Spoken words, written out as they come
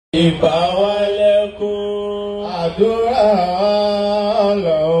ìbáwálẹ́kún àdúrà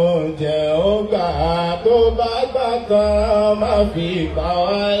Ọlọ́run jẹ́ ó gbà tó bá gbà kan má fi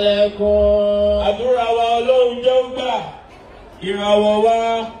ìbáwálẹ́kún. Àdúrà wa Ọlọ́run jẹ́ ó gbà, ìràwọ̀ wa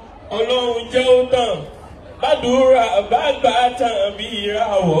Ọlọ́run jẹ́ ó tàn. Bàdúrà bá gbà tán bí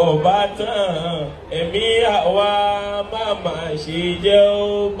ìràwọ̀ bá tàn, ẹ̀mí àwa má ṣe jẹ́ ó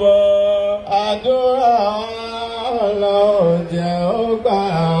bọ́. Àdúrà Ọlọ́run jẹ́ ó gbà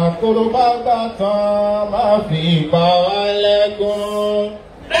kó bá gbà tán má fi ìbáwálẹ́kún.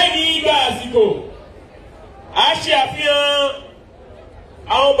 Lẹ́yìn ìgbà àsìkò, a ṣe àfihàn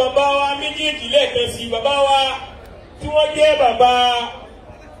àwọn bàbá wa méjèèjì lẹ́ẹ̀kan sí. Bàbá wa tí wọ́n jẹ́ bàbá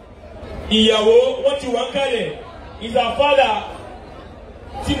ìyàwó, wọ́n ti wà kálẹ̀. Is our father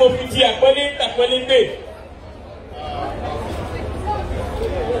tí mo fi ti àpẹẹlẹ gbé.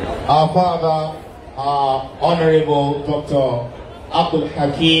 Our father, Honorable Dr.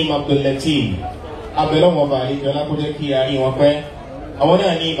 Abdullateef, abẹ́lọ́mọba ìjọba kó jẹ́ kí a rí wọn pẹ́. Àwọn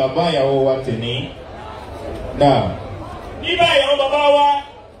náà ní bàbá ìyàwó wa tèmi. Náà. Ní báyìí àwọn bàbá wa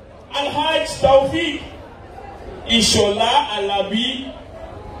Alhaj Taofik Ìṣọ̀lá Alabi.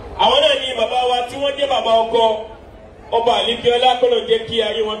 Àwọn náà ní bàbá wa tí wọ́n jẹ́ bàbá ọkọ ọba àlekíọ́lá kọ́lọ̀ jẹ́ kí a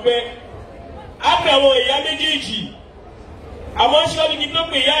rí wọn pẹ́. Á pè àwọn ìyá méjèèjì. Àmọ́ ṣọ́ọ́lì ní tó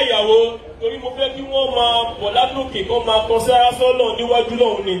pè ìyá ìyàwó torí mo fẹ́ kí wọ́n máa bọ̀ látòkè kó máa tọ́ sára sọ́nà níwájú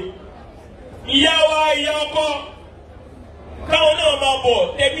lọ́hùn ni. Ìyá wa ìyá ọkọ káwọn náà máa bọ̀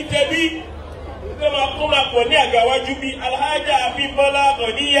tẹbítẹbí tó máa kó máa pọ̀ ní àgàwájú bíi Alhaja Abímbọ́lá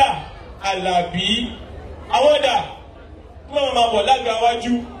Ọ̀níyà Alabi. Àwọn dà kí wọ́n máa bọ̀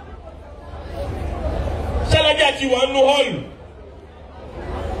lágàwájú. Ṣálájà ti wà nínú họ́ọ̀lù.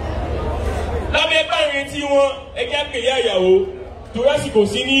 Lábẹ́ báyìí tí wọ́n ẹgbẹ́ pè yá ìyàwó tó rásìkò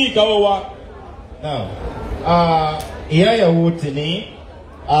sí ní ìkáwọ́ wa. Ìyá ìyàwó tèmi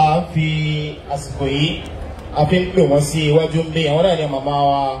a fi àsìkò yìí a fi ń pè wọ́n sí iwájú ń bí àwọn náà ní màmá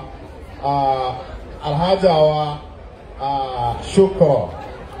wa Alhaja wa Shukra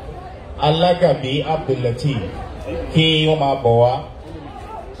Alágàbí Abdullateef kí wọ́n máa bọ̀ wá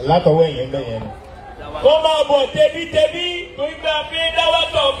látọwọ́ ẹ̀yìn bẹ́yẹn. Kó máa bọ̀ tẹbítẹbí tó ń gbà pé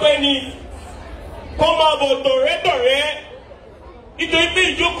dáwọ́tọ̀ ọ̀pẹ ni. Kó máa bọ̀ tọ̀rẹ́tọ̀rẹ́ nítorí pé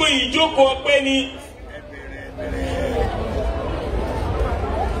ìjókòó ọpẹ́ ni.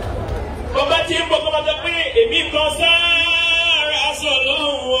 Bàbá tí ń bọ̀ kọ́ máa sọ pé èmi kan sáárá sọ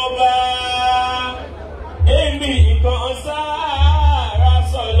lọ́hùn ọba. Èmi kan sáárá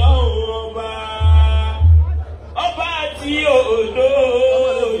sọ lọ́hùn ọba. Ọba tí òdo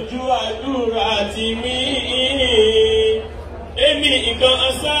ojú àdúrà ti mí. Èmi kan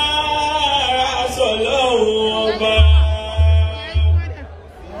sáárá sọ lọ́hùn ọba.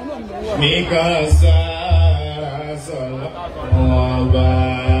 Mi kan sáárá sọ lọ́hùn ọba.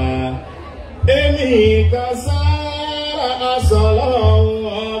 Èmi kan sáárá sọ lọ́hùn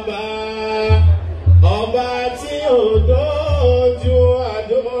ọba. Ọba tí ò dójú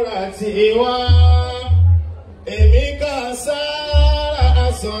àdúrà ti wá. Èmi kan sáárá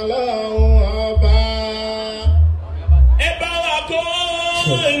sọ lọ́hùn ọba. Ẹ bá wa kó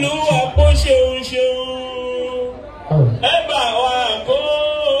Olúwa kó ṣeun ṣeun. Ẹ bá wa kó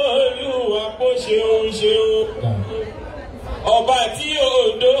Olúwa kó ṣeun ṣeun. Ọba tí ò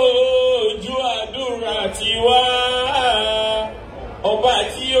dójú àdúrà ti wá. Ọba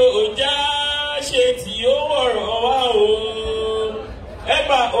tí ò já ṣe tí ó wọ̀rọ̀ wá o. Ẹ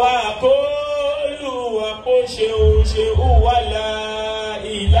bá wa kó Olúwa kó ṣeun ṣeun wà lá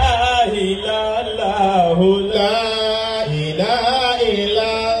ilaha illallah La ilaha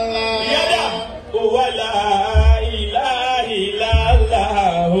illallah. Yada wà lá ilaha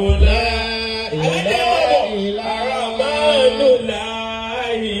illallah La ilaha illallah. La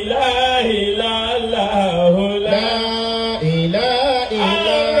ilaha illallah La ilaha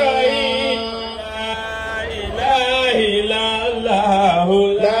illallah.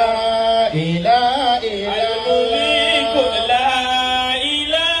 La ilaha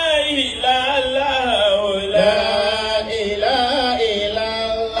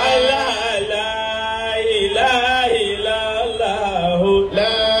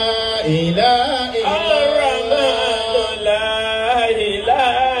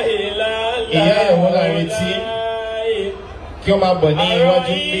illallah. Ìyá ìwọ la retí kí ó máa bọ̀ ní iwájú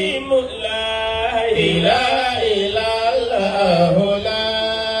bí. La ilaha la ilaha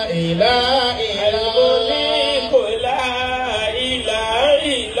illallah.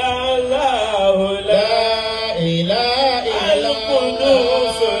 La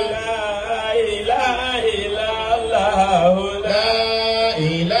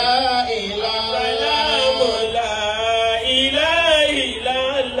ilaha illallah. La ilaha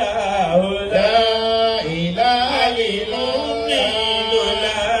illallah.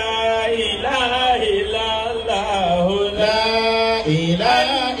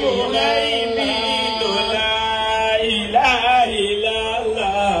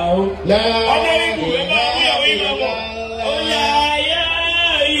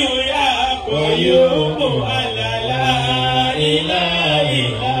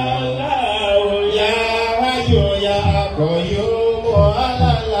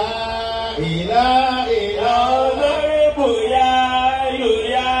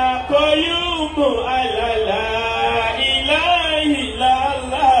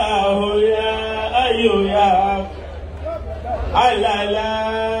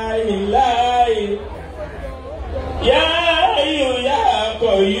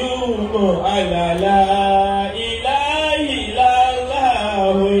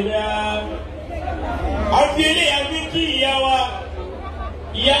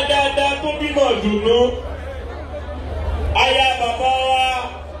 Aya bàbá wa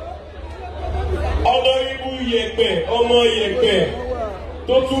Honorable Iyẹ̀pẹ̀ ọmọ Iyẹ̀pẹ̀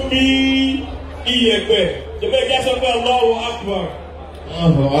tó tún bí Iyẹ̀pẹ̀ jẹ́bẹ́ jẹ́ sọ pé Allahu Akbar.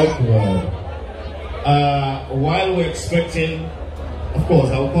 Allahu Akbar. While we're expecting, of course,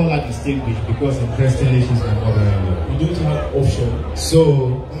 I will call that distinguished because in Christian she's my mother. We don't have option. So,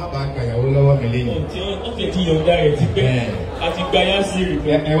 I'm about to go over millennium. Okay, your diet. At the Gaya series.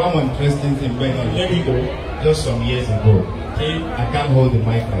 I want one interesting thing going on. Let me go. Just some years ago, okay. I can't hold the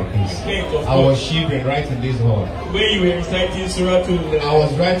mic like this. I was shivering right in this hall. Where you were reciting Surah to I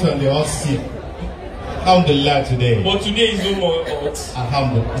was right on the hot seat. Alhamdulillah today. But today is no more hot.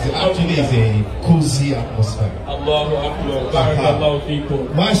 Alhamdulillah. Actually, it's a cozy atmosphere. Allahu Akbar. Barakallahu fikum.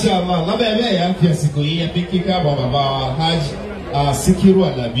 MashaAllah. Labeebah ya fi àsìkò yìí fi kíkà bàbá Hajj Sikiru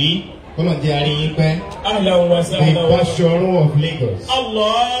Alabi. Kọ́lọ̀ jẹ́ àríyìn pẹ́. Ahlan wa sahlan. The Basharun of Lagos.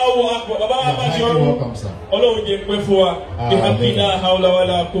 Allahu Akbar. Bàbá Basharun. Ọlọ́run jẹ́ pẹ́ fún wa. Bí haqqina hawla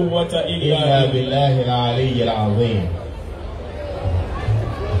wala quwwata illa billahi al-aliyyil azim.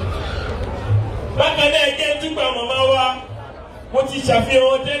 Bákan náà jẹ́ túbọ̀ màmá wa. Mo ti ṣàfihàn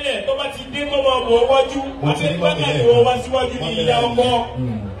wọn tẹ́lẹ̀ tó bá ti dé kọ́mọ bọ̀ wájú. Àtẹ̀gbọ́n ni wọ́n wá síwájú ní ìyá ọkọ.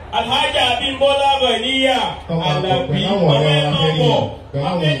 Alhaja Abimbola Ganiya Alabi ọmọ ẹ̀kọ́ bọ̀.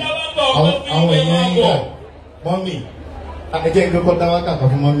 Àwọn èèyàn ń bọ̀. Mọ́mì, ẹjẹ́ ìgbẹ́kọ̀ dáwákà kan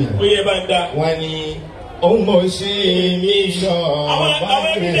fún mọ́mì. Ó yẹ bá ń dá. Wọ́n ní òun mọ̀ ṣe mí sọ. Àwọn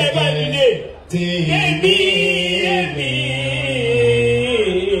ìdílé bá dìde. Tèmi èmi.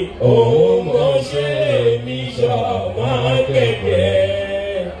 Òun mọ̀ ṣe mí sọ máa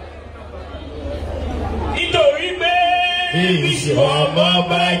kẹ̀kẹ́. Nítorí pé Bíṣù ọmọ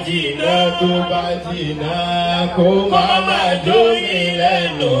bá jìnnà tó bá jìnnà kó má dómi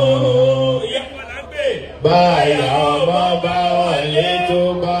lẹ́nu. Báyà ọmọ bá wọlé tó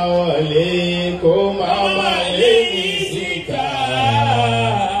bá wọlé kó má lé ní síta.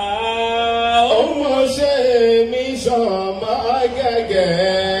 Ọmọ ṣe mí sọmọ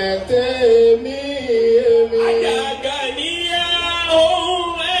gẹ́gẹ́ tèmi èmi. Àjàgà níyà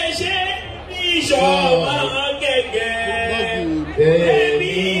ohun ẹ̀ṣẹ̀ ní sọmọ gẹ́gẹ́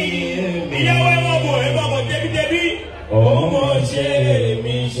tèmi èmi. Ìyàwó ẹ̀ máa bọ̀ ẹ̀ máa bọ̀ débi-débi. Ọmọ ṣe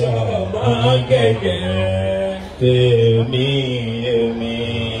mí sọmọ gẹ́gẹ́ tèmi èmi.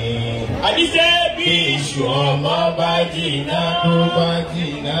 Àdìsẹ́ bí Bíṣù ọmọ bá jìnnà tó bá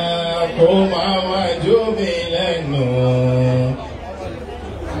jìnnà kó má jó mi lẹ́nu.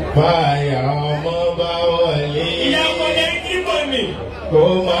 Báyà ọmọ bá wọlé. ìyá ọmọdé kí bọ̀ mí. Kó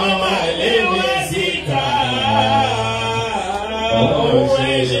má lé mi síta. Ohun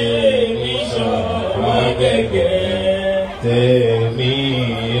ẹ̀ṣẹ̀ mi sọmọ gẹ́gẹ́ tèmi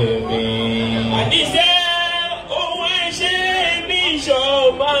èmi. Àdìsẹ́ ohun ẹ̀ṣẹ̀ mi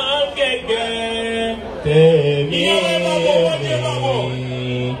sọmọ gẹ́gẹ́ Tèmi èmi.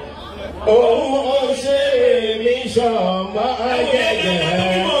 Ohun ṣe mi sọmọ gẹ́gẹ́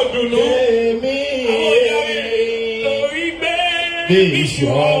tèmi Torí pé Bíṣù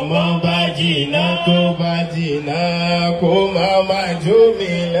ọmọ bá jìnnà tó bá jìnnà kó má jó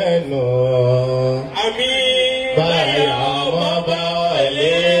mi lẹ́nu. àmì Báyà ọmọ bá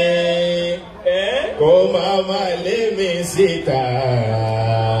wọlé kó má lé mi síta.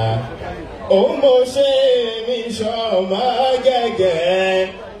 Ó mo ṣe mi sọmọ gẹ́gẹ́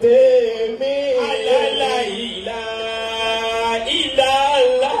tèmi. Alala ìlà ìlà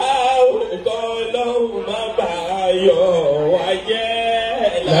ńlá òkò lọ́hùn má bàa yọ wá jẹ́.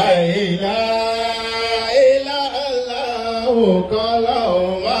 La ilaha illallah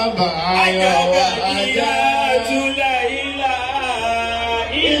kọ́lọ́hún má bàa yọ wá jẹ́. La ilaha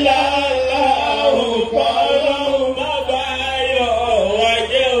illallah òkò lọ́hùn má bàa yọ wá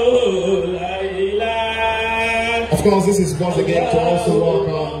jẹ́. La ilaha. Of course, this is once again to also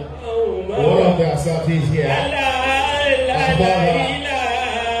welcome one of the Asafis here.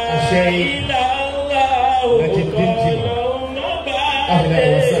 Ahlan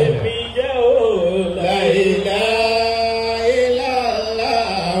wa sahlan.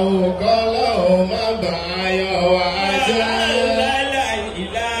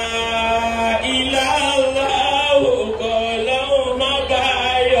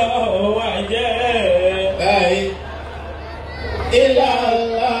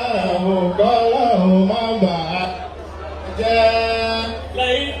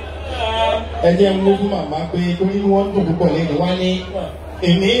 ẹjẹ́ mú fún màmá pé torí wọ́n dùn púpọ̀ lẹ́nu wá ní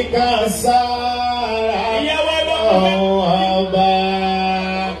èmi kan sára ọba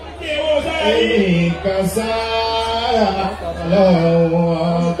èmi kan sára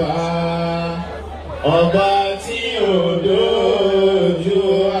ọba ọba tí ò dojú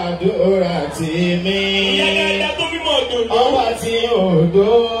àdúrà tì mí ọba tí ò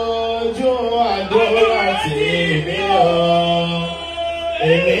dojú àdúrà tì mí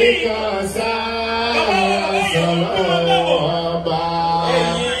èmi kan sára ọba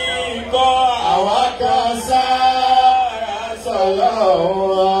àwa kan sára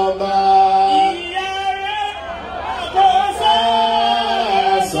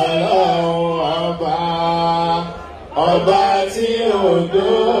ọba ọba tí ò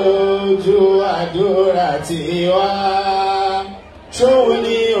dojú àdúrà tì wá ṣóun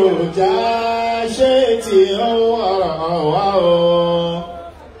ni òjá ṣé tí ó wọ̀rọ̀ wá o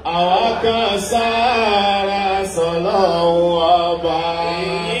àwa kan sára sọlọ́hun ọba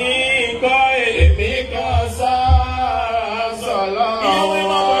èmi kan sára sọlọ́hun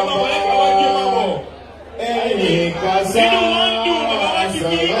ọba èmi kan sára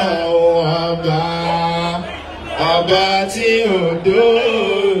sọlọ́hun ọba ọba tí ò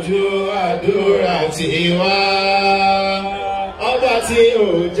dojú àdúrà tì wá ọba tí ò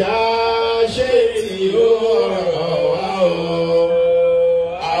já ṣé tí ó rọ̀ wá o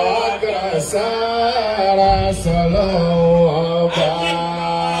àwa kan sára sọlọ́hun ọba.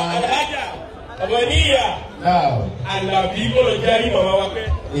 ọmọ níyà Alabi gbọ́dọ̀ járí màmá wa pẹ́.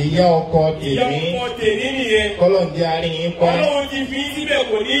 ìyá ọkọ tèmi nìyẹn. kọ́lọ̀ ń jẹ́ àríyìn pẹ́. Ọlọ́run ti fi síbẹ̀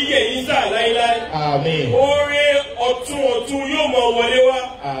kò ní yẹ̀ yín sà láíláí. àmín. oore ọ̀tún yóò mọ wọlé wá.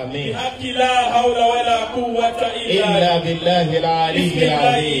 àmín. akila hawla wala quwwata illa billahi al-aliyyil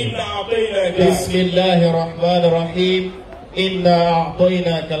azim. bismillahir rahmanir rahim. inna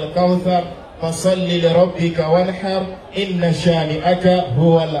a'tainaka al-kawthar fasalli li rabbika wanhar inna shani'aka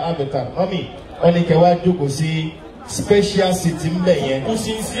huwal abtar. mọ́mí wọ́n ní kẹwàá jókòó sí special city mbẹ yẹn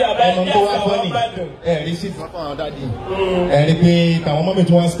ọmọ tó wá gbọ́ ni ẹ̀rí sí fún àwọn dáàdi ẹ̀rí pé tàwọn mọ́mí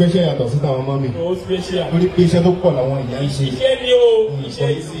tí wọ́n special yàtọ̀ sí tàwọn mọ́mí torí pé iṣẹ́ tó pọ̀ làwọn ìyá ń ṣe iṣẹ́ ni o iṣẹ́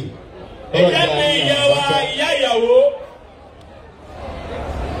yìí ẹ̀jẹ̀ pé ìyá wa ìyá ìyàwó.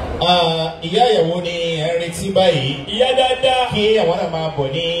 ìyá ìyàwó ni ẹ ń retí báyìí ìyá dáadáa kí àwọn náà máa bọ̀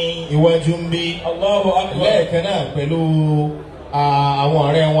ní iwájú ń bí lẹ́ẹ̀kan náà pẹ̀lú àwọn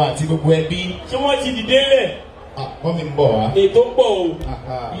ọ̀rẹ́ wọn àti gbogbo ẹbí. ṣé wọ́n ti dìde lẹ̀? wọ́n mi ń bọ̀ wá. ètò pọ̀ o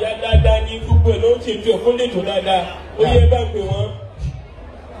ìyá dáadáa ní gbogbo ẹ̀ ló ń ṣètò ẹ̀kọ́ lètò dáadáa ó yẹ bá pè wọ́n.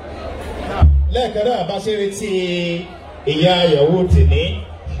 lẹ́ẹ̀kan náà bá ṣe retí ìyá ìyàwó tèmi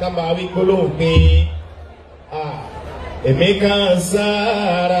ká máa wí gbólóhùn pé èmi kan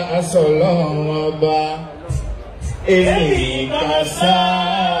sára sọlọ́hun ọba èmi kan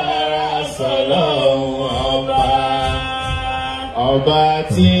sára sọlọ́hun ọba ọba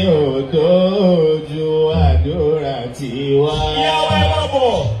tí ò dojú àdúrà tì wá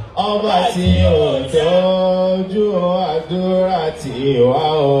ọba tí ò dojú àdúrà tì wá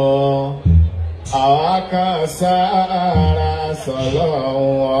o àwa kan sára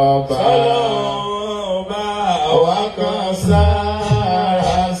sọlọ́hun ọba àwa kan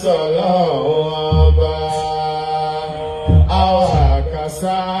sára sọlọ́hun ọba àwa kan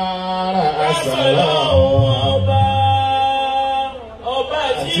sára sọlọ́hun ọba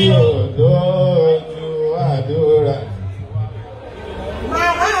tí ò dojú àdúrà.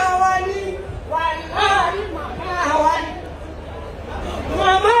 Màmá wa ni wàláhì màmá wa ni.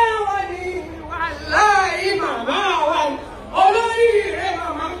 Màmá wa ni wàláhì màmá wa ni. Olórí rẹ̀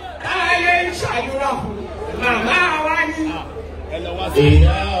màmá táyé ń ṣàdúrà fún màmá wa ni.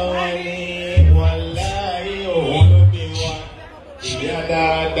 Ìyá wa ni wàláhì òun ló bí wa. Ìyá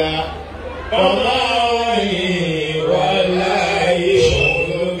dáadáa. Màmá wa ni wàláhì òun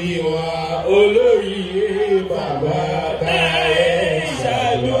ló bí wa. Olórí bàbá táyé ń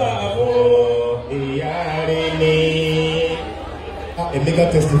ṣàdúrà fún ìyá rẹ̀ ni. Èmi ká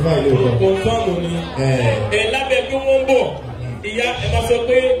testify ló wọ. Kò fọ́ọ̀mù ni. Lábẹ́ bí wọ́n ń bọ̀, ìyá ẹ máa sọ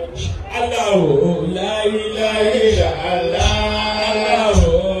pé Allahu la ilaha illa Allah.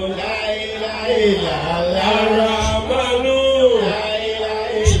 Allahu la ilaha illa Allah. Ar-Rahmanu la ilaha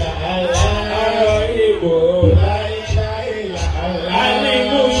illa Allah. Ar-Rahimu la ilaha illa Allah.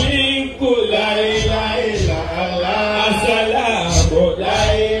 Al-Mushriku la ilaha illa Allah. As-Salamu la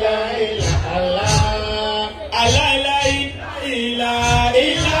ilaha illa Allah. La ilaha illa Allah.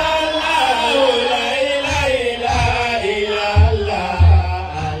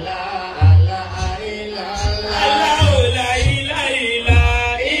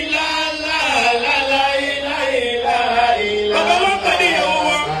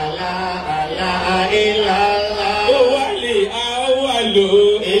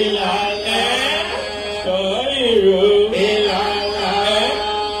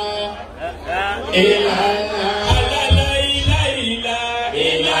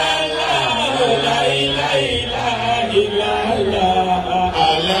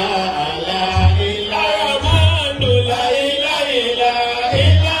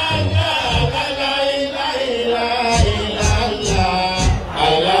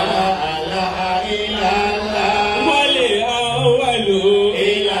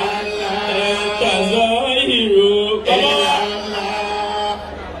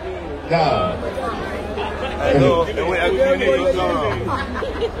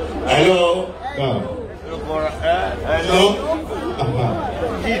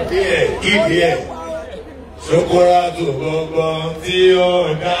 Sokora tu gbogbo tí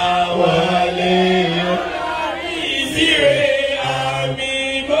ó dá wọlé. Ìsirè àmì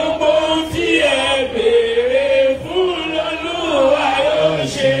gbogbo tí ẹ béèrè fún l'Olúwa yóò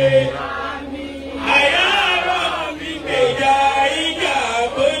ṣe. Àyàrá mi gbèjà ìjà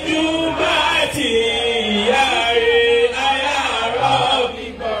bójú bá ti ìyá rẹ̀. Àyàrá mi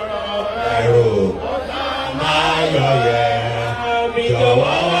gbọ̀rọ̀ ẹ̀rọ máa yọ̀yẹ̀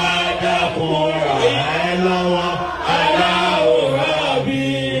jọ̀wọ́ wá dákun rà ẹ́ lọ́wọ́. Aláwòrán bí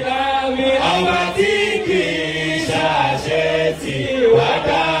ọba tí kì í ṣàṣẹ tí wá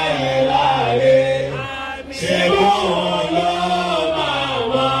dá ẹ láre. Ṣé bóun lọ máa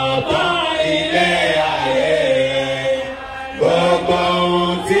wọ́n tán ilé ayé? Gbogbo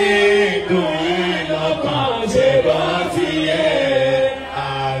ohun tí dùn yín lọ́kàn ṣe bọ́ ti yẹ.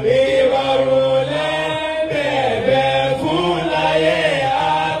 Àbí rọrùn lẹ́bẹ̀ẹ́bẹ̀ fún láyé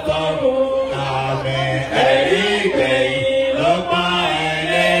àtọ́run. Àmín. Ẹ̀rí gbẹ̀yìn ló pọ́n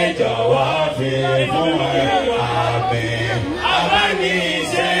ẹlẹ́ jọ̀wọ́ fi fún ẹ. Àmín.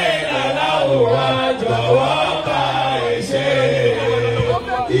 Abániṣẹ́ aláwòrán jọ̀wọ́ ka ẹ̀ṣẹ̀.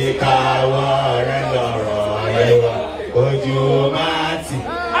 Ìkàwọ́ rẹ̀ lọ̀rọ̀ rẹ̀ wá ojú máa tì.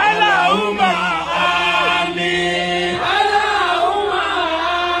 Aláhùnmá àmín. Aláhùnmá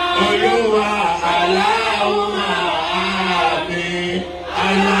Olúwa aláhùnmá àmín.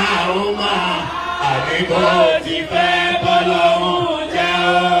 Aláhùnmá àmín bó ti fẹ́ bọ́lọ́hún jẹ́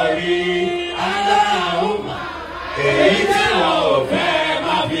orí. Aláhùnmá èyí tí wọn ò fẹ́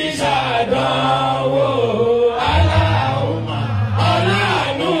má fi ṣàdánwò. Aláhùnmá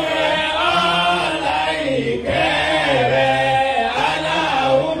ọlánú rẹ̀ ọlá ìkẹ́ rẹ̀.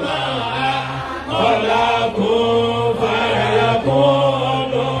 Aláhùnmá ọlákùn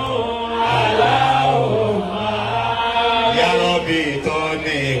fàyàkùn Aláhùnmá. Ya Rabbi tó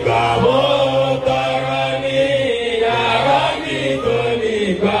nígbà mo tọrọ ní. Ya Rabbi tó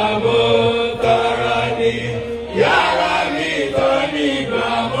nígbà mo tọrọ ní. Ya Rabbi tó nígbà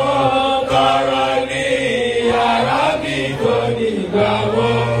mo tọrọ ní. Ya Rabbi tó nígbà mo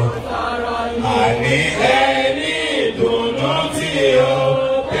tọrọ ní. Àní ẹni ìdùnnú tí ó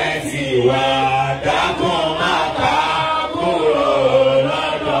tẹ̀sí wá dákun má ká kúrò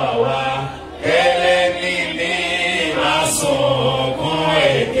lọ́dọ̀ wa. Ẹlẹ́ni ní máa sunkún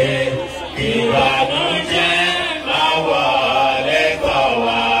èké. Ìbànújẹ́ máa wọlé tọ̀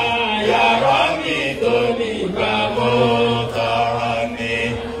wá. Ya Rabbi tó nígbà mo tọrọ ní.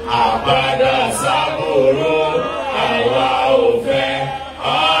 Àpadà sábúrú àwa ò fẹ́.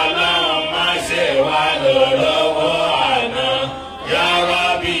 Ọlọ́run má ṣe wá lólówó àná. Ya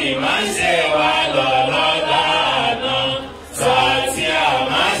Rabbi má ṣe wá lọ́lọ́lá àná. Sàtìyà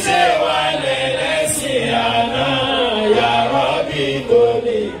má ṣe wá lẹ́lẹ́sìn àná. Ya Rabbi tó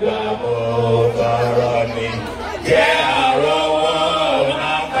nígbà mo tọrọ ní. Jẹ́ àrọ́wọ́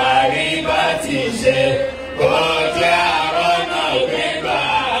náà kárí bá ti ṣe. Kó jẹ́ àrọ́nà gbígbà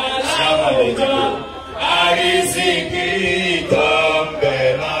láwùjọ. Àrísìkí tó ń bẹ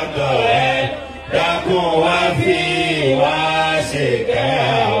lọ́dọ̀ ẹ. Dákun wá fi wá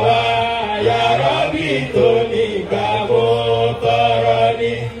ṣèkẹ́ wa. Ya Rabbi tó nígbà mo tọrọ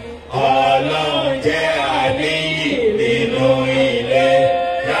ní. Ọlọ́run jẹ́ àníyì nínú ilé.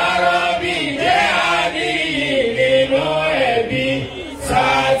 Ya Rabbi jẹ́ àníyì nínú ẹbí.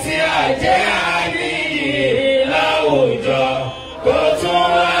 Sàtìyà jẹ́ àníyì láwùjọ. Kó tún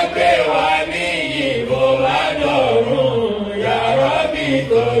wá gbé wa níyì bó bá dọ̀run. Ya Rabbi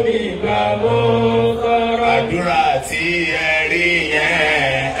tó nígbà mo tọrọ. Àdúrà tí ẹ rí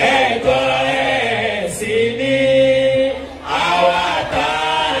yẹn ẹ̀kọ́ ẹ̀ sí ní. Àwa tá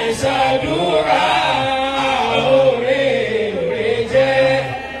ń ṣàdúrà a ò rèrè jẹ́.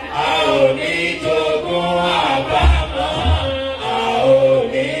 A ò ní jogún àbámọ̀. A ò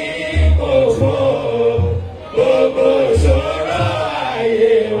ní kókó. Gbogbo ṣòro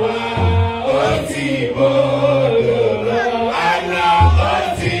ayé wa ó ti bọ́dọ̀ lọ. Àlá ó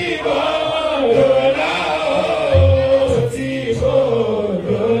ti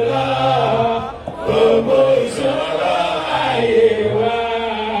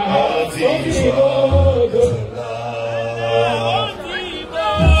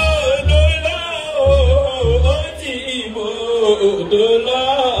bòdò lọ.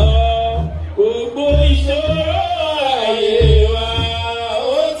 Gbogbo ìṣòro ayé wa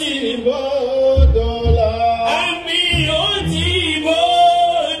ó ti bòdò lọ. Àmì ó ti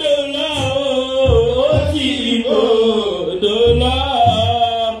bòdò lọ. Ó ti bòdò lọ.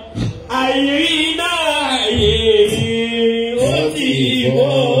 Àìrínà ayé ó ti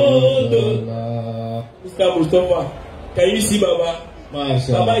bòdò lọ. Mr. Mustafa, can you see Baba?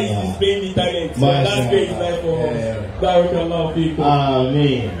 Baba is displaying the talent. That's where his life for us. Barakallahu fiikum.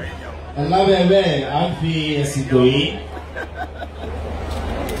 Amen. Labeebah a fi àsìkò yìí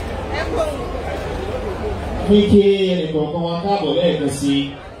fún kí ẹnìkọ̀ọ̀kan wa káàbọ̀ lẹ́ẹ̀kan sí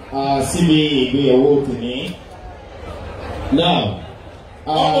síbi ìgbéyàwó tòní. Now,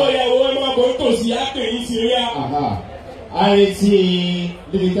 ọkọ ìyàwó ẹ máa bọ̀ tòsí àpè yìí sí rí à. A retí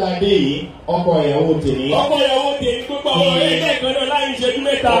níbi tá a dé yìí ọkọ ìyàwó tòní. Ọkọ ìyàwó tèmi gbogbo àwọn ọ̀rẹ́ ilé ẹ̀kan náà láàrin ìṣẹ́jú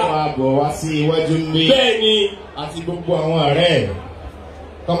mẹ́ta. Wọ́n máa bọ̀ wá sí iwájú nílé. Bẹ́ẹ̀ni. Àti gbogbo àwọn ọ̀rẹ́ ẹ̀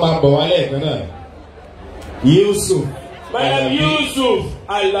kọ́ máa bọ̀ wá lẹ́ẹ̀kan náà. Yusuf. Madam Yusuf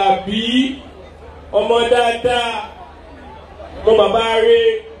Alabi ọmọ dáadáa mo bàbá rẹ̀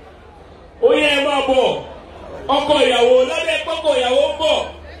ó yẹ ẹ máa bọ̀ ọkọ ìyàwó lábẹ́ pọ́kọ ìyàwó ń bọ̀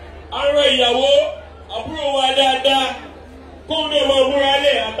arọ ìyàwó àbúrò wa dáadáa kó ní ọmọ múra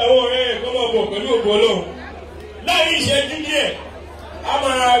lẹ̀ àtàwọn ọ̀rẹ́ rẹ̀ kọ́ máa bọ̀ pẹ̀lú ògbó ọlọ́run láàrin ìṣẹ́jú díẹ̀ a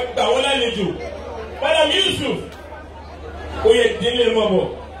máa gbà wọ́n lálejò Madam Yusuf ó yẹ délé máa bọ̀.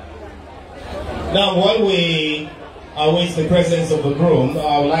 Now, while we await the presence of the groom,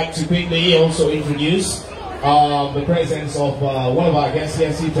 I would like to quickly also introduce the presence of one of our guests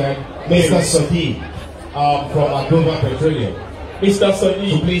here seated, Mr. Sadiq from Aqdu Petroleum. Mr.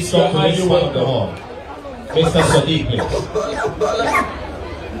 Sadiq, so please come to this part of the hall. Mr. Sadiq, please.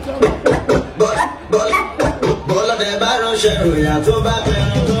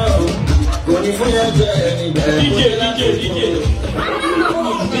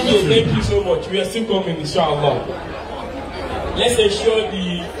 DJ, thank you so much. We are still coming, inshallah. Let's ensure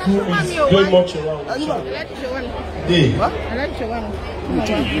the crew is very much around.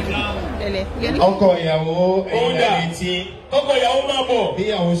 Ọkọ ìyàwó ẹ̀yìn àrètí. Ọkọ ìyàwó máa bọ̀. Bí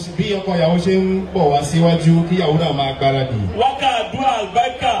ọkọ ìyàwó ṣe ń bọ̀ wá síwájú kí ìyàwó náà máa gbáradì. Wákà àdúrà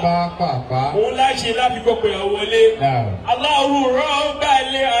àlùbáríkà. Pàápàá. Òun láṣẹ láti kọ́kọ́ ìyàwó wọlé. Allahu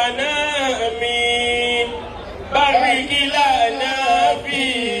Rabbal alamin. Bariki lana fi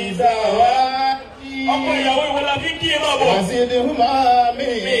zawati. Ọkọ ìyàwó ìwọ la fi kí ẹ máa bọ̀. Wazidhuma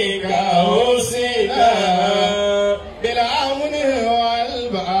minka husna bil amni wal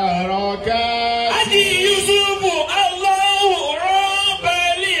barakat. Adi Yusuf Allahu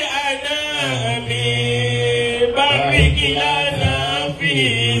Rabbal alamin. Bariki lana fi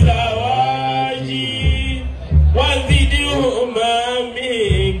zawati. Wazidhuma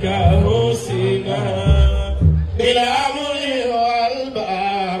minka husna.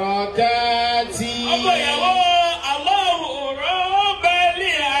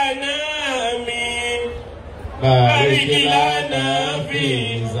 Barik lana fi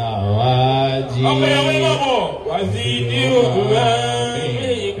zawaji wazidhuma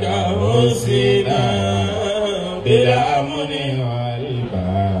minka husna bil amni wal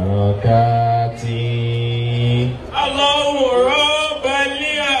barakati. Allahu Rabbal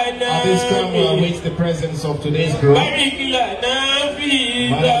alamin. At this time we await the presence of today's group. Barik lana fi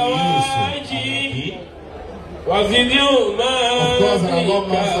zawaji wazidhuma. Of course, an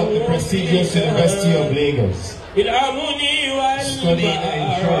alumnus of the prestigious University of Lagos. Studying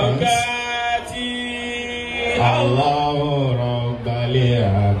insurance. Allahu Rabbal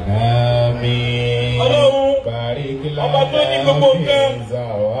alamin. Barik lana fi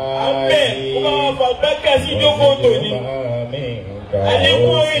zawaji.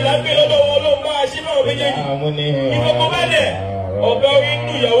 Àlékún orí lábẹ́ lọ́dọ̀ wọn ló máa ṣe náà méjèèjì. Ìfọ̀kànbalẹ̀ ọ̀gá orí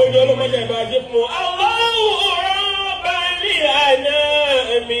inú ìyàwó ni ọlọ́mọdé máa ṣe fún wọn. Allahu Rabbal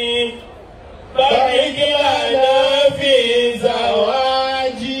alamin. Barik lana fi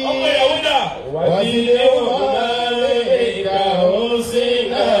zawaji. Ọkọ ìyàwó dà. Wazidhuma minka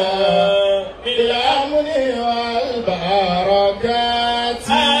husna bil amni wal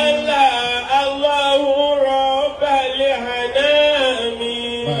barakati. Allahu Rabbal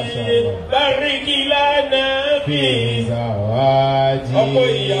alamin. Barik lana fi zawaji. Ọkọ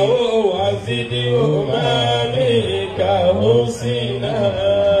ìyàwó wazidhuma minka husna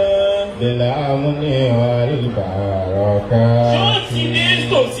bil amni wal barakati. Yóò ti dé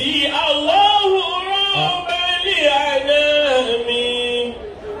tòsí Allahu Rabbal alamin.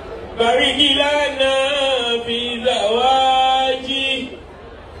 Barik lana fi zawaji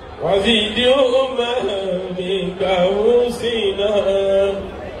wazidhuma minka husna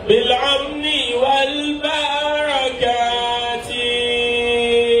bil amni wal barakati.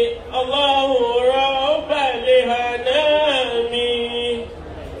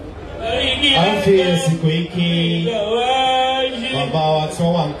 bàbá wa tí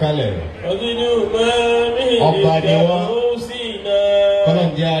wọ́n wà ń kalẹ̀. Ọba ni wọ́n. Kọ́lọ̀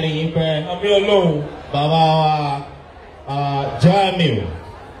ń jẹ́ àríyìn pẹ́. Bàbá wa Jamiu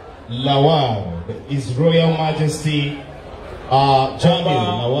Lawal, His Royal Majesty Jamiu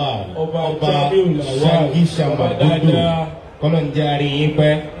Lawal, Ọba Ṣáàgì Ṣàmàdúdú. Kọ́lọ̀ ń jẹ́ àríyìn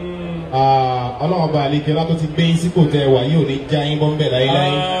pẹ́. Ọlọ́run ọba àlekè látó ti gbé sípò tẹ wà yóò ní já yín bọ́m̀bẹ̀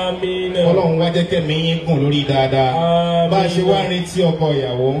láíláí. Ọlọ́run wá jẹ́ kẹ́mi yín gùn lórí dáadáa. Bá a ṣe wá ń retí ọkọ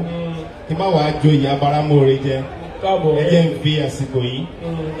ìyàwó kí má wàá jo ìyá baramóore jẹ. Ẹ jẹ́ ń fi àsìkò yìí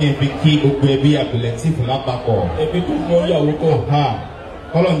kí n fi kí gbogbo ẹbí Abdullateef lápapọ̀. Ẹbí tó gbọ́ ìyàwó kọ̀.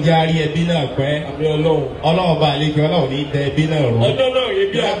 Kọ́lọ̀ ń jẹ́ àárí ẹbí náà pẹ́. Ọlọ́run ọba àlekè Ọlọ́run ní dẹ ẹbí náà rú.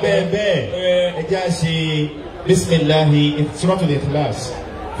 Lábẹ́ bẹ́ẹ̀ ẹ jẹ́ à ṣe Bismillahi Suratul Ikhlas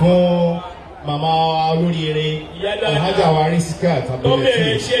fún màmá olóríire Alhaja wa Risikat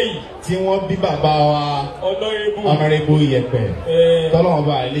Abdullateef tí wọ́n bí bàbá wa ọ̀nàrẹ́bù Iyẹ̀pẹ̀ tọ́lọ́wọ́n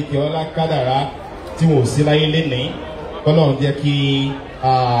bá àlékè ọlá kádàrá tí wọ́n ò sí láyé lénìí tọ́lọ́wọ́n jẹ́ kí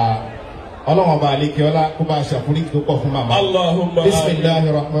ọlọ́wọ́n bá àlékè ọlá kó bá ṣàforí tó pọ̀ fún màmá.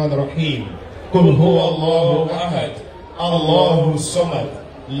 Bismillahir Rahmanir Rahim. Qul huwa Allahu ahad Allahu samad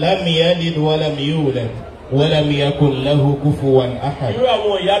lam yalid wa lam yulad walam yakun lahu kufuwan ahad. Irú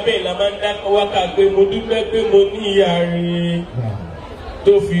àwọn ìyá bẹ́ẹ̀ la máa ń dákọ̀ wákà pé mo dúpẹ́ pé mo ní ìyá rere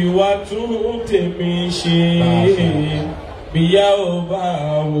tó fi wá tún tèmi ṣe bíyá ò bá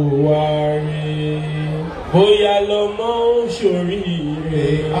wò wá rí bóyá lọmọ ṣoríire.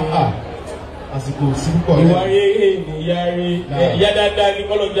 Àsìkò sí púpọ̀ rẹ̀. Ìwà rere nìyá rẹ̀. Ìyá dáadáa ni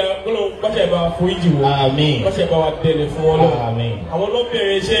kọ́lọ̀ pàṣẹ bá foríjì wọn. Pàṣẹ bá wa tẹ̀lé fún wọn lọ. Àwọn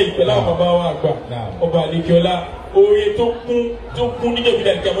lọ́bẹ̀rẹ̀ iṣẹ́ ìpẹ́lá bàbá wa àgbà. Ọba Àlekíọ́lá. Oore tó kún níjọba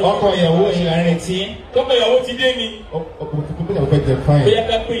ìdàgbà. Ọkọ ìyàwó ìrìn tí. Tọ́kọ ìyàwó ti dé ni. Ọkùnrin tó fẹ́ jẹ fáìn. Bóyá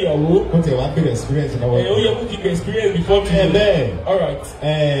ká pé ìyàwó. Ó tẹ̀ wá bẹ̀rẹ̀ experience náà wọ́n. Ó yẹ kó ti gbé experience before today. Bẹ́ẹ̀. All right.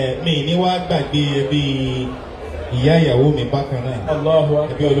 Mi ní wá gbàgbé ẹbí ìyá ìyàwó mi bákan náà.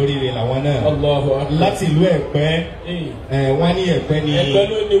 Ẹbí olóríire làwọn náà. Láti ìlú Ẹ̀pẹ́. Wọ́n ní Ẹ̀pẹ́ ní. Ẹ̀pẹ́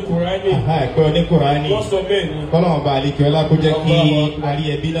ló ní Kùránì. Ẹ̀pẹ́ ní Kùránì. Wọ́n sọ bẹ́ẹ̀ ni. Kọ́lọ́run bá Àlekíọ́lá kó jẹ́ kí a rí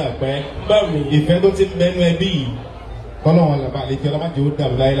ẹbí náà pẹ́. Ìfẹ́ tó ti mẹ́nu ẹbí yìí. Kọ́lọ́run bá Àlekíọ́lá má jẹ́ ó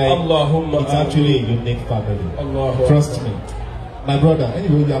dàrú láíláí. It's actually a unique family. Trust me. My brother,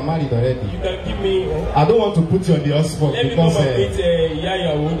 anyway, you are married already. You can give me. I don't want to put you on the spot because. Let me come and meet Ìyá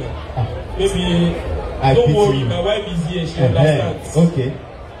ìyàwó. Maybe. Don't worry, my wife is here, she understands. Okay.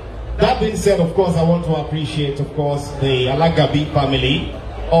 That being said, of course, I want to appreciate, of course, the Alabi family,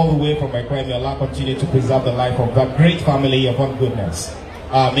 all the way from my May Allah continue to preserve the life of that great family upon goodness.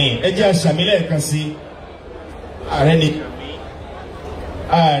 Amen. Eja Shamile kan si. Areni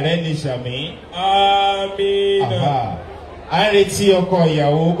Shami. Amen. Areti ọkọ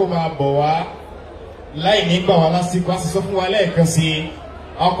ìyàwó kó máa bọ̀ wá. Láì nígbà wá lásìkò àti sọ fún wa lẹ́ẹ̀kan sí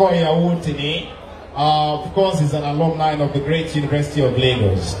ọkọ ìyàwó tìní. Of course, he's an alumni of the great University of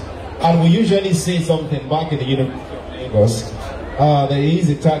Lagos. And we usually say something back in the University of Lagos. There is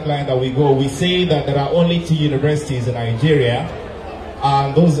a tagline that we go. We say that there are only 2 universities in Nigeria,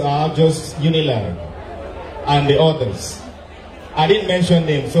 and those are just Unilag and the others. I didn't mention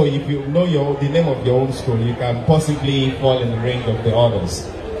names, so if you know the name of your own school, you can possibly fall in the ring of the others.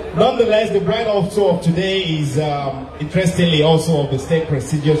 Nonetheless, the bride also of today is, interestingly, also of the state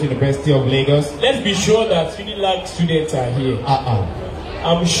prestigious University of Lagos. Let's be sure that Unilag students are here.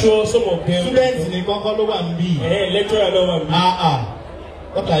 I'm sure some of them. Students in the Kokolo and B. Lecturer and B.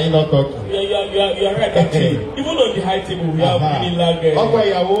 What are you not talking? You are right, actually. Even on the high table, we have Unilag.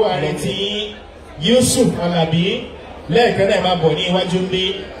 Okoyawo Areti, Yusuf Alabi, Lekene Maboni,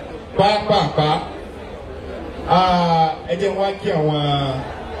 Wajumbi, Papa. Ẹ jẹ́ wá kí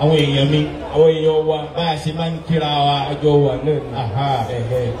àwọn èèyàn mi, àwọn èèyàn wa bá a ṣe máa ń kíra wa àjọ wà náà.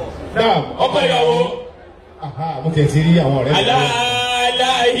 Náà ọkọ ìyàwó. Mo tẹ̀ sí rí àwọn ọ̀rẹ́ mi.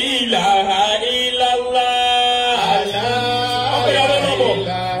 La ilaha illallah. Ọkọ ìyàwó náà bọ̀.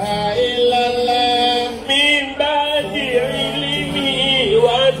 Min ba'di ilmi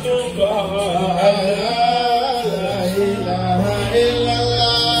wa tuqa. La ilaha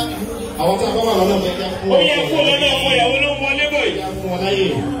illallah. Àwọn tí a bá wà lọ́nà mẹ́ta fún ọ. Ó yẹ kó lọ́nà ọmọ ìyàwó ló ń wọlé bọ̀ yìí.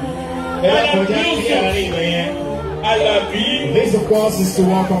 Alabi. This, of course, is to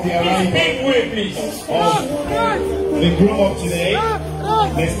welcome the arrival of the groom of today,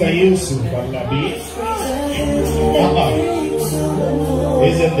 Mr. Yusuf Alabi.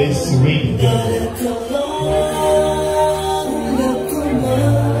 Isn't this sweet?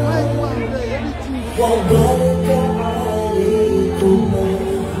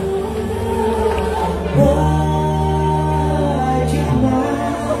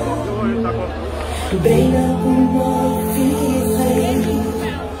 بينكم وفي خير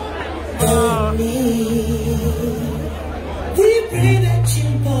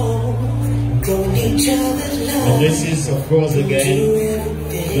This is, of course, again,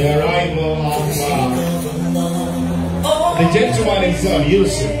 the arrival of the gentleman himself,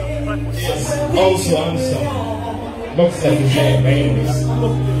 Yusuf. Also handsome. Looks like his name, anyways.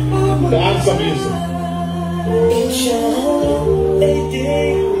 The handsome Yusuf. It's a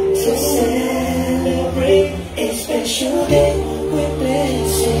day to celebrate, a special day with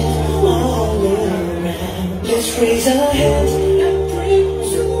blessings all around. Let's raise our hands and bring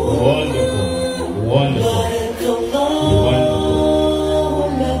to Wonderful, wonderful, wonderful.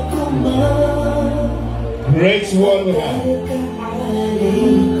 Great one with that.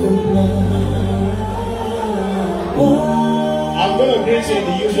 I'm going to greet you in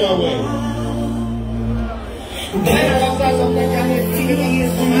the usual way. The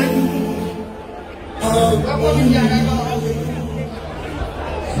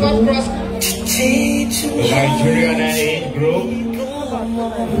Nigerian 98 group,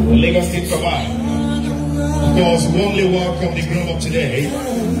 the Lagos State Command. Of course, we only welcome the group of today.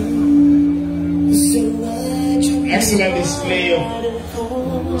 Excellent display of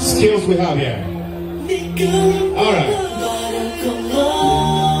skills we have here. Alright.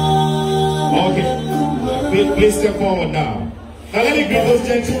 Okay. Please step forward now. Now let me greet those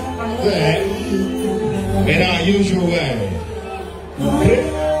gentlemen in our usual way. Great.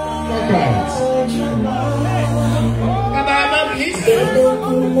 Right.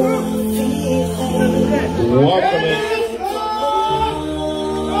 Welcome in.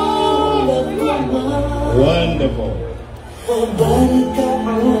 Wonderful.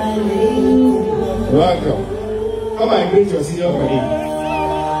 Welcome. Come and greet your senior colleague.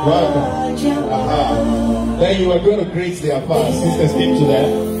 Welcome. Then you are going to greet their past. Sister, speak to them.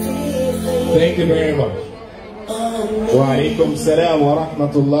 Thank you very much. Wa alaikum salam wa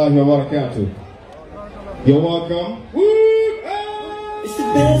rahmatullahi wa barakatuh. You're welcome. It's the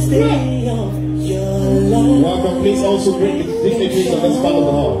best day of your life. Welcome. Please also bring the dignitaries of this part of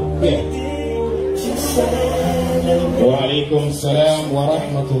the hall. Yeah. Wa alaikum salam wa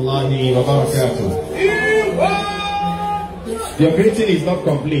rahmatullahi wa barakatuh. Your greeting is not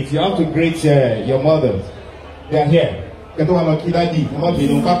complete. You have to greet your mothers. They are here. Quick one,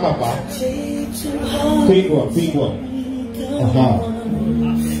 quick one.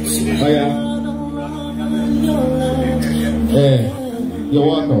 Oh yeah. You're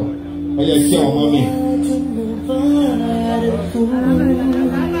welcome. Oh yeah, see our mommy.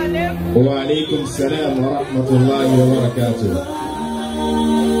 Wa alaikum salam wa rahmatullahi wa barakatuh.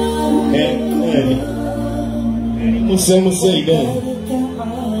 Musa again.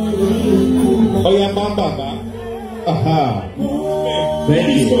 Oh yeah, Bamba. Aha. Thank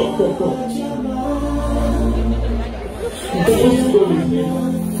you.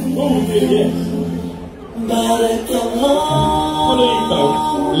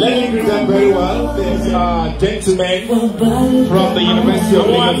 Let me greet them very well. There's a gentleman from the University of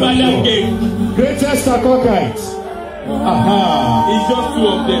Lagos. Greatest Akokites. Aha. It's just two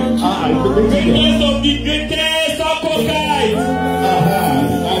of them. The Greatest of the greatest Akokites. Aha.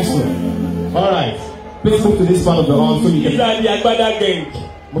 Excellent. All right. Please move to this part of the hall so you can. These are the Agbada gang.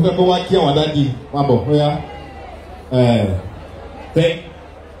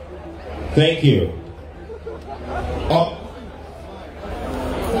 Thank you.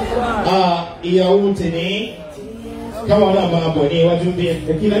 Ìyàwó tèmi káwọn náà máa bọ̀ ní iwájú bí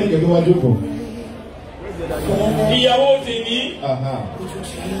ẹ̀kí láti kẹ́kẹ́ iwájú kù. Ìyàwó tèmi.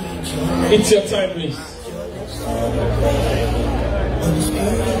 It's your time, please.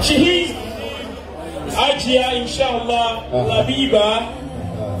 She is Ajia, inshallah, Labeebah,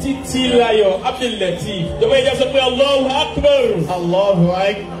 Titi Layo, Abdullateef. The way you say Allahu Akbar. Allahu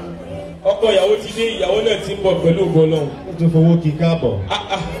Akbar. Ọkọ ìyàwó ti dé, ìyàwó náà ti ń bọ̀ pẹ̀lú ògo náà. Ó tún fowó kí káàbọ̀.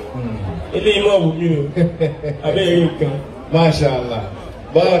 Ilé ìmọ̀ wù mí o. Abẹ́rẹ́ nǹkan. Masha Allah.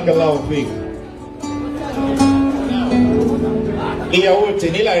 Barakallahu fik. Ìyàwó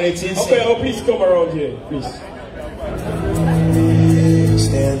tèmi láàrin tí ń sìn. Okay, please come around here, please.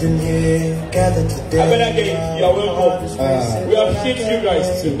 Standing here, gathered today. Abẹ́rẹ́ gang, you are welcome. We appreciate you guys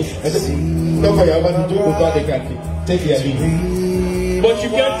too. Tọ́kọ̀ ìyàwó bá ti jókòó tó àdékà kí. Take your leave. But you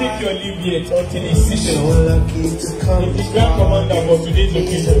can't take your leave yet until it's season. It's the Grand Commander for today's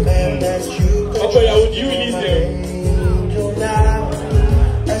occasion. Okay, would you release them?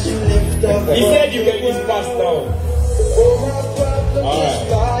 He said you can use pass now. Alright.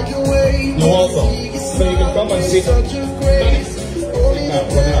 You're welcome. So you can come and sit. I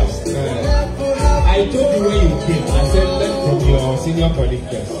told you where you came. I said learn from your senior colleague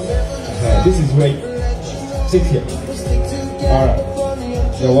first. This is where you sit here. Alright.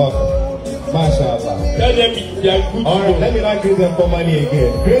 You're welcome. MashaAllah. Tell them they are good. Alright, let me not greet them formally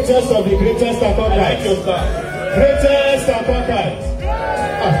again. Greatest of the greatest of all I like time. your style. Greatest advocate.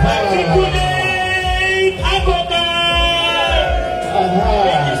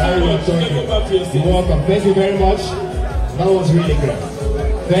 You're welcome. Thank you very much. That was really great.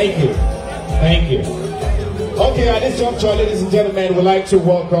 Thank you. Thank you. Okay, at this juncture, ladies and gentlemen, we'd like to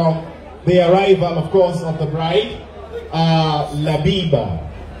welcome the arrival, of course, of the bride, Labeebah,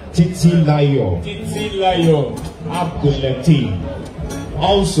 Titilayo, Abdullateef,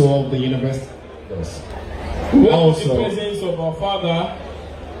 also of the university. Also, in the presence of our father.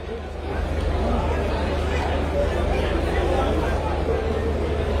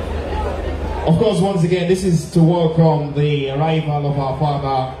 Of course, once again, this is to welcome the arrival of our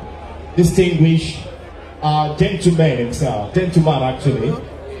father, distinguished gentleman himself, actually.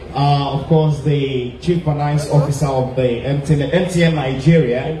 Of course, the Chief Finance Officer of the MTN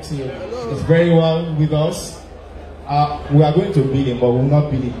Nigeria is very well with us. We are going to beat him, but we will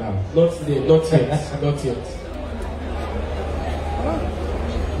not beat him now. Not today, not yet, not yet.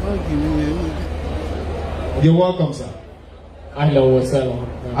 You're welcome, sir. Ahlan wa sahlan.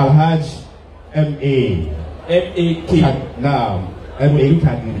 Alhaj M.A. M.A.K. Now, M.A.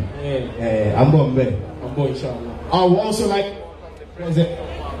 Kadiri. I'm Bombe. Inshallah. I would also like to present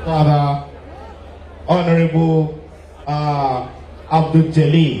Father Honorable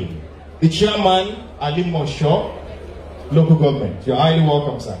Abdullateef, the Chairman, Ali Mosho, Local Government. You're highly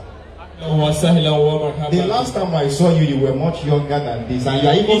welcome, sir. The last time I saw you, you were much younger than this, and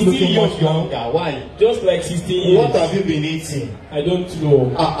you're even looking much younger. Why? Just like 16 years. What have you been eating? I don't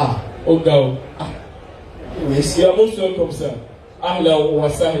know. Oh, God. You are most welcome, sir. Ahlan wa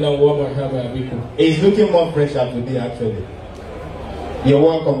sahlan wa marhaban bikum. He's looking more fresher today, actually. You're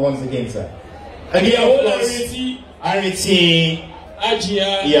welcome once again, sir. Again, of course, Ariti,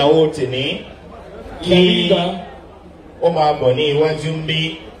 Ajia, Ìyàwó Tèmi, Labeebah, Oma Boni,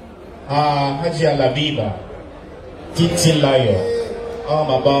 Wajumbi, Haji Labeebah, Titilayo,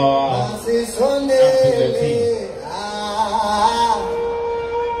 Baba, Abdullateef.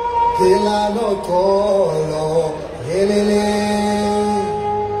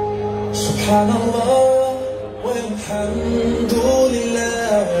 Subhanallah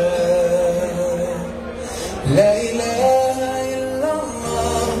walhamdulillah, la ilaha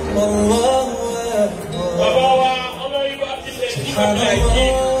illallah, wallahu akbar.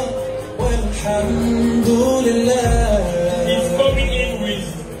 Subhanallah walhamdulillah, he's coming in with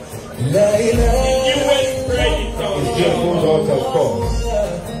la ilaha His beautiful daughter, of course.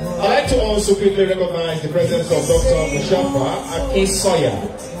 I'd like to also quickly recognize the presence of Dr. Mushafa Akisoya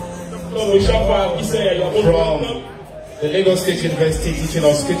from the Lagos State University Teaching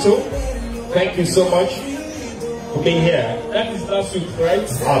Hospital. Thank you so much for being here. That is last week, right?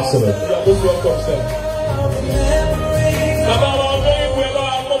 Absolutely. You are most welcome, sir.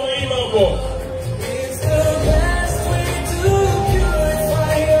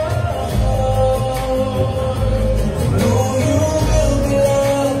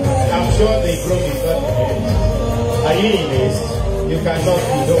 I'm sure the group is not finished. Are you in this? You cannot be,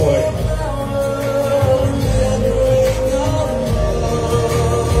 don't worry.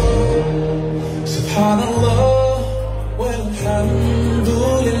 Subhanallah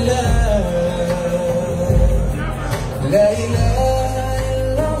walhamdulillah, la ilaha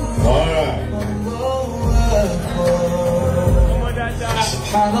illallah, All right. wallahu akbar.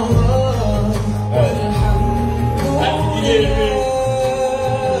 Subhanallah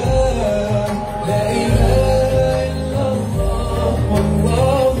walhamdulillah, la ilaha illallah,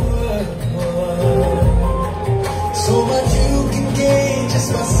 wallahu akbar. So much you can gain just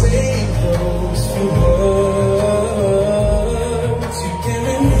by saying those few words. You can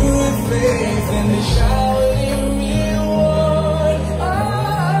renew with faith and the shower in reward.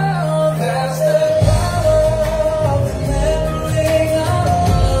 Oh, that's the power of remembering Allah.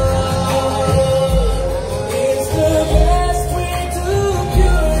 It's the best way to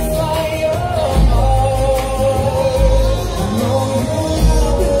purify your heart. I know you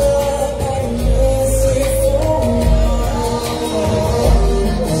love and merciful.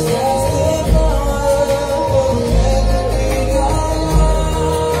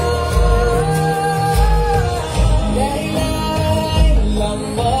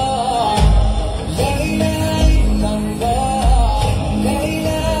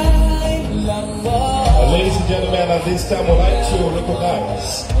 Ladies and gentlemen, at this time, we'd like to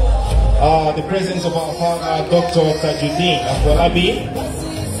recognize the presence of our father, Dr. Tajuddin Alabi,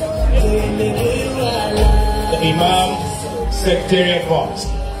 the Imam, Secretariat Box.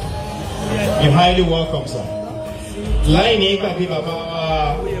 You're highly welcome, sir. Laini Kabi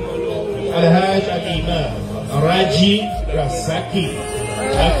Baba Alhaj Al-Imam Raji Rasaki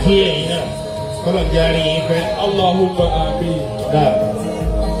Akiyina Kọ́lọ̀ jẹ́ àárín yín fẹ́. Allahumma amin. Náà.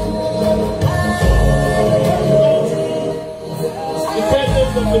 The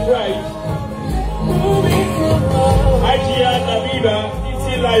presence of the bride. Ajia Labeebah,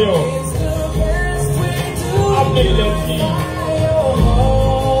 Titi Layo. Abdullateef.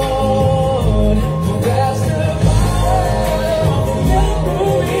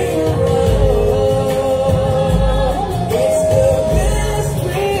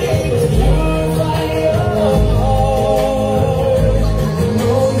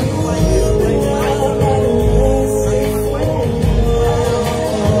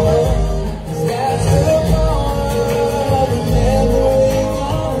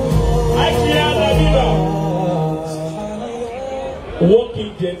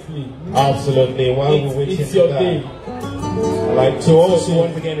 Walking gently. Absolutely. While we wait It's for your that, day. I'd like to also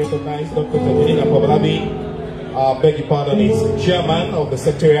once again recognize Dr. Alabi, beg your pardon, is chairman of the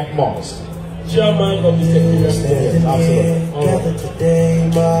Secretariat Mosque. Chairman of the Secretariat. Absolutely. Gathered today,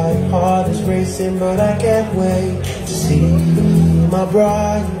 my heart is racing, but I can't wait to see my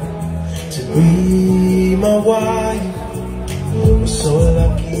bride, to be my wife. I'm so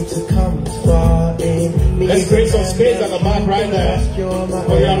lucky to come this far in me. Let's create some space at the back right there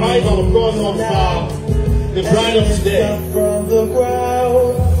for the arrival, of course, of the bride of today. From the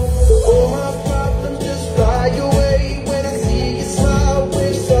ground, all my problems just fly away when I see you smile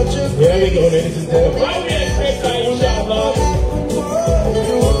with such a Here we go, ladies and gentlemen. Why we expect that inshallah?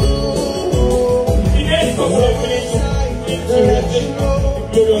 The next couple of minutes into the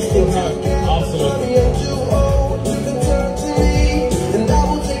glorious program. Absolutely.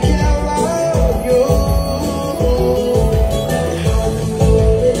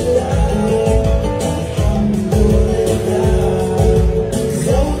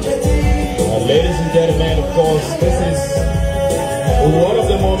 Ladies and gentlemen, of course, this is one of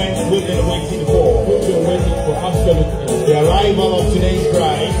the moments we've been waiting for. We've been waiting for absolutely. The arrival of today's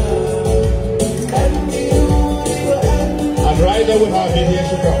bride. And right there we have it, here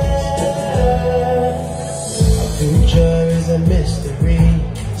she comes. Our future is a mystery.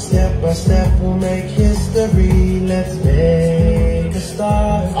 Step by step we'll make history. Let's make a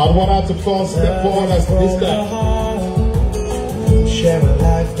start. I want her to first step forward as this time. Share a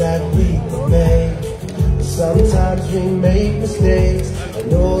life that we can make. Sometimes we make mistakes. I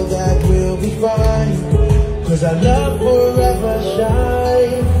know that we'll be fine, 'cause our love forever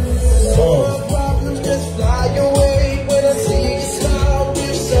shine. All our problems just fly away when I see you smile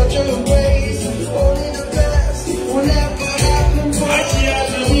with such a grace. Only the best will ever happen for Ajia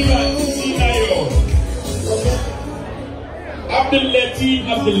Labeebah, Titi Layo. Abdullateef,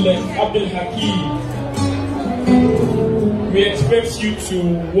 Abdul-Hakim. We expect you to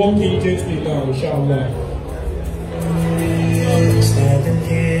walk in gently now, inshallah. Standing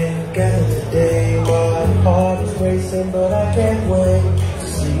here, gathered today, my heart is racing, but I can't wait to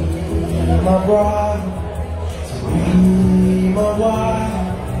see my bride, to be my wife.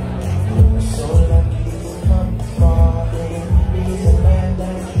 I'm so lucky to come far, and be the man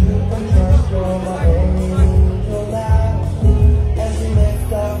that you can trust. You're my angel now, as we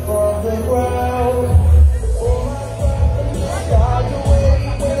lift up from the ground. Oh, my problems fly away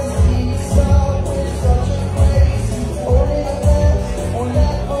when I see you smile with such a grace. Only the best will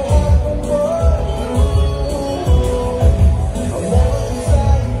never happen for you. I'll never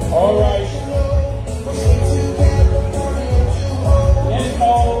decide. All right. We'll stick together from here to home. Let's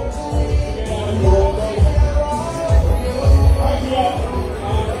all get on the road.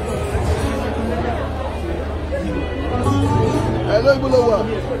 Hello, Bulawa.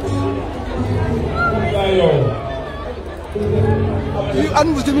 Layo. I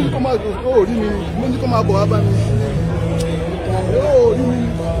don't see me come out. Oh, you mean come out, Boab? Oh, you mean.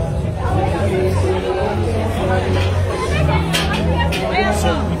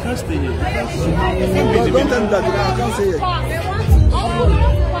 We can't stay here. Don't tell me that I can't say it.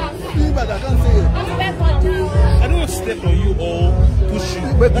 But I can't say it. I don't want to step on you or push you.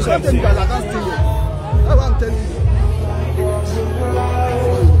 But you That's what can't tell me I'm that I saying. can't stay here. That's what I'm telling you.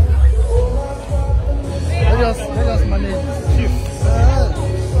 Let us manage. Chief,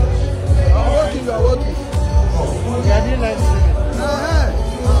 I'm working, you are working. yeah, I didn't like saying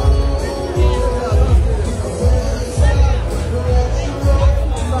it.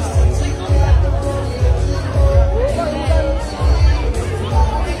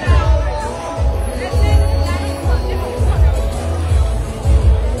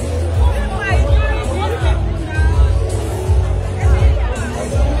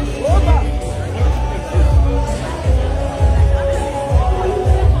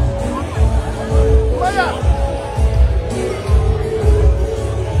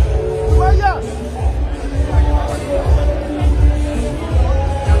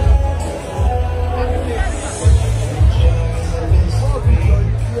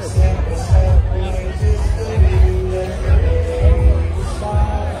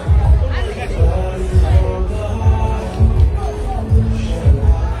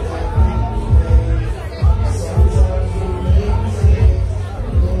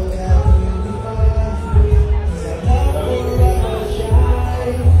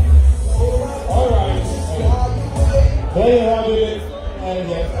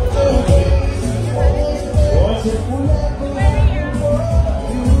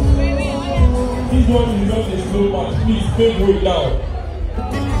 this one is not a slow march. Please make way down.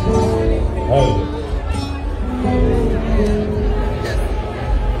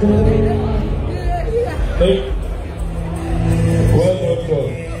 Hey. Well done,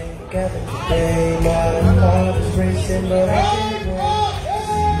 Lord. Today, my heart is racing, but I can't wait.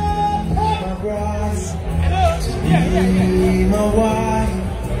 My bride to be my wife.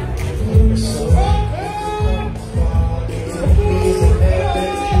 So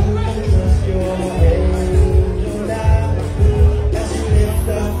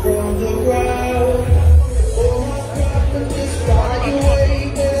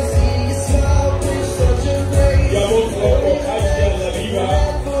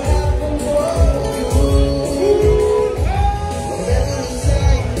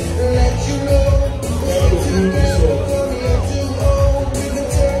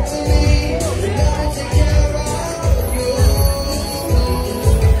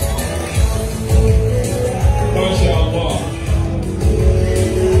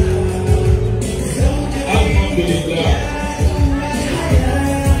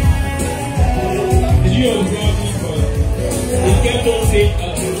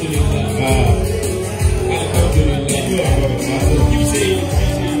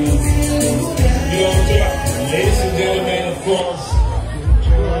ladies and gentlemen, of course,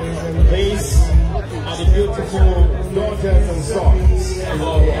 these are the beautiful daughters and sons of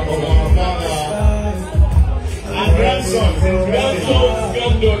our mother and grandsons,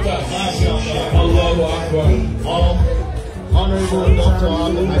 granddaughters. Allahu Akbar. Honorable Dr.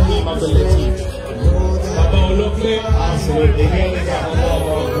 Abdullateef. Absolutely.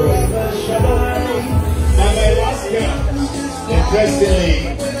 And my last year, interestingly,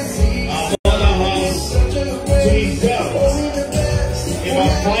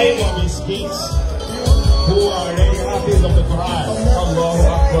 about 5 of his kids who are already hafiz of the Quran,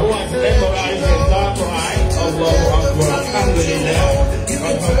 who have memorized the entire Quran, Alhamdulillah,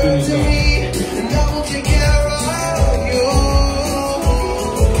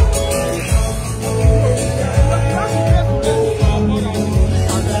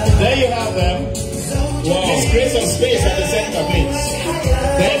 There you have them. Wow. This creates some space at the center, please.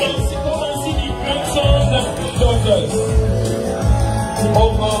 Then you see the grandsons and daughters.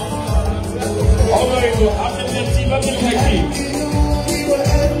 Over into Abdullateef.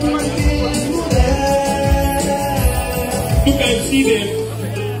 You can see them.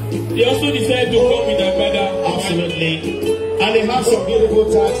 They also decided to come with their brother. Absolutely. And they have some beautiful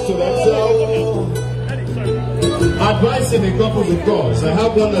tags to themselves. Advising the couple because I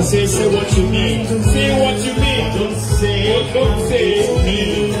have one that says, say what you mean. Say what you mean. Don't say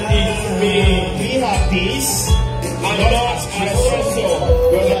me, it's me. We have peace. And not as also.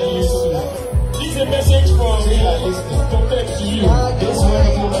 Brother Yusuf. This is a message from to protect you. This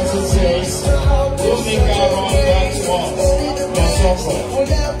wonderful message says, don't make our wrong God's fault. Don't suffer.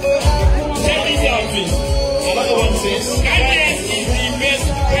 Check this out, please. Another one says, kindness is the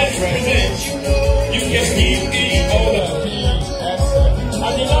best present you can give the other.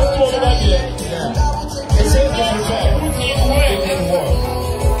 And the last one over there. it says that you Put in work and work.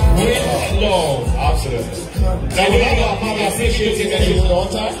 With love. absolutely. Now we have our mother appreciating his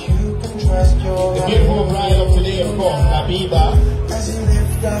daughter, the beautiful bride of today, of course, Labeebah.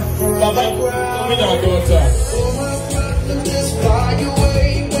 Baba, come in our daughter.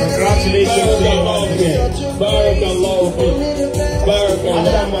 Congratulations to you once again. Barakallahu fi. Barakallahu.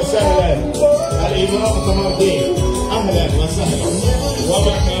 Ahlan wa sahlan. Al-Imam Kamaldeen. Ahlan wa sahlan. Wa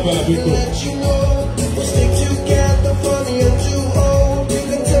marhaba bikum. Stick together, funny and too old. You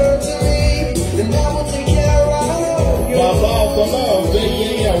can turn to me, and I will take care of you. Baba ọ̀gbẹ́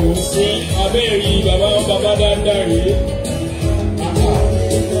yẹn yàwó sí abẹ́rẹ́ baba dáadáa rèé.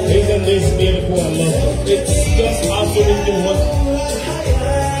 Isn't this beautiful and lovely? It's just absolutely wonderful.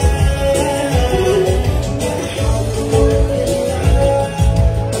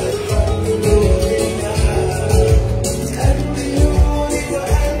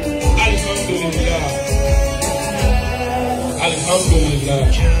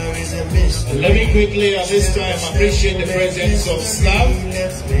 Alhamdulillah. Let me quickly at this time appreciate the presence of staff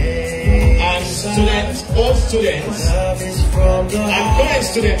and students, all students, and current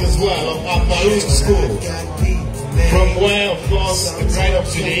students as well of our Baruch school, from where, of course, the bride of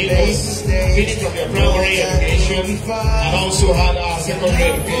today was finished from their primary education and also had our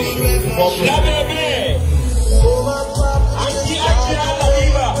secondary education. Labeebah. Auntie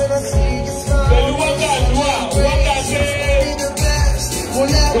Labeebah. Pẹ̀lú wákà ṣe.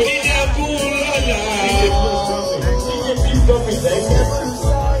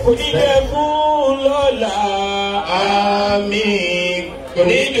 Àmín, kò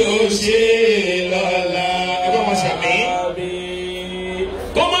ní dòṣe lọ.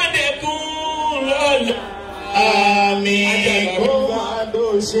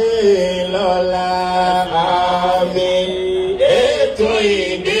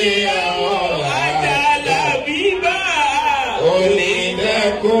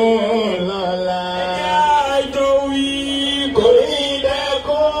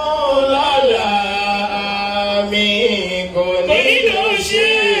 ṣe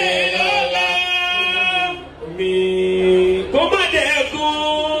lọ́la mi kó má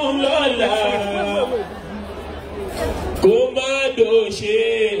dẹ́kun lọ́la kó má dòṣe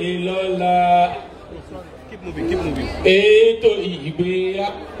lọ́la. Keep moving, keep moving. Ètò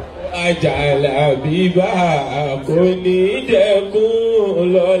ìgbéyàwó Labeebah kò ní dẹ́kun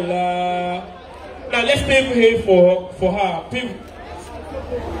lọ́la. Now let's pray for her.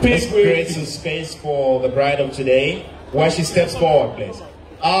 Let's create some space for the bride of today while she steps forward, please.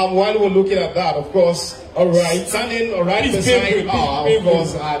 While we're looking at that, of course, all right, standing right beside her, of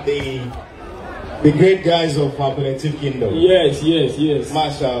course, are the great guys of Abdullateef Kingdom. Yes.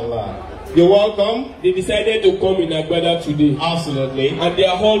 Mashallah. You're welcome. They decided to come in Agbada today. Absolutely. And they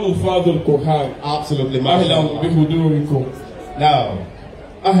are all Ufaz al-Quran. Absolutely. Mashallah. People do recall. Now,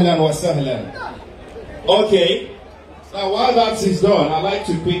 ahlan wa sahlan. Okay. Now, while that is done, I'd like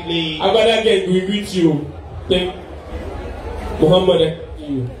to quickly... Agbada again, we greet you. Thank Muhammad.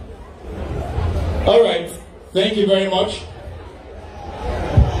 You. All right. Thank you very much.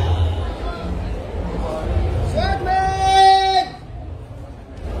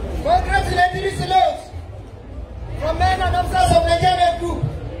 Congratulatory salutes from men and officers of Nigerian Group,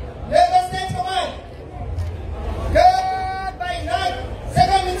 Lagos State Command. God by night,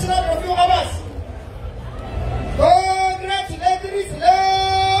 second lieutenant review Abbas. Congratulatory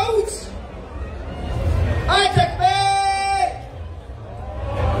salutes. I take back.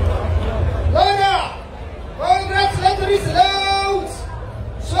 Lona, congratulatory salutes.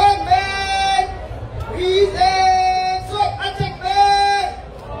 Strong man, present. So I take back.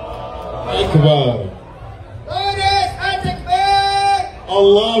 Akbar.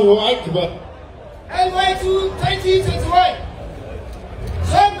 Allahu Akbar. LY2 2021.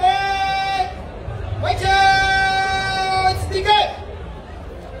 Somewhere, watch out, sticker.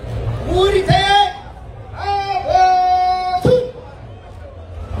 Murite, Abatu.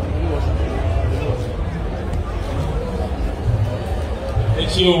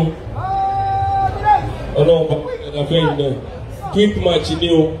 Thank you. Quick match,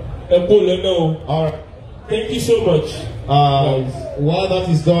 All right. Thank you so much. While that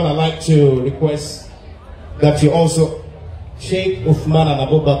is done, I'd like to request that you also Sheikh Uthman and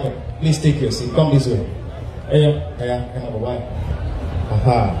Abu Bakr. Please take your seat. Come this way.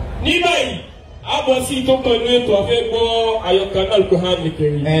 Ní báyìí, a bọ̀ sí tó kàn ní ètò àfẹ́ gbọ́ àyọkà náà Al-Quran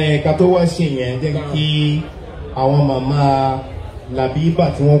nìkẹrì. Ká tó wá ṣe yẹn jẹ́ kí àwọn màmá Labeebah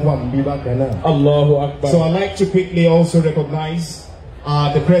tí wọ́n wà níbí bákan náà. Allahu Akbar. So I'd like to quickly also recognize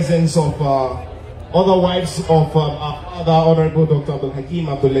the presence of other wives of our father, Honorable Dr.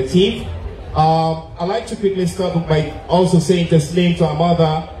 Abdullateef. I'd like to quickly start by also saying Taslim to our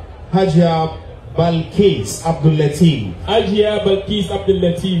mother, Hajia Balkis Abdullateef. Hajia Balkis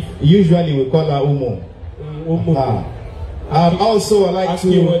Abdullateef. Usually we call her Umu. Also, I'd like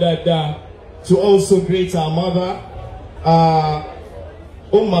to also greet our mother,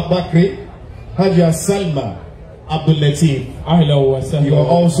 Bakri, Hajia Salma Abdullateef. You are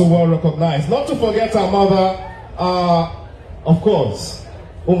also well recognized. Not to forget our mother, of course,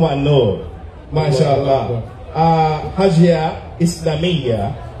 Noor, mashallah. Hajia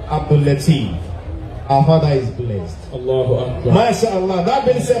Islamiyya Abdullateef. Our father is blessed. Allahu Akbar. Mashallah. That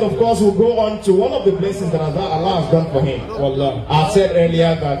being said, of course, we'll go on to one of the blessings that Allah has done for him. Wallah. I said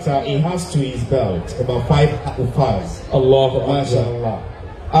earlier that he has to his belt about 5 ufaz. Allahu Akbar. Mashallah.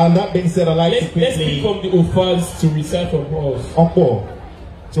 And that being said, I'd like to quickly... Let's pick up the ufaz to recite from us.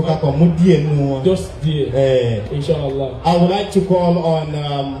 Just there. Inshallah. I would like to call on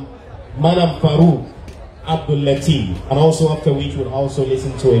Madam Farouk Abdullateef, and also after which we'll also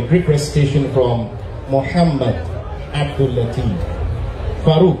listen to a Greek recitation from Muhammad Abdullateef.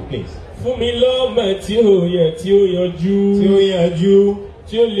 Farouk, please. Fún mi lọ́mọ tí ó yẹ tí ó yanjú. Tí ó yanjú.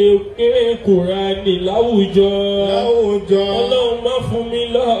 Tí ó lè ké Kùránì láwùjọ. Ọlọ́run má fún mi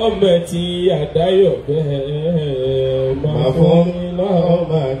lọ́mọ tí àdáyọ̀ bẹ́ẹ̀. Má fún mi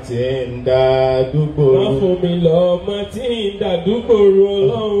lọ́mọ tí ń dàdúgbò. Má fún mi lọ́mọ tí ń dàdúgbò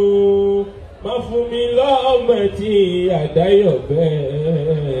Ọlọ́run. Má fún mi lọ́mọ tí àdáyọ̀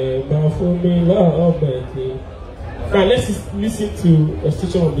bẹ́ẹ̀. Má fún mi lọ́mọ tí. Now let's listen to a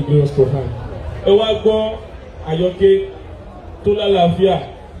section of the glorious Quran. Ẹ wá gbọ́ àyọkẹ́ tó lálàáfíà,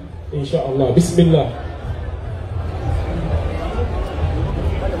 inshallah. Bismillah.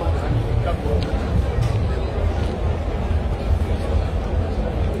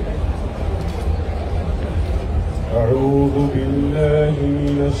 أعوذ بالله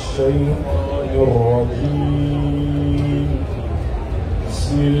من الشيطان الرجيم.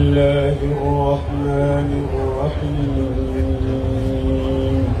 بسم الله الرحمن الرحيم.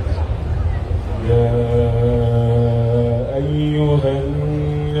 يا أيها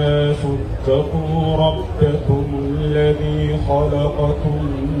الناس اتقوا ربكم الذي خلقكم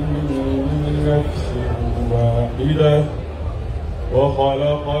من نفس واحدة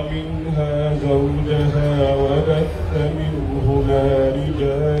وخلق منها زوجها وبث منهما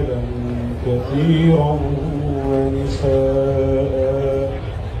رجالا كثيرا ونساء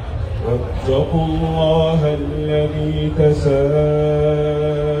واتقوا الله الذي تساءلون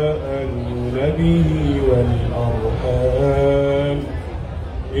به والأرحام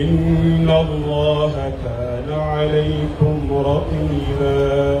إن الله كان عليكم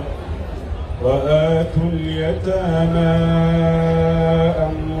رقيبا وآتوا اليتامى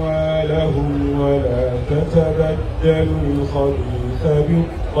أموالهم ولا تتبدلوا الخبيث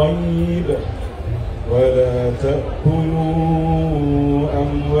بالطيب ولا تأكلوا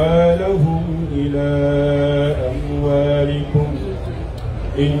أموالهم إلى أموالكم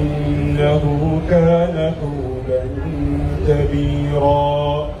إنه كان حوبا كبيرا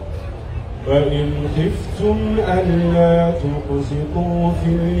وإن خفتم ألا تقسطوا في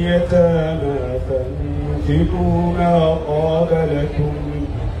اليتامى فانكحوا ما طاب لكم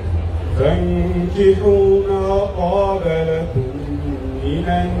من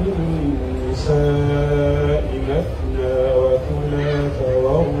النساء مثنى وثلاث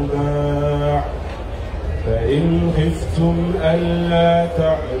ورباع فإن خفتم ألا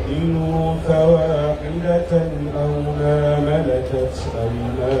تعدلوا فواحدة أو ما ملكت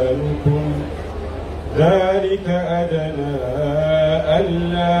أيمانكم ذلك أدنى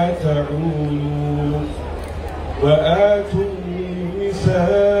ألا تعولوا وآتوا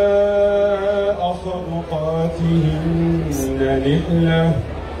النساء صدقاتهن نحلة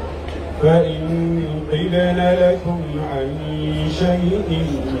فإن قبل لكم عن شيء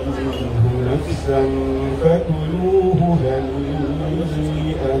نفسا فكلوه هنيئا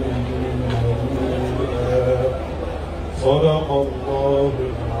مريئا صدق الله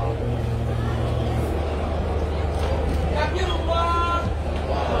العظيم.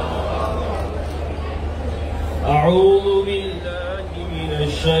 أعوذ بالله من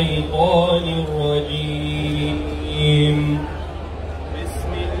الشيطان الرجيم.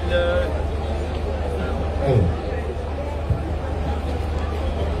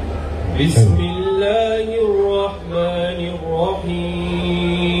 بسم الله الرحمن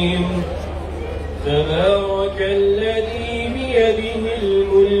الرحيم. تبارك الذي بيده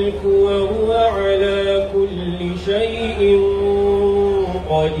الملك وهو على كل شيء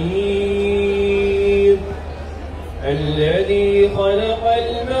قدير. الذي خلق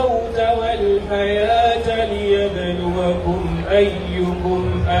الموت والحياة ليبلوكم أيكم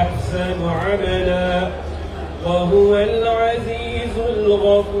أحسن عملا وهو العزيز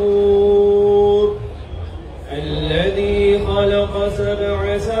الغفور. الذي خلق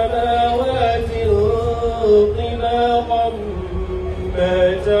 7 سماوات طباقا ما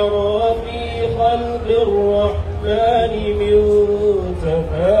ترى في خلق الرحمن من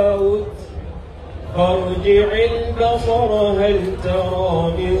تفاوت فارجع البصر هل ترى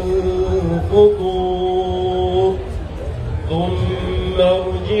من فطور ثم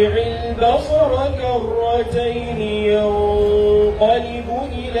ارجع البصر كرتين ينقلب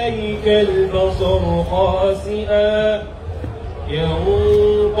إليك البصر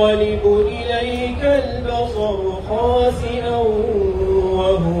خاسئا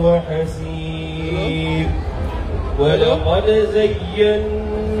وهو حسير. ولقد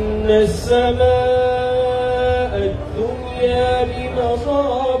زينا السماء الدنيا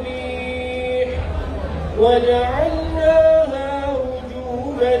بمصابيح وجعلناها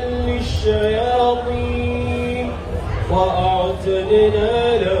رجوما للشياطين وأعتدنا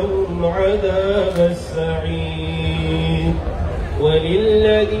لهم عذاب السعير.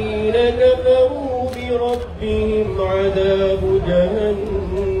 وللذين كفروا بربهم عذاب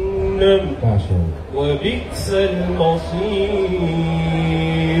جهنم وبئس المصير.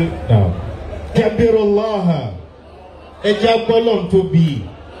 كبر الله اجابلون توبي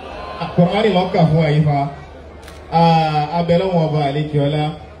القرآن لوكا فún ayifa abelon ọba alekiola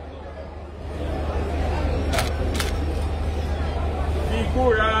fi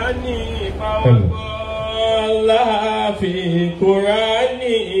Kùránì báwagbọ́ Allah fi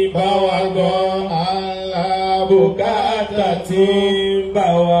Kùránì báwagbọ́ Allah bùkátà tí bá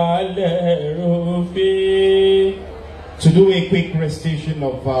wa lẹ́rù fi. To do a quick rendition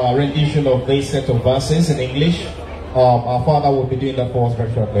of this set of verses in English, our father will be doing that for us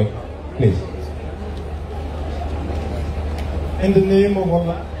very shortly. Please. In the name of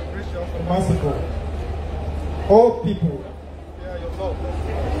Allah, gracious and merciful, all people, fear your Lord,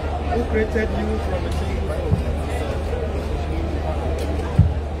 who created you from a single soul.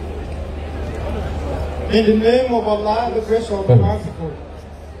 In the name of Allah, the gracious and the merciful,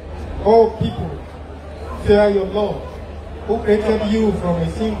 all people, fear your Lord, who created you from a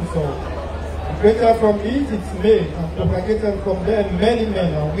single soul, who created from it its mate, and propagated from them many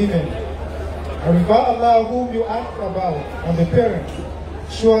men and women. And regard Allah whom you ask about, and the parents.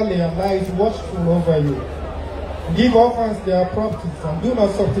 Surely Allah is watchful over you. Give orphans their properties, and do not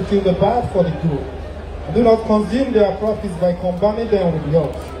substitute the bad for the good. And do not consume their properties by combining them with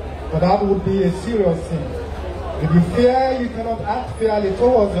yours, for that would be a serious sin. If you fear you cannot act fairly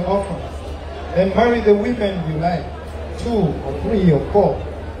towards the orphans, then marry the women you like, 2 or 3 or 4.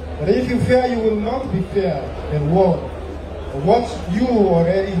 But if you fear you will not be fair, then what you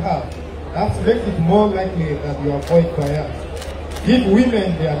already have, that makes it more likely that you avoid trials. Give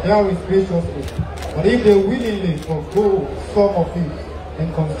women their dowries graciously, but if they willingly forgo some of it,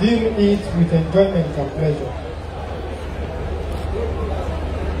 then consume it with enjoyment and pleasure.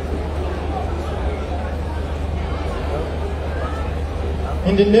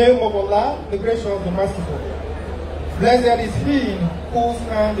 In the name of Allah, the gracious and the merciful. Blessed is he in whose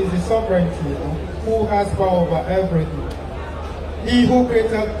hand is the sovereignty, and who has power over everything. He who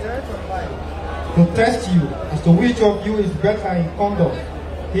created death and life to test you as to which of you is better in conduct.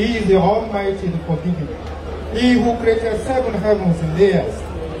 He is the Almighty, the Forgiving. He who created 7 heavens in layers.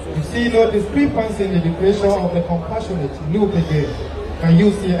 You see no discrepancy in the creation of the compassionate. Look again. Can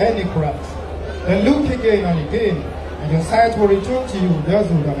you see any cracks? Then look again and again, and your sight will return to you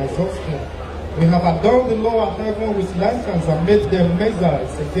dazzled and exhausted. We have adorned the lower heaven with lanterns and made them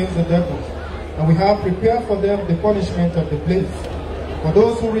missiles against the devils, and we have prepared for them the punishment of the place. For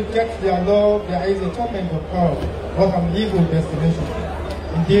those who reject their Lord, there is a torment of hell, what an evil destination.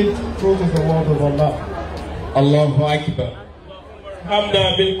 Indeed, truth is the word of Allah. Allahu Akbar.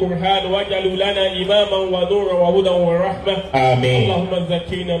 حمنا بالقرآن واجعل لنا إماما ونورا وهدى ورحمة. آمين. اللهم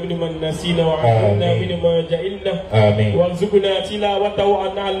زكينا ممن نسينا وعافنا ممن جهلنا. آمين. وارزقنا تلاوته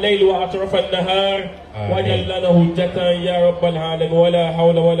عنا الليل وأطراف النهار. واجعل لنا هجة يا رب العالمين ولا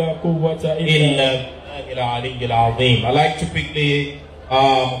حول ولا قوة إلا بالله. I like to quickly,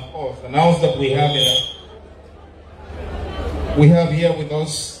 of course, announce that we have here with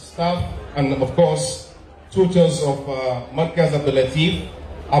us staff and, of course, tutors of Markaz Abdullateef,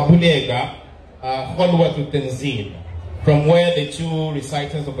 Labeebah, Khalwatul Tanzeel, from where the 2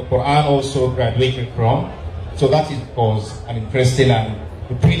 reciters of the Quran also graduated from. So that is, of course, an interesting and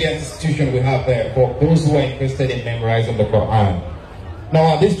brilliant institution we have there for those who are interested in memorizing the Quran.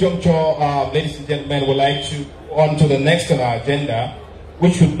 Now, at this juncture, ladies and gentlemen, we'd like to go on to the next on our agenda,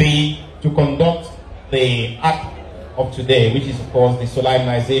 which would be to conduct the act of today, which is, of course, the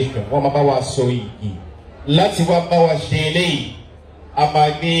solemnization. Láti wá bá wa ṣe eléyìí, a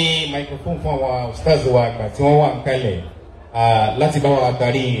máa gbé microphone fún àwọn stars wa àgbà tí wọ́n wà ń kalẹ̀ láti bá wa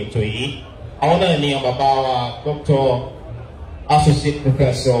darí ètò yìí. Àwọn náà ni àwọn bàbá wa Dr. Associate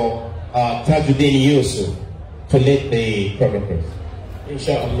Professor Tajuddin Yusuf to lead the program.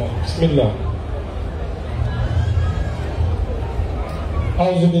 Inshallah. Bismillah.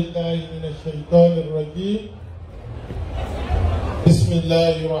 أعوذ بالله من الشيطان الرجيم. بسم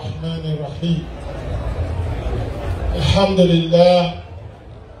الله الرحمن الرحيم. الحمد لله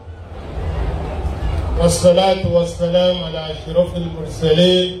والصلاة والسلام على أشرف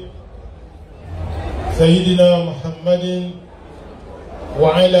المرسلين سيدنا محمد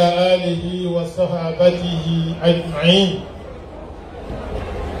وعلى آله وصحابته أجمعين.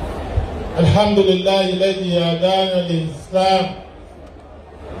 الحمد لله الذي هدانا للإسلام.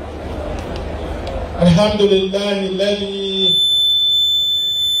 الحمد لله الذي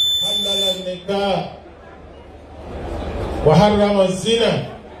حلل النكاح وحرم الزنا.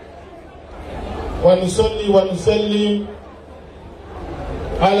 ونصلي ونسلم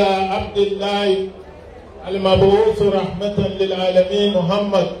على عبد الله المبعوث رحمة للعالمين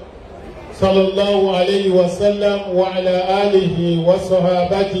محمد صلى الله عليه وسلم وعلى آله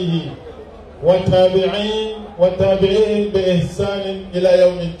وصحابته وتابعين بإحسان إلى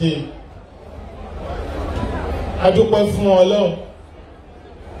يوم الدين. adúpẹ́ fún Ọlọ́run,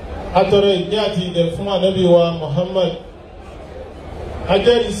 atọrọ ìgbé àti ìdẹ̀ fún ànábì wa Muhammad,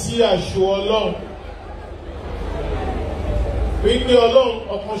 ajẹ́rìí sí àṣù Ọlọ́run wípé Ọlọ́run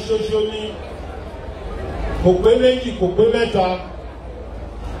ọ̀kan ṣoṣo ni, kò pé méjì, kò pé mẹ́ta,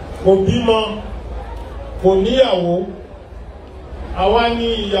 kò bímọ, kò níyàwó. Àwa ni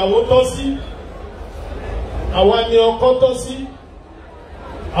ìyàwó tọ́ sí, àwa ni ọkọ tọ́ sí,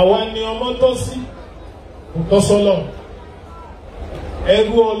 àwa ni ọmọ tọ́ sí. Ntọ́sọ́lọ́run,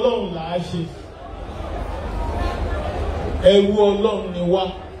 ẹrú Ọlọ́run là á ṣe, ẹrú Ọlọ́run ni wá.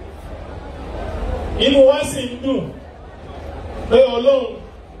 Inú wa sì ń dùn pé Ọlọ́run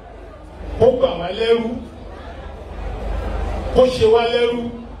kó gbà wá lẹ́rú kó ṣe wá lẹ́rú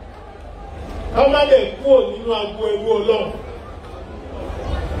ká má lè kúrò nínú agbo ẹrú Ọlọ́run.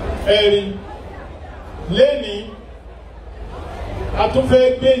 Ẹ̀rí lẹ́ni a tún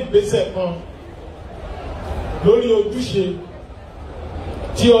fẹ́ gbé ìgbésẹ̀ kan lórí ojúṣe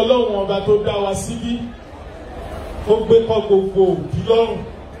tí Ọlọ́run ọba tó dá wa síbí ó gbé kọ́ gbogbo òbí lọ́rùn.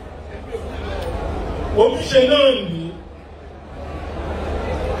 Ojúṣe náà nìyí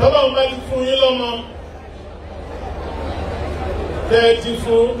tọ́lọ́run bá ti fún yín lọ́mọ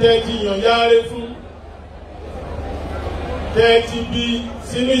tẹ́ẹ̀tì yàn yáre fún tẹ́ẹ̀tì bí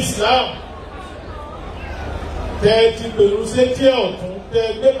sínú Islam tẹ́ẹ̀tì pẹ̀lú sétí ọ̀tún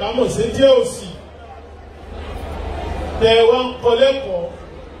tẹ́ẹ̀gbẹ́ kámọ̀ sétí òsì tẹ́ẹ̀wá ń kọ́ lẹ́kọ̀ọ́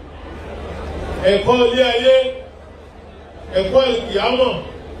ẹ̀kọ́ ilé ayé ẹ̀kọ́ ìyámọ̀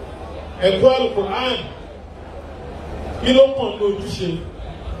ẹ̀kọ́ Al-Qur'an kí ló kàn ní ojúṣe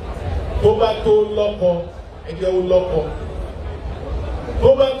tó bá tó lọ́kọ ẹ̀jẹ̀ ó lọ́kọ tó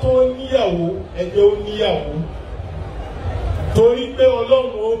bá tó níyàwó ẹ̀jẹ̀ ó níyàwó torí pé Ọlọ́run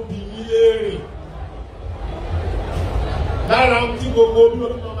ó bi yín léèrè lára tí gbogbo bí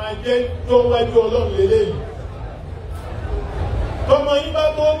ọdún máa jẹ́ tó wájú Ọlọ́run lélẹ́yìn tọmọ yín bá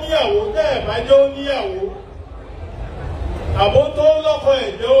tó níyàwó tẹ́ ẹ̀ bá jẹ́ ó níyàwó àbó tó lọ́kọ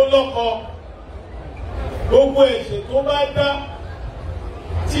ẹ̀jẹ̀ ó lọ́kọ gbogbo ẹ̀ṣẹ̀ tó bá dá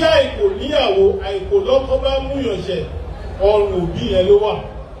tí àìkò níyàwó àìkò lọ́kọ bá múyànṣẹ̀ ọrùn òbí yẹn ló wà.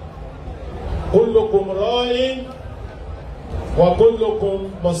 Kullukum ra'in wa kullukum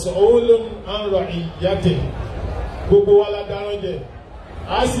mas'ulun an ra'iyyatihi gbogbo wa la dáràn jẹ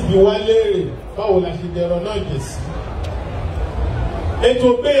a sì bí wá léèrè báwo la ṣe dẹran náà jẹ sí. Ètò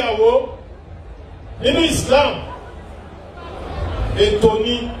ìgbéyàwó nínú Islam ètò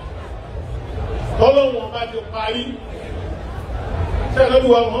ní Ọlọ́run bá ti parí ṣé Ànábì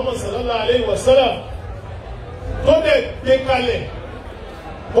wa Muhammad sallallahu alayhi wa sallam tó dẹ̀ gbé kalẹ̀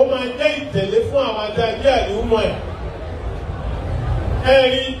ó máa jẹ́ ìtẹ̀lé fún àwọn adájí àdúgbò ẹ̀.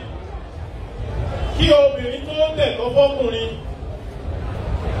 Ẹ̀rí kí obìnrin tó tẹ̀kọ́ fọ́kùnrin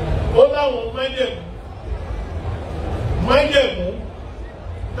ó láwọn májẹ̀mú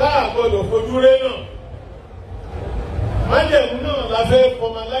táà gbọdọ̀ fojú ré náà. Májẹ̀mú náà la fẹ́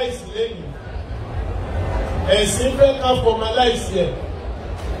formalize lẹ́yìn. Ẹ̀sìn fẹ́ ká formalize ẹ̀.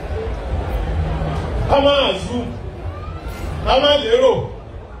 Ká máa zoom, ká máa lérò,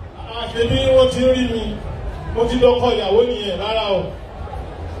 àṣebí wọ́n ti rí mi, mo ti lọ́kọ ìyàwó nìyẹn rárá o.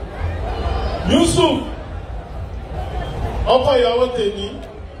 Yusuf, ọkọ ìyàwó tèmi,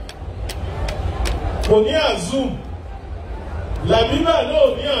 kò ní àzoom, Labeebah náà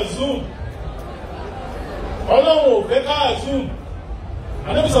ní àzoom, Ọlọ́run ò fẹ́ ká àzoom,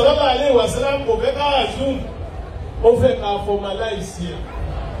 Ànábì sallallahu alaihi wasallam kò fẹ́ ká àzoom, ó fẹ́ ká formalize ẹ̀.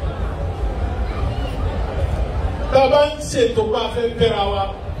 Tàbá ń ṣètò bá fẹ́ fẹ́ra wa,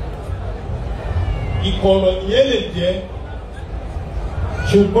 ìkọ̀rọ̀ nìyẹn lè jẹ́,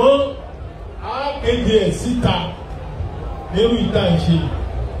 ṣùgbọ́n a kéde ẹ̀ síta nírú ìta ìṣe.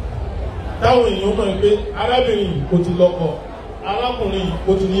 Táwọn èèyàn mọ̀ pé arábìnrin kò ti lọ́kọ, arákùnrin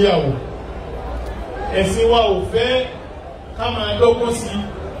kò ti níyàwó. Ẹ̀sìn wa ò fẹ́ ká máa dọ́gbọ́n sí.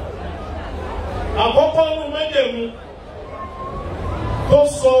 Àkọ́kọ́ nínú májẹ̀mú tó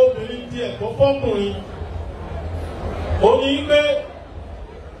sọ obìnrin di ẹ̀kọ́ fọ́kùnrin ó ní pé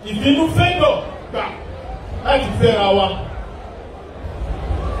ìbínú fẹ́dọ̀ gbà láti fẹ́ra wa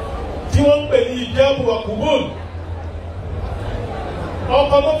tí wọ́n ń pè ní ìjábù àkùbọ́ọ̀lù.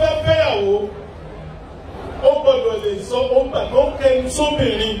 Ọkọ tó fẹ́ fẹ́yàwó ó gbọ́dọ̀ lè sọ ó gbà tó kẹnu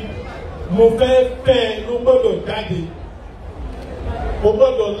sóbìnrin mo fẹ́ fẹ́ ló gbọ́dọ̀ jáde. Mo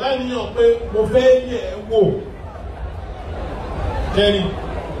gbọ́dọ̀ láníyàn pé mo fẹ́ yẹ̀ ẹ́ wò. Jẹ́rìí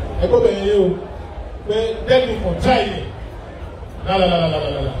ẹ̀kọ́ bẹ̀rẹ̀ yé o pé dẹ́kun kò táyì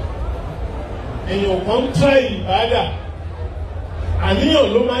lálàlàlàlàlà. Èèyàn kan ń táyì ìbáàdà. Àníyàn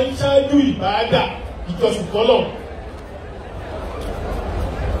ló máa ń ṣáájú ìbáàdà ìjọsìn fọ́lọ̀.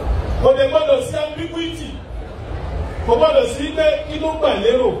 Kò dẹ̀ gbọ́dọ̀ sí ambiguity. Kò gbọ́dọ̀ sí pé kí ló gbà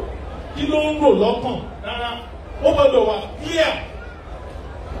lérò, kí ló ń rò lọ́kàn rárá. Ó gbọ́dọ̀ wà clear.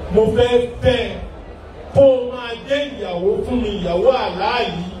 Mo fẹ́ fẹ́ kó o máa jẹ́ ìyàwó fún mi, ìyàwó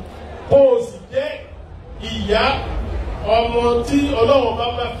àláàyè, kó o sì jẹ́ ìyá ọmọ tí Ọlọ́run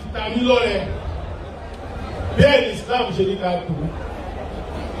bá fi ta mí lọ́rẹ. Bẹ́ẹ̀ ni Islam ṣe ní ká tó.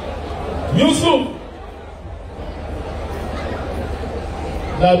 Yusuf,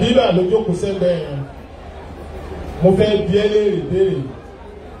 Labeebah ló jókòó sẹ́gbẹ̀ẹ́ yẹn. Mo fẹ́ bi ẹ́ léèrè béèrè.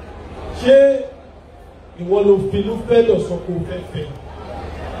 Ṣé ìwọ ló finú fẹ́ lọ sọ pé o fẹ́ fẹ́?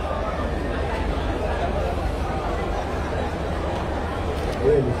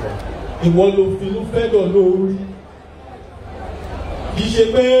 ìwọ ló fi inú fẹ́ dọ̀ lórí kì í ṣe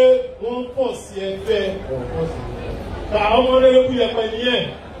pé wọ́n pọ̀ sí ẹ fẹ́ àwọn ọmọ rẹ̀ ló kú yẹpẹ nìyẹn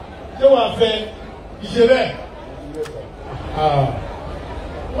ṣé wàá fẹ́ ìṣe bẹ́ẹ̀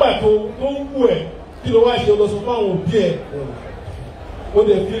nígbà tó ń wù ẹ́ kí ló wá ṣe lọ sọ fún àwọn òbí ẹ̀ ó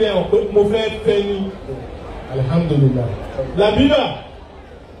dẹ̀ fi rẹ̀ hàn pé mo fẹ́ fẹ́ ní alihamudulilayi Labeebah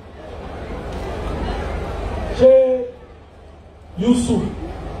ṣé Yusuf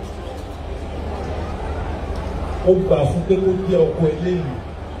ó gbà fún pé kó jẹ́ ọkọ ẹlẹ́yìn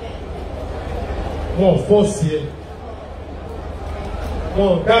wọn fọ́ọ̀sì ẹ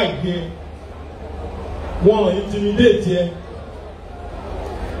wọn gáàgé wọn intimidate ẹ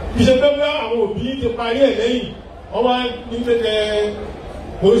ìṣe pé bí àwọn òbí ti parí ẹ lẹ́yìn wọ́n wá ní pé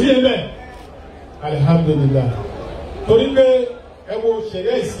kò sí ẹ bẹ́ẹ̀ alihamudulilayi torí pé ẹ wo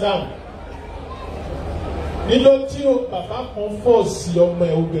ṣẹ̀ríà Islam níjọ́ tí bàbá kan fọ́ọ̀sì ọmọ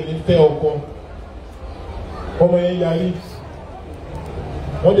ẹ obìnrin fẹ́ ọkọ ọmọ yẹn yarí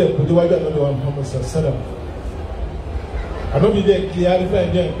wọ́n dẹ̀ kó déwájú ànábì wa Muhammad sallam ànábì dẹ̀ kí arífà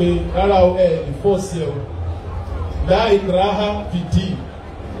ẹ̀ dẹ̀ pé rárá o ẹ̀ ìfọ́ọ̀sì ẹ̀ o la ikraha fid-din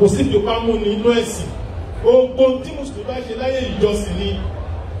kò sí ìjọba mú ní inú ẹ̀sìn gbogbo tí mùsùlùmí bá ṣe láyé ìjọsìn ni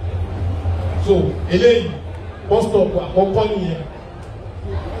so eléyìí bọ́sítọ̀pù àkọ́kọ́ nìyẹn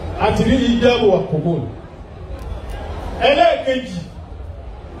àti rí ìjábọ̀ àkókò ẹlẹ́ẹ̀kejì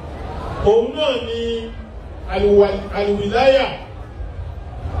òun náà ni àlùwìláyà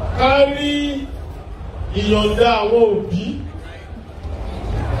kárí ìyọ̀ǹda àwọn òbí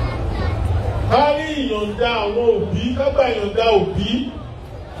kárí ìyọ̀ǹda àwọn òbí kágbà ìyọ̀ǹda òbí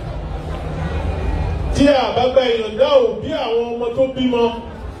tí a bá gba ìyọ̀ǹda òbí àwọn ọmọ tó bímọ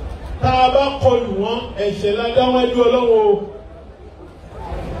tá a bá kọlù wọn ẹ̀ṣẹ̀ ládáwájú Ọlọ́run o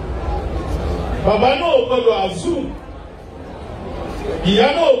bàbá náà gbọ́dọ̀ azum ìyá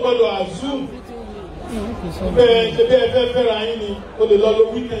náà gbọ́dọ̀ azum bẹ́ẹ̀ ṣe bí ẹ fẹ́ fẹ́ra yín ni o lè lọ lo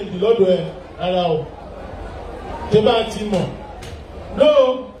wíkẹ́ndì lọ́dọ̀ ẹ rárá o ṣé bá ti mọ̀ lóò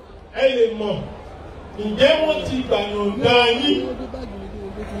ẹ lè mọ̀ ǹjẹ́ wọ́n ti gbàyànjá yín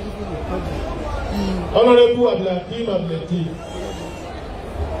Honorable Abdullateef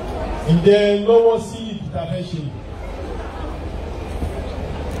ǹjẹ́ lọ́wọ́ sí ìdíta fẹ́ ṣe.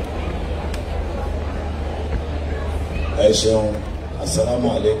 Ẹ ṣeun,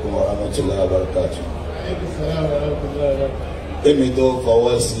 assalamu alaikum wa rahmatullahi wa barakatuh. Èmi tó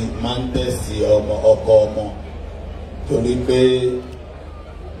fọwọ́ sí máa ń tẹ̀sí ọkọ ọmọ torí pé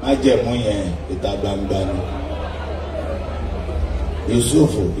májẹ̀mú yẹn ìta gbangba ni.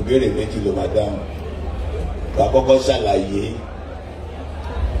 Yusuf ìbéèrè méjì ló máa dáhùn. Wà á kọ́kọ́ ṣàlàyé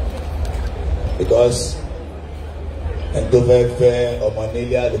because ẹni tó fẹ́ fẹ́ ọmọ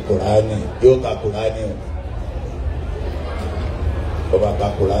nílé àlùkùránì yóò ka kùránì o. Ọba ka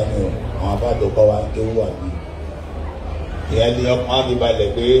kùránì o, àwọn abáàdó kọ́ wa ń ké wà ní. Ìyẹn ni ọkùnrin á fi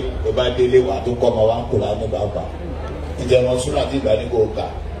balẹ̀ pé ó bá délé wà tó kọ́ ọmọ wa ń kùránì bàbà. Ǹjẹ́ wọn súrà tí ìgbà ní kò kà?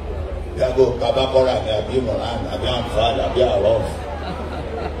 Bí aago kábàkọ́rà ni àbí Mọ̀rán àbí àǹfààní àbí àrọ́f.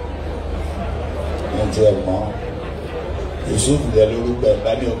 Ní ti ẹ̀ mọ́ Yusuf lẹ lórúkọ ẹ̀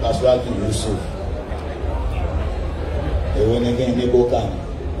bá ní ọkà súràtù Yusuf. Èwo ni kí n ní kó kà ní?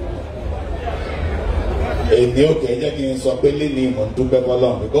 Èdè òkè jẹ́ kí n sọ pé lílì mò ń dúpẹ́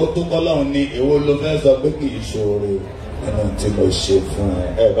fọlọ́run bí kò tó fọlọ́run ní èwo ló fẹ́ sọ pé kì í ṣoore nínú tí mo ṣe fún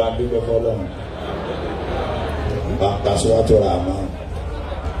ẹ bá ń dúpẹ́ fọlọ́run. Bàtà súràtù Rahman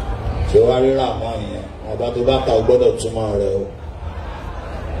ṣé wàá rí Rahman yẹn ọba tó bá ka o gbọ́dọ̀ túmọ̀ rẹ̀ o.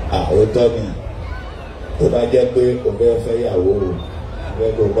 Àwòtọ́ ni tó bá jẹ́ pé o fẹ́ fẹ́ yàwó o fẹ́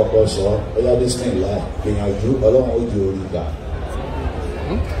kó kọ́kọ́ sọ ó yá bísímìlá gbìyànjú Ọlọ́run ó di orí gbà.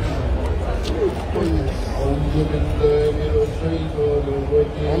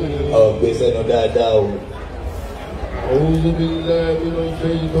 Ọ̀gbẹ́sẹ̀ nu dáadáa o. أعوذ بالله من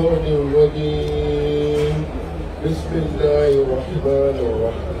الشيطان الرجيم بسم الله الرحمن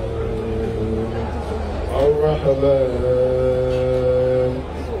الرحيم الرحمن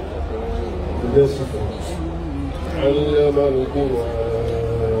يوسف علم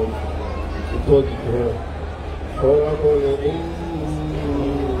القرآن تذكرا خلق الإنسان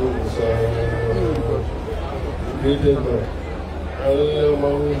بدمع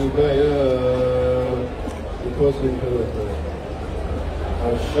علمه البيان بفصل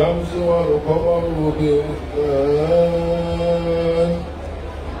الشمس والقمر بحسبان.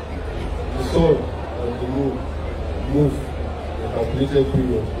 The sun and the moon move in completed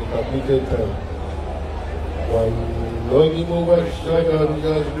period, in completed time. والنجم والشجر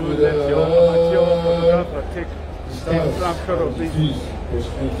يسجدان. The stars and the trees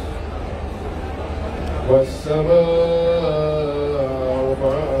prostrate. والسماء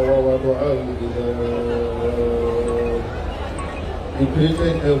رفعها He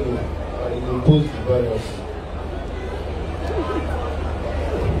created heaven and he imposed the balance.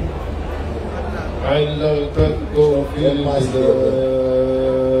 علم تذكر في الإسلام.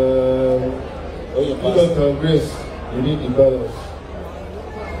 Because of grace, you need the balance.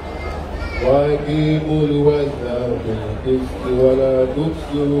 وأقيموا الوزن بالقسط ولا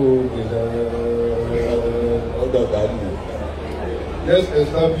تبصروا بالعدل. Let's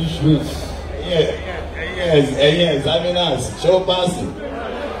establish weights. Yes, examiners, show passing.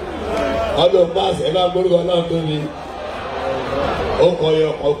 Although pass, ever go to Allah to me. Okay,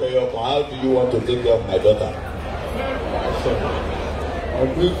 how do you want to take care of my daughter?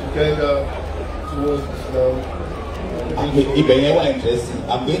 I'm going together towards Islam. I'm going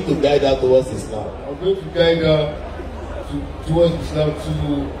to guide her towards Islam. I'm going to guide her towards Islam to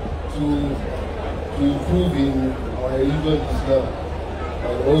improve in our religion Islam,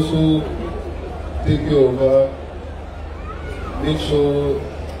 and also take care of her, make sure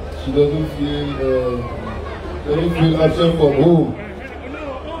she doesn't feel absent from home.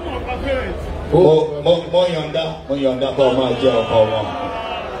 Mo yọ̀ǹda kọ́ ọ máa jẹ́ ọkọ wọn.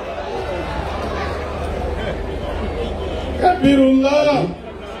 Kabirullah.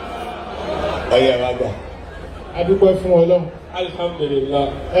 Ọyẹ wa gbà. Adúpẹ́ fún Ọlọ́run. Alhamdulillah.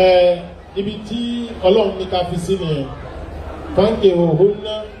 Ibi tí Ọlọ́run ní ká fi sí nìyẹn. Fáńkì òhún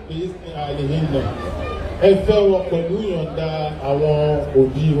náà kìí sin àlèhìn náà. Ẹ fẹ́ wọn pẹ̀lú ìyọ̀ǹda àwọn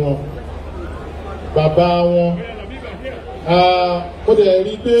òbí wọn, bàbá wọn. Ó dẹ̀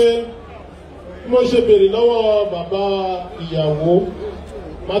rí pé mo ṣe béèrè lọ́wọ́ bàbá ìyàwó,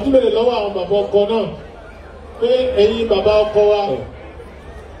 màá tún béèrè lọ́wọ́ àwọn bàbá ọkọ náà pé ẹ̀yin bàbá ọkọ wa,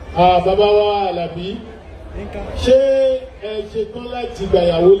 bàbá wa Alabi, ṣé ẹ ṣetán láti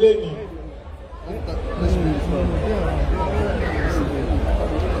gbàyàwó lẹ́nìí?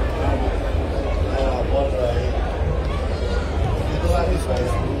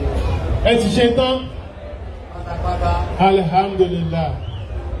 Ẹ ti ṣetán? Alhamdulillah.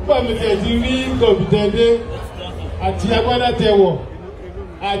 Báwo tẹ̀ ti rí kọ̀mpútẹ́dé àti agbádá tẹ̀wọ̀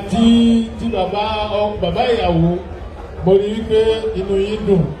àti ti bàbá ìyàwó, mo rí wípé inú yín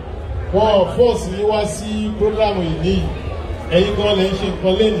dùn. Wọ́n fọ́ọ̀sì yín wá sí prógrámù ìní. Ẹ̀yin gan lè ń ṣe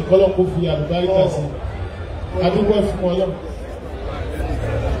nǹkan lẹ́nìí kọ́lọ́ kó fi àlùbáríkà sí. Adúgbò fún Ọlọ́run.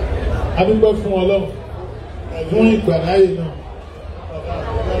 Adúgbò fún Ọlọ́run fún ìgbàláyè náà.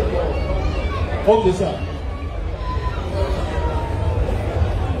 Okay, sir.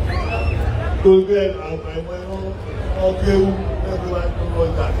 Torí ẹ̀ àwọn ẹ̀wọ̀n ọ̀gẹ́wù ẹ̀rọ àìkúrọ̀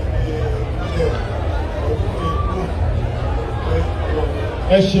ìgbà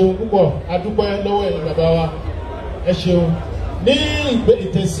ẹ ṣeun púpọ̀, adúpẹ́ lọ́wọ́ ẹ̀yin bàbá wa, ẹ ṣeun. Ní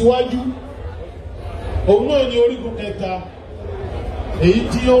ìtẹ̀síwájú, òun náà ni orígun kẹta, èyí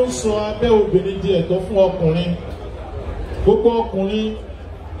tí ó ń sọ abẹ́ obìnrin di ẹ̀tọ́ fún ọkùnrin. Gbogbo ọkùnrin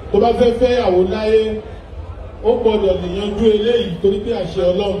tó bá fẹ́ fẹ́ ìyàwó láyé, ó gbọ́dọ̀ lè yanjú eléyìí torí pé àṣẹ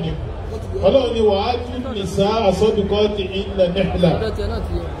Ọlọ́run ni. Ọlọ́run ni wàá tún nìsá àsọdùkọ́ ti ilẹ̀ nẹ́pìlà.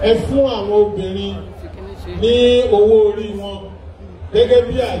 Ẹ fún àwọn obìnrin ní owó orí wọn gẹ́gẹ́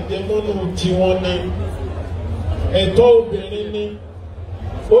bí àjẹmọ́nú tiwọn ni. Ẹ̀tọ́ obìnrin ni,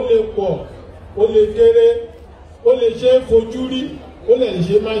 ó lè pọ̀, ó lè kéré, ó lè ṣe é fojú rí, ó lè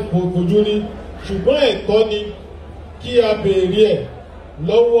ṣe má fojú rí, ṣùgbọ́n ẹ̀tọ́ ni kí a béèrè ẹ̀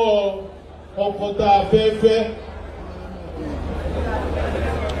lọ́wọ́ ọkọ tá a fẹ́ fẹ́.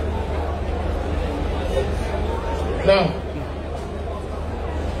 Now,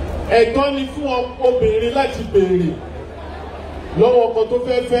 ẹ̀tọ́ ni fún obìnrin láti béèrè lọ́wọ́ ọkọ tó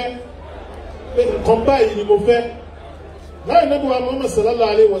fẹ́ fẹ́ pé nǹkan báyìí ni mo fẹ́. Láì Nábì wa Muhammad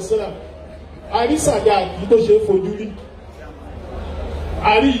sallallahu alayhi wa sallam, àrísàgà yìí tó ṣe é fojú rí,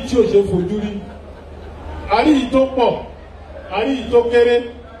 àrí yìí tí ò ṣe é fojú rí, àrí yìí tó pọ̀, àrí yìí tó kéré.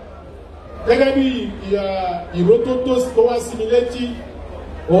 Gẹ́gẹ́ bí ìró tó wá sí mi létí,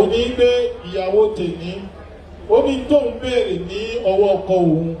 òun ní pé ìyàwó tèmi, ó ní tóun béèrè ní ọwọ́ ọkọ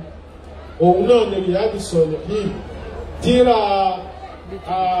òun náà ni Riyadu Salihin, tíra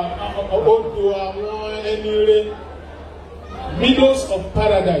odò àwọn ẹni rere, Meadows of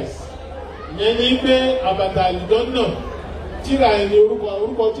Paradise. Ìyẹn ní pé àbàtà àlùjànnà, tíra ẹni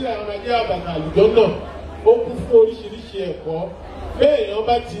orúkọ tíra ẹni ọmọdé àbàtà àlùjànnà, ó kún fún oríṣiríṣi ẹ̀kọ́. Bẹ́ẹ̀ èèyàn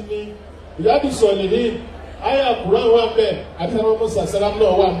bá ti ní Riyadu Salihin, àyá Kùránì wà ńbẹ̀, àti àwọn ọmọ sàṣàlámù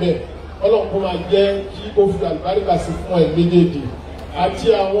náà wà ńbẹ̀. Ọlọ́run kó máa jẹ́ kí ó fi àlùbáríkà sí fún ẹ̀ méjèèjì àti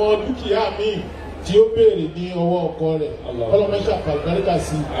àwọn dúkìá míì tí ó béèrè ní ọwọ́ ọkọ rẹ̀. Ọlọ́run mẹ́ṣà fà àlùbáríkà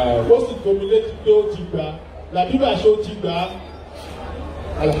sí. Ó sì tómi létí pé ó ti gbà á. Labeebah ṣé ó ti gbà á?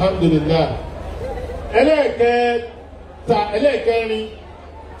 Alhamdulillah. Ẹlẹ́ẹ̀kẹrin,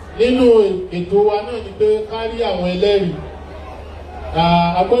 nínú ètò wa náà ni pé ká rí àwọn ẹlẹ́rìí.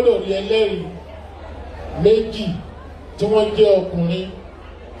 A gbọ́dọ̀ rí ẹlẹ́rìí méjì tí wọ́n jẹ́ ọkùnrin,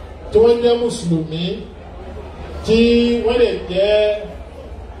 tí wọ́n jẹ́ mùsùlùmí, tí wọ́n lè jẹ́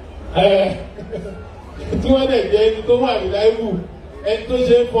ẹni tó wà níláìwù, ẹni tó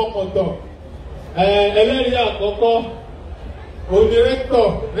ṣe é fọkàn tán. Ẹlẹ́rìí àkọ́kọ́ òní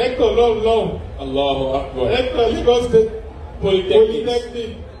rẹ́kítọ̀ lọ́hùn. Allahu Akbar. Rẹ́kítọ̀ Lagos State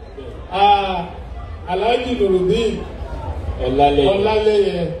Polytechnic. Alhaji Nurudeen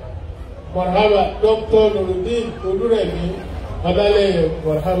Ọlálẹ́yẹ Marhaba, Dr. Nurudeen Olúrẹ̀mí Ọlálẹ́yẹ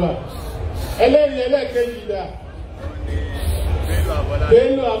Marhaba. Ẹlẹ́rìí ẹlẹ́ẹ̀kejì dà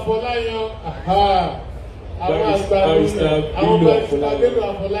Bello Afọláyan. Àwọn àgbà àwọn barista Bello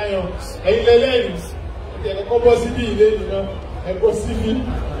Afọláyan. Ẹ̀yin lẹ́lẹ́rìí ẹ̀jẹ̀ kọ́kọ́ bọ́ síbí ilé nìyà ẹ̀ bọ́ síbí.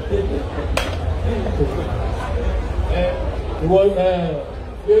 Ìwọ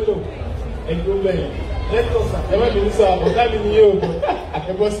Bello ẹ̀yin ló bẹ̀yẹ̀. Lẹ́tọ̀ọ̀sà ẹ má bínú sá ọ̀gá mi ni yóò bọ̀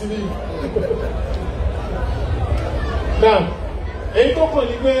ẹ bọ́ síbí. Náà èyí tó kàn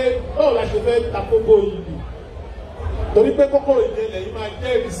ní pé báwo la ṣe fẹ́ ta kókó yìí torí pé kókó ìjẹlẹ̀ yìí máa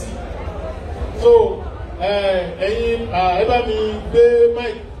jẹ́rìí sí. So ẹ̀yin ẹ bá mi gbé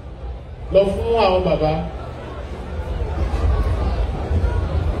mic lọ fún àwọn bàbá.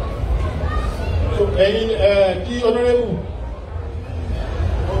 So ẹ̀yin kí honorable.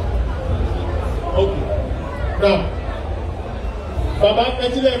 Okay. Now, bàbá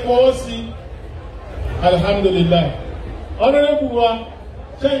ẹtílẹ̀ fọwọ́ sí alhamdulillah. Honorable wa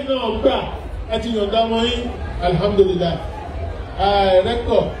sẹ́yìn náà gbà ẹtì yọ̀ǹda wọn yín alhamdulillah.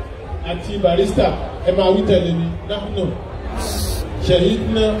 Rẹ́kọ̀ àti barista ẹ máa wí tẹ̀lé mi nahnu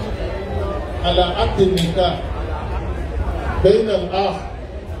shahidna ala aqdi nikah bayna al-akh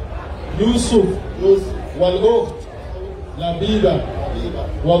Yusuf wal-ukht Labeebah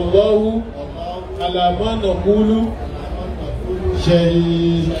wallahu ala ma naqulu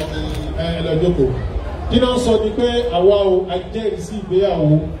shahid. Ẹlọ́jọ́kọ̀ kí náà sọ ni pé àwa o ajẹ́rìí sí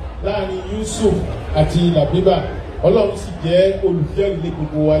ìgbéyàwó láàrin Yusuf àti Labeebah, Ọlọ́run sì jẹ́ olùjẹ́rìí lé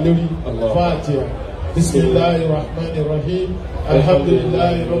gbogbo wa lórí Fatiha. Bismillahir Rahmanir Rahim,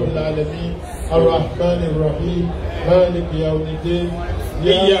 alhamdulillahi rabbil alamin, arrahmanir rahim, maliki yawmiddin,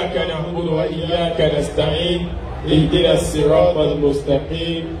 iyyaka na'budu wa iyyaka nasta'in, ihdinas siratal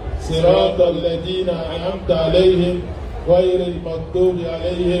mustaqim, siratal ladina an'amta alayhim ghayril maghdubi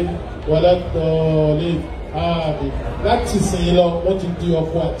alayhim waladdallin. Àmín. Láti sìn lọ wọ́n ti di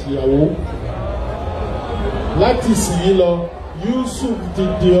ọkọ àtìyàwó. Láti sìn lọ Yusuf ti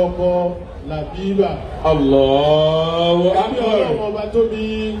di ọkọ Labeebah. Allahu Akbar. Ẹgbẹ́ Ọlọ́run ọba tóbi.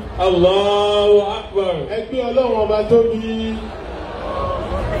 Allahu Akbar. Ẹgbẹ́ Ọlọ́run ọba tóbi.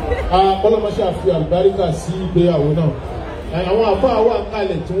 Ọlọ́mọṣẹ́ àfi àlùbáríkà sí ìgbéyàwó náà. Àwọn àbá wà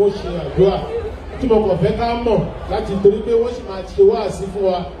kalẹ̀ tí wọ́n ṣe àdúrà tí mo kàn fẹ́ ká mọ̀ láti torí pé wọ́n sì máa ṣe wáàsí fún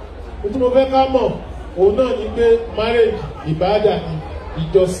wa. Tí mo fẹ́ ká mọ̀ òun náà ni pé marriage ìbádà ni,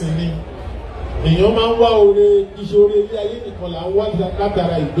 ìjọsìn ni. Èèyàn máa ń wá oore, iṣẹ́ oore ilé ayé nìkan là ń wá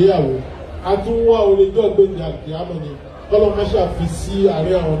látara ìgbéyàwó. A tún wá oore jọ́ gbèdé àgbéyàmọ̀ ni. Kọ́lọ́mọṣẹ́ àfi sí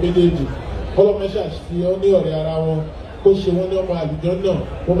àárín àwọn méjèèjì. Kọ́lọ́mọṣẹ́ àfi ọ́ ní ọ̀rẹ́ ara wọn. Kó ṣe wọ́n ní ọmọ àlùjọ náà,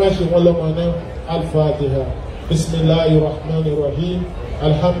 kó má ṣe wọ́n lọ́mọ náà. Al-Fatiha. Bismillahir Rahmanir Rahim.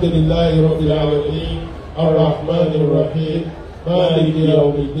 Alhamdulillahi Rabbil Alamin. Ar-Rahmanir Rahim. Maliki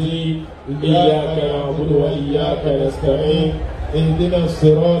Yawmiddin. Iyyaka na'budu wa iyyaka nasta'in. Ihdina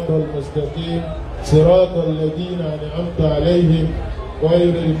as-siratal mustaqim. Siratal ladina an'amta alayhim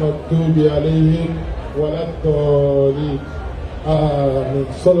ghayril maghdubi alayhim waladdallin. Amin.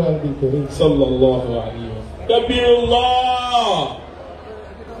 Sallallahu alayhi wa sallam. Kabirullah.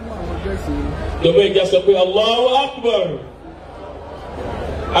 Dọ̀bẹ́ ìjà sọ pé Allahu Akbar.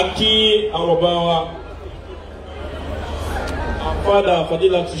 A kí àwọn bá wa. Father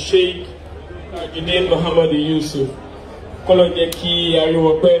Fadilatu Sheikh Ajine Muhammad Yusuf. Kọ́lọ̀ jẹ́ kí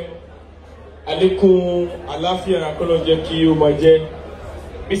ariwo pẹ́. Àlékún àláfíà kọ́lọ̀ jẹ́ kí ó máa jẹ́.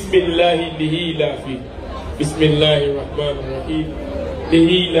 Bismillahi lihi ilafi. Bismillahi rahmanir rahim.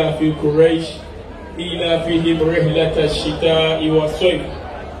 Lihi ilafi Quraysh. إلافهم رحلة الشتاء والصيف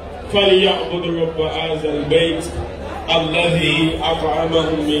فليعبدوا رب هذا البيت الذي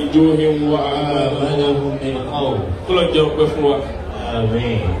أطعمهم من جوع وآمنهم من خوف. Kọ́lọ̀ jẹ́ ọpẹ́ fún wa.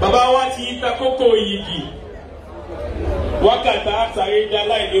 Àmín. Bàbá wa ti ta kókó yìí wákàtá sáré dá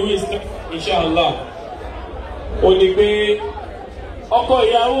láìléwé inshallah. Ó ní pé ọkọ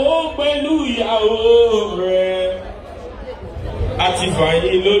ìyàwó pẹ̀lú ìyàwó rẹ̀ àti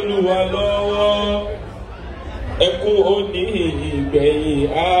fàyè lólúwa lọ́wọ́ ẹkún òní ìgbẹ̀yìn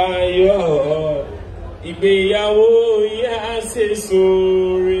ayọ̀ ìgbéyàwó yá ṣe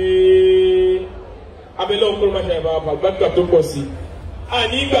sóore. Abẹ́lẹ́ òkúrò máa ṣe àgbàgbà tó pọ̀ sí. A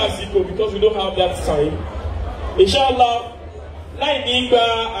ní ìgbà àsìkò because we don't have that time. Inshallah, láì ní ìgbà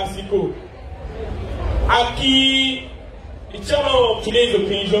àsìkò. Aki, the chairman of today's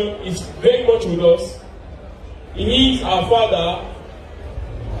occasion is very much with us. He is our father,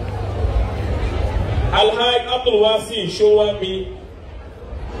 Alhaji Abdullateef Showami.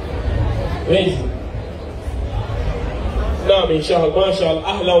 Where is he? نعم إن شاء الله ما شاء الله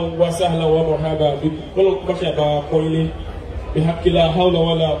أهلا وسهلا ومرحبا بكم مرحبا قولي بحق لا حول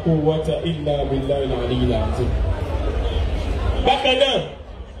ولا قوة إلا بالله العلي العظيم. بكنا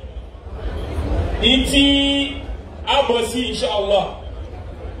إنتي أبوسي إن شاء الله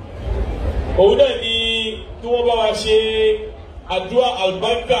òun náà ni tí wọ́n bá wa ṣe àdúrà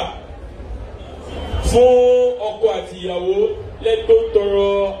àlùbáríkà fún ọkọ àti ìyàwó lẹ́nu tó ń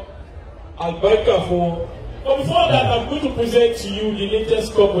tọrọ àlùbáríkà fún wọn. But before that, I'm going to present to you the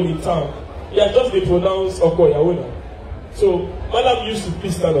latest couple in town. Yeah, just be pronounced ọkọ ìyàwó now. So, Madam Yusuf,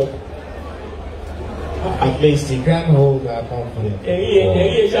 please stand up. At least you can hold that confidence.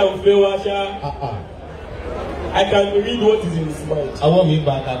 I can read what is in his mind. I want me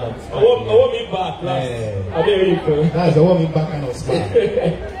back and up. I want me back last. I didn't read it. That's I want me back and up.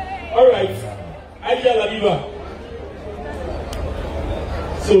 All right. Labeebah.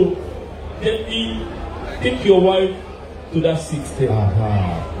 So, gently take your wife to that seat there.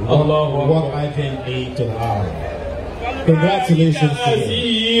 Allah, what I can need to have. Congratulations to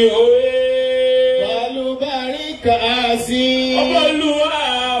you. Falubarika asi. Ọbọ̀lúwa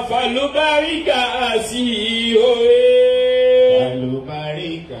falubarika asi oye.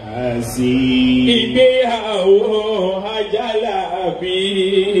 Falubarika asi. Ìgbéyàwó Alabi.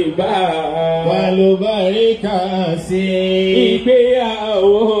 Falubarika asi.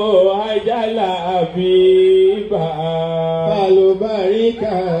 Ìgbéyàwó Alabi.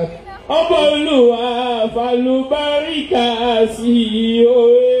 Falubarika. Ọbọ̀lúwa falubarika asi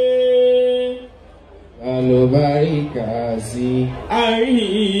oye. Falubarika sí.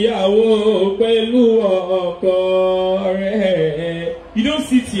 Àríyàwó pẹ̀lú ọkọ rẹ̀. You don't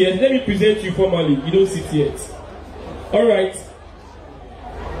sit yet. Let me present you formally. You don't sit yet. All right.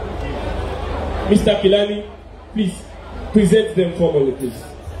 Mr. Kilani, please present them formally, please.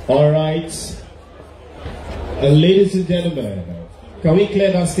 All right. Ladies and gentlemen, can we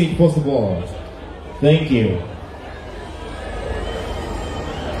clear that stage first of all? Thank you.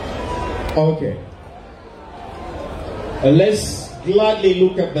 Okay. Let's gladly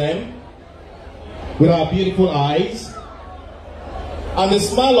look at them with our beautiful eyes and the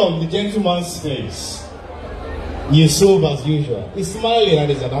smile on the gentleman's face. Yusuf, as usual, he's smiling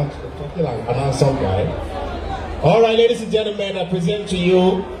and he's an handsome guy. All right, ladies and gentlemen, I present to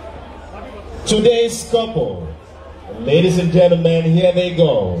you today's couple. Ladies and gentlemen, here they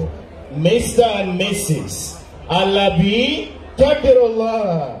go. Mr. and Mrs. Alabi.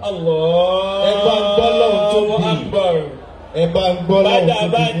 Kabirullah. Allah. Akbar. Bada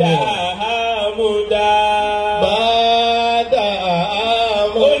bada hamuda. Bada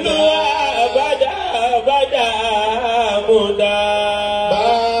hamuda. Bada bada hamuda.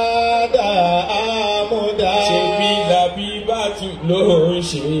 Bada hamuda. Ṣebí Labeebah ló ń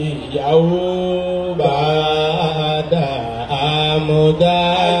ṣe ìyàwó. Bada hamuda.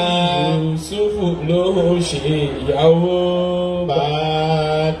 Yusuf ló ń ṣe ìyàwó.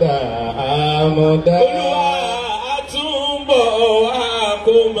 Bada hamuda. Olúwa àtúnbọ̀ wá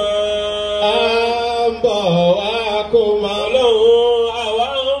kó mọ́. À ń bọ̀ wá kó mọ́. Ọlọ́run àwa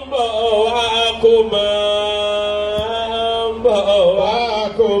ń bọ̀ wá kó mọ́. À ń bọ̀ wá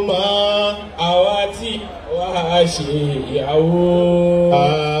kó mọ́. Àwa tí wá ṣe ìyàwó. À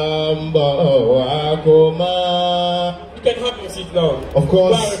ń bọ̀ wá kó mọ́. You can have your seat now. Of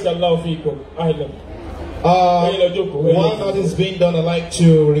course. Barakallahu feekum. Ahlan. While that is being done, I'd like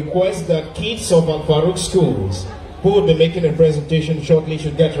to request that kids of Al-Faruq schools who will be making a presentation shortly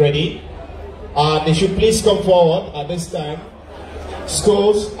should get ready. They should please come forward at this time.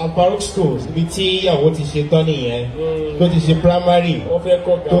 Schools, Al-Faruq schools, BT, what is your Tony? What is your primary? What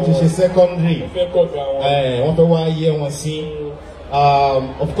is your secondary? What do I hear and see?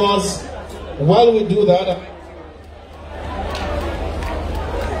 Of course, while we do that,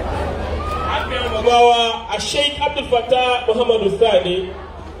 Bawa Sheikh Abdulfatah Muhammadu Thani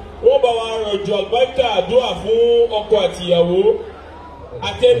wọ́n bá wa rọ̀jò àgbàtà àdúrà fún ọkọ àti ìyàwó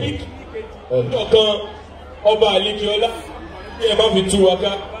àtẹ̀bí ọ̀kan ọba àlekíọ́lá ní ẹ̀ má fi tú wa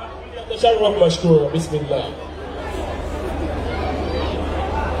ká ṣáàrùn wàá mashkura bismillah.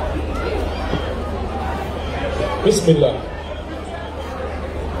 Bismillah.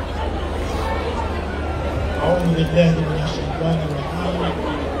 بالله من الشيطان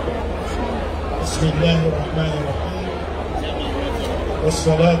الرجيم. بسم الله الرحمن الرحيم،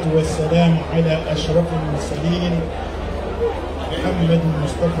 والصلاة والسلام على أشرف المرسلين محمد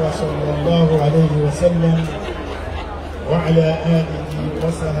المصطفى صلى الله عليه وسلم وعلى آله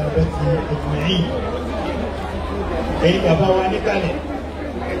وصحابته أجمعين. أي بابا واني كان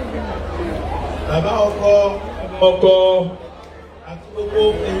بابا أوكو àti gbogbo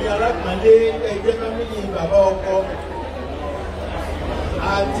ẹ̀yin alákàndé ẹgbẹ́ fámìlì bàbá ọkọ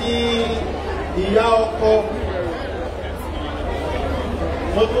àti ìyá ọkọ,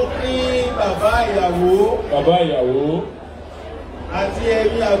 mo tún kí bàbá ìyàwó àti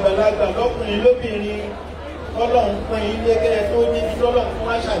ẹ̀yin àgbàlagbà lọ́kùnrin lóbìnrin tọ́lọ́hún pín in lẹ́gẹ́rẹ́ tó níbi tọ́lọ́hún fún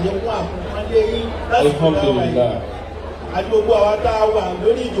aṣàlékún àkùnfọ́nlé yín lásìkò dáwà yìí àti gbogbo àwọn tá a wà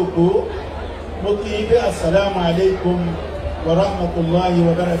lórí ìjókòó. Mo kí i pé assalamu alaikum wa rahmatullahi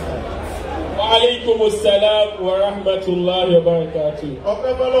wa barakatuh. Wa alaikumus salam wa rahmatullahi wa barakatuh.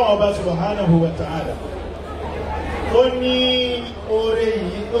 Ọpẹ́ fọ́lọ́run Ọba subhanahu wa ta'ala tó ní oore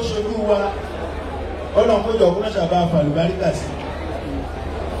yìí tó ṣojú wa, Ọlọ́run kó jọ kó náà ṣàbá àfàlùbáríkà sí.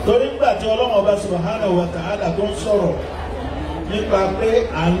 Torí nígbà tí Ọlọ́run Ọba subhanahu wa ta'ala tó ń sọ̀rọ̀ nípa pé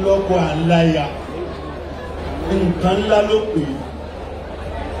à ń lọ́kọ à ń láya, nǹkan ńlá ló pè é.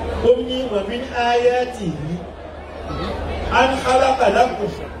 Ó ní wa min ayatihi an khalaqa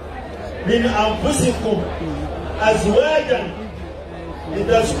lakum min anfusikum azwajan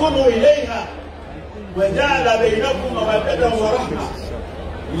litaskunu ilayha wa ja'ala baynakum mawaddatan wa rahma.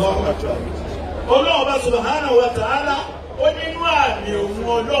 Allahu akbar. Ọlọ́run Ọba subhanahu wa ta'ala ó nínú àmì òun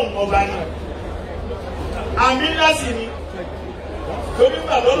Ọlọ́run Ọba ni. Àmì ńlá sì ni. Torí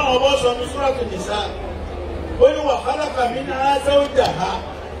bàbá Ọlọ́run Ọba sọ ní Suratul Nisa. Ó ní wa khalaqa minha zawjaha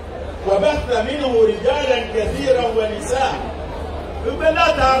wa batha minhu rijalan kathiran wa nisaa. Wípé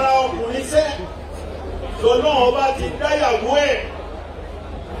látara ọkùnrin sẹ́, Ọlọ́run Ọba ti dáyàwó ẹ̀.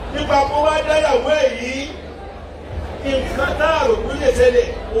 Nípa kó wá dáyàwó ẹ̀ yìí, nǹkan táàrò kú lè ṣẹlẹ̀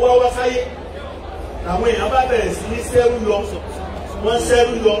ó wá wá sáyé. Àwọn èèyàn bá bẹ̀rẹ̀ sí ní sẹ́rú lọ, wọ́n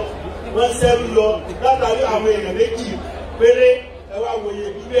sẹ́rú lọ, wọ́n sẹ́rú lọ látàrí àwọn èèyàn méjì péré. Ẹ wá wòye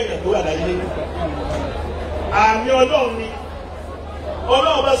bíbí èèyàn tó wà láyé. Àmì Ọlọ́run ni.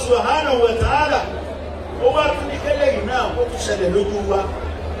 Ọlọ́run Ọba subhanahu wa ta'ala ó wá tún ní kẹ́lẹ́ yìí náà ó tún ṣẹlẹ̀ lójú wa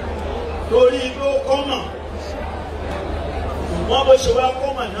torí ló kọ́mọ̀. Ṣùgbọ́n bó ṣe wá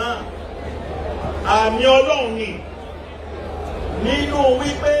kọ́mọ̀ náà, àmì Ọlọ́run ni nínú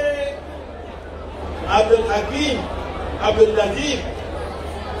wípé Abdullateef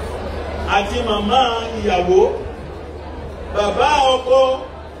àti màmá ìyàwó, bàbá ọkọ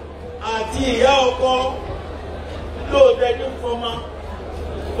àti ìyá ọkọ lóòótọ́ ẹni ń fọmọ,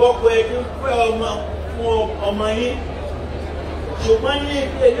 fọkọ ẹni ń fẹ́ ọmọ fún ọmọ yín. Ṣùgbọ́n ní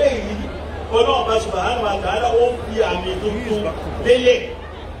eléyìí Ọlọ́run Ọba subhanahu wa ta'ala ó ń fi àmì tuntun lélẹ̀.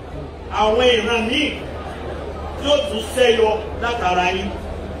 Àwọn ìran míì yóò tún ṣẹ́yọ látara yín.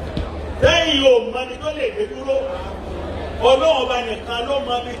 Lẹ́yìn yóò mọ ibi tó lè dé dúró. Ọlọ́run Ọba nìkan ló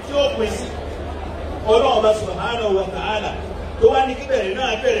mọ ibi tí ó pín sí. Ọlọ́run Ọba subhanahu wa ta'ala tó wá ní kíbẹ̀rẹ̀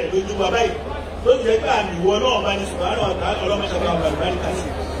náà bẹ̀rẹ̀ lójú bàbá yìí. Tó jẹ́ pé àmì ìwọ náà Ọba ní subhanahu wa ta'ala Ọlọ́run ṣàbá wà lùbáríkà sí.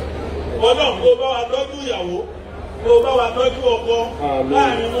 Ọlọ́run kó bá wa tọ́jú ìyàwó, kó bá wa tọ́jú ọkọ,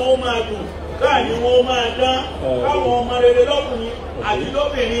 láàrin wọn ó máa dùn, láàrin wọn ó máa dán, káwọn ọmọ rere lọ́kùnrin àti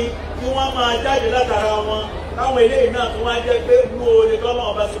lóbìnrin tí wọ́n máa jáde látara wọn. Káwọn eléyìí náà tó wá jẹ́ pé inú oore tọ́lọ́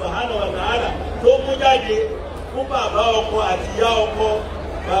Ọba subhanahu wa ta'ala tó mú jáde fún bàbá ọkọ àti ìyá ọkọ,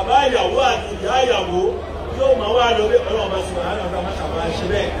 bàbá ìyàwó àti ìyá ìyàwó yóò máa wá lórí Ọlọ́run Ọba subhanahu wa ta'ala máa ṣàbá ṣe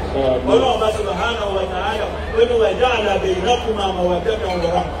bẹ́ẹ̀. Ọlọ́run Ọba subhanahu wa ta'ala ó ní wa ja'ala baynakuma mawaddatan wa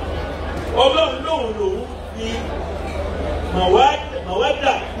rahma. Ọlọ́run lòun fi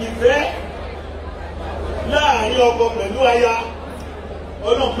màwádà ìfẹ́ láàrin ọkọ pẹ̀lú aya.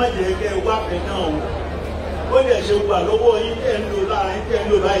 Ọlọ́run má jẹ́ kẹ́ wá fẹ́ náà o. Ó lè ṣe wà lọ́wọ́ yín tẹ́ ń lò lára yín tẹ́ ń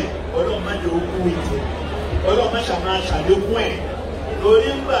lò báyìí. Ọlọ́run má jẹ́ okú ìtì. Ọlọ́run má ṣàmà ṣàlékún ẹ̀. Torí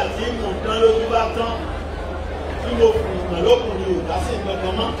ńgbà tí mo tán lójú bá tán, tí mo fún ìmọ̀ lọ́kùnrin ò dá sí nǹkan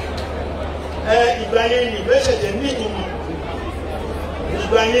kan mọ́. Ìgbà yẹn ni ìfẹ́ ṣẹ̀ṣẹ̀ ní ìtumọ̀.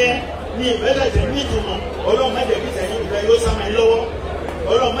 Ìgbà yẹn ni ìfẹ́ ṣẹ̀ṣẹ̀ ní ìtumọ̀. Ọlọ́run má jẹ́ kí sẹ́yìn ìfẹ́ yóò sá mẹ́rin lọ́wọ́.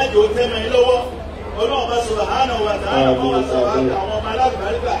 Ọlọ́run má jẹ́ ó tẹ́ mẹ́rin lọ́wọ́. Ọlọ́run Ọba subhanahu wa ta'ala kọ́ wa sọ̀rọ̀ àwọn ọmọ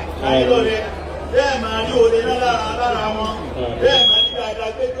alágbàrígbà láyé lọ́rẹ́. Bẹ́ẹ̀ máa ní oore náà lára wọn. Bẹ́ẹ̀ máa ní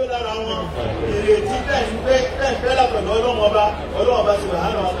dáadáa gbé tó lára wọn. Ìrètí tẹ̀ lápẹ̀lú Ọlọ́run Ọba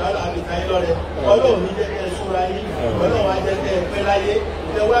subhanahu wa ta'ala àbíkà yín lọ́rẹ́. Ọlọ́run ní jẹ́ kẹ́ ẹ súnra yín. Ọlọ́run á jẹ́ kẹ́ ẹ pẹ́ láyé.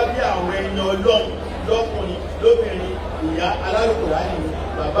 Ẹ wá bí àwọn ẹni Ọlọ́run lọ́kùnrin lóbìnrin, ìyá alálùkùránì ni,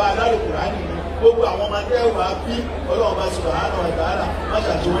 bàbá alálùkùránì ni, gbogbo àwọn ọmọ tẹ́ wà bí ọlọ́run bá subhanahu wa ta'ala má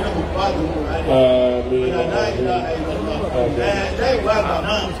ṣàtúwọ́n ní kò bá àdúgbò kùránì. ìlànà ìlà ìlànà lẹ́yìn wá àgbà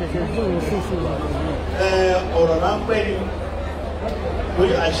náà ọ̀rọ̀ náà ń pẹ́ ni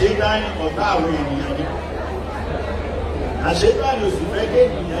lórí àṣetáni ọ̀tá àwọn ènìyàn ni àṣetáni òsì fẹ́ dé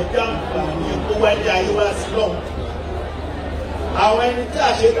ènìyàn jàǹfà ní tó wáyé ayé wá sí lọ́wọ́ àwọn ẹni tí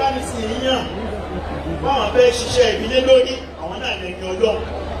àṣetáni sì yíyàn báwọn fẹ́ ṣiṣẹ́ ìbílẹ̀ lórí àwọn náà lẹ́yìn ọlọ́run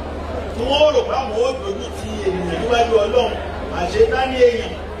tí wọ́n rò báwọn ó dojú ti ènìyàn níwájú ọlọ́run àṣetáni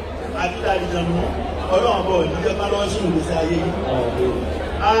èèyàn àti àdìjànú ọlọ́run bọ̀ níjẹ́ bá lọ́ọ́ sínú ìgbésí ayé yìí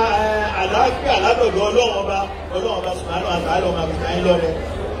àlàáfíà látọ̀dọ̀ ọlọ́run ọba subhanahu wa ta'ala ọmọ àbùkà yín lọ́rẹ̀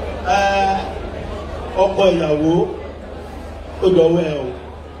ọkọ ìyàwó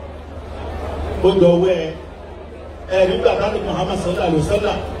ó dọ̀wọ́ ẹ nígbà táwọn Muhammad sallallahu alaihi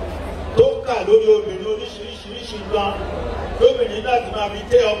wasallam tó kà lórí obìnrin oríṣiríṣi gan lóbìnrin láti máa fi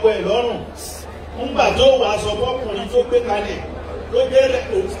tẹ́ ọkọ ẹ̀ lọ́rùn ńgbà tó wà sọ fọkùnrin tó gbé kalẹ̀ ló jẹ́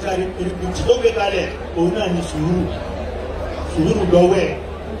òtítàrí pìrìpìtì tó gbé kalẹ̀ òun náà ní sùúrù lọ́wọ́ ẹ̀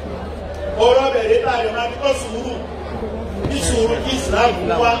ọ̀rọ̀ bẹ̀rẹ̀ láàrin máa fi kọ́ sùúrù ní sùúrù kí Islam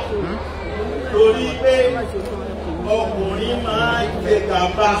wá lórí pé ọkùnrin máa ń gbé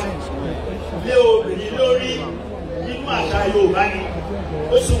gàba lé obìnrin lórí nínú àṣà Yorùbá ni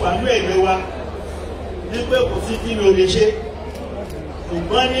ó sì wà ní ẹ̀gbẹ́ wa ní pé kò sí kí ni o lè ṣe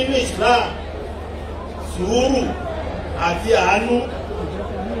ṣùgbọ́n nínú Islam sùúrù àti àánú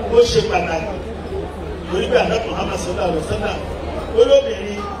ó ṣe pàtàkì lórí bí àná Muhammad sallallahu alaihi wasallam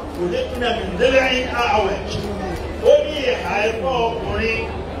olóbìnrin kò ní kí náà mìíràn lẹ́yìn àwẹ̀ ó ní ìhà ẹ̀kọ́ ọkùnrin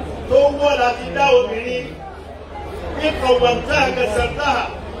tó wọ́ láti dá obìnrin ní kọ̀wọ̀ntà àgẹ́sàtà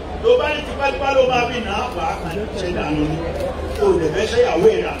tó bá ní tipátipá ló máa bí náà wà á kàn ṣe dànù ni kò lè fẹ́ ṣẹ́yàwó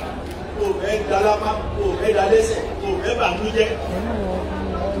ìrà kò fẹ́ dalápá kò fẹ́ dalẹ́sẹ̀ kò fẹ́ bànújẹ́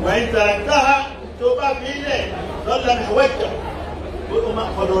wẹ̀yìn tàràtà tó bá fi ilẹ̀ lọ́dà ní wẹ́jọ̀ ó máa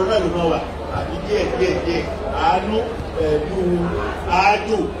kọ́dọ̀ náà ló máa wà àbí díẹ̀ àánú pẹ̀lú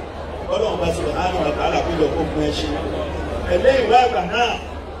àádù ọlọ́run bá subhanahu wa ta'ala péjọ kó fún ẹṣin ẹlẹ́yìn wá àgbà náà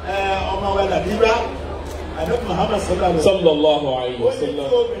ọmọ wa Labeebah àdókò Muhammad sallallahu alaihi wasallam ó ní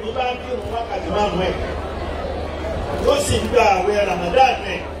tí obìnrin bá ń kírun wákàtí márùn-ún ẹ̀ tó sì ń gba àwẹ̀ Ramadan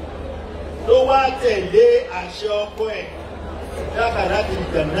ẹ̀ tó wá tẹ̀lé àṣẹ ọkọ ẹ̀ dákàrá ti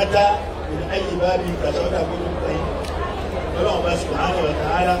jannata min ayyi babi kàṣọ́dà gbọ́dọ̀ pẹ̀yìn ọlọ́run bá subhanahu wa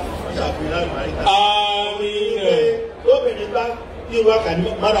ta'ala wọ́n ṣàfihàn àlùbáríkà. àmín. lóbìnrin bá kí wákàtí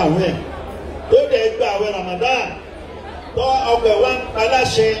márùn-ún ẹ̀ tó dẹ̀ gba àwẹ̀ Ramadan tó ọgbẹ̀ wá ń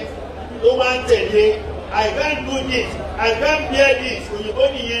paláṣẹ tó wá ń tẹ̀lé I can't do this I can't bear this òyìnbó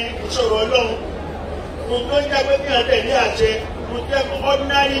nìyẹn ìṣòro ọlọ́run mo tó ń jẹ́ pé kí wọ́n tẹ̀lé àṣẹ mo jẹ́ fún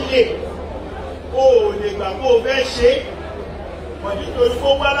ordinary day o ò lè gbà kó o fẹ́ ṣe é wọ́n nítorí kó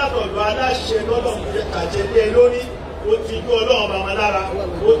wá látọ̀dọ̀ aláṣẹ lọ́dọ̀ àṣẹlé lórí ó ti gbọ́ ọlọ́run bá wọn lára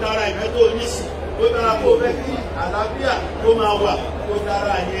ó dára ìfẹ́ tó nísì ó dára kó o fẹ́ kí àlàáfíà tó máa wà ó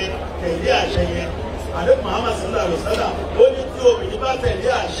dára yẹn tẹ̀lé àṣẹ yẹn àdéhùn Muhammad sallallahu alaihi wasallam ó ní tí obìnrin bá tẹ̀lé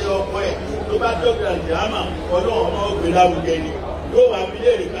àṣẹ ọkọ ẹ̀ tó bá dọ́gba àjàmà ọlọ́run ọmọ ògbé lárugẹ ni yóò wá fi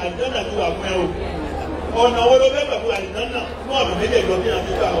léèrè ká àjànà tó wà fún ẹ o ọ̀nà wo ló fẹ́ pẹ̀lú àjànà fún ọ̀nà méjèèjì ọdún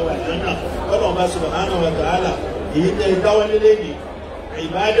yàtọ̀ tó àwọn àjànà ọlọ́run bá subhanahu wa ta'ala èyí tẹ dáwọ́lélé ní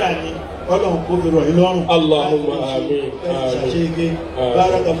ìbádà ni ọlọ́run kó fi rọ̀ ìlọ́run. Allahumma àmín. ṣàṣeyege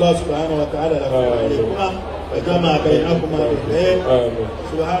barakallahu subhanahu wa ta'ala lakum وجمع بينكما بالخير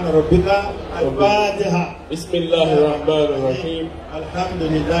سبحان ربك الفاتحة. بسم الله الرحمن الرحيم الحمد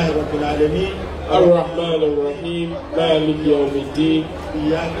لله رب العالمين الرحمن الرحيم مالك يوم الدين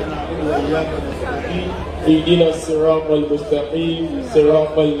إياك نعبد وإياك نستعين اهدنا الصراط المستقيم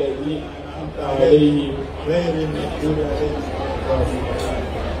صراط الذين أنعمت عليهم غير المغضوب عليهم.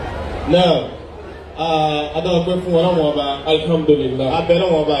 نعم adáwọ̀ pé fún ọlọ́wọ́n ọba alhamdulillah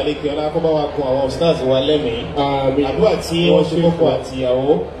abẹ́lọ́wọ́n ọba àlekè ọlá kó bá wa kún àwọn stars wa lẹ́mìí àdúrà tí wọ́n ṣe kókó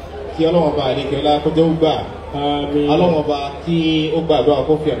àtìyàwó kí ọlọ́wọ́n ọba àlekè ọlá kó jẹ́ ó gbà ọlọ́wọ́n ọba kí ó gbà àdúrà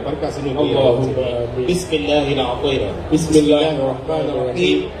kó fi àlùbáríkà sínú ìgbéyàwó bisimilahi na'atoyna bisimilahi rahman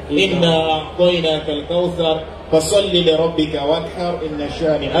rahim inna a'toynaka al-kawthar fasalli li rabbika wanhar inna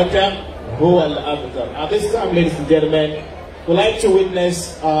shani'aka huwa al-abtar. At this time, ladies and gentlemen, we'd like to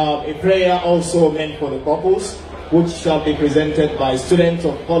witness a prayer also meant for the couples, which shall be presented by students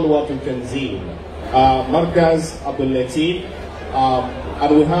of Qalwatul Tanzil, Markaz Abdullateef,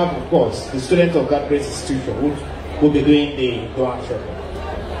 and we have, of course, the students of that great institution, which will be doing the dua shortly.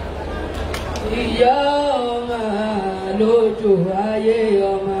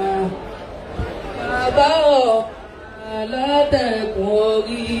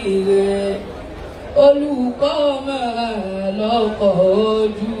 olùkọ́ máa lọ́kọ̀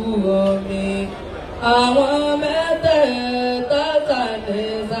ojú omi àwọn mẹ́tẹ̀ẹ̀ta sàlẹ̀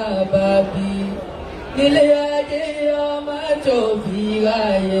sábàbí ilé ayé ọmọ tó fi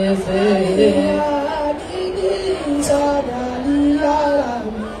ráyè ṣe. àdìdì ìsọdà ní yàrá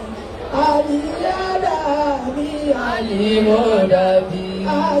mi àdìyàdà mi àlìmọ́dàbí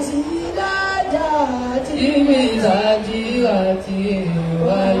àṣìlájà tí mi ṣàjìrà tí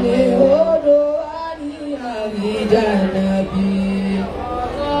wálé odò àríyànjànàbí.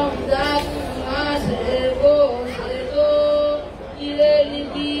 ọ̀dàkùn má ṣe bó ṣe tó ilé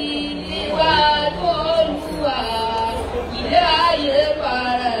níbi níwájú Olúwa ilé ayé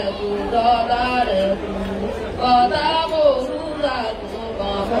parẹ́ kò dọ́là rẹ̀ kú ọ̀tá kò rúra tó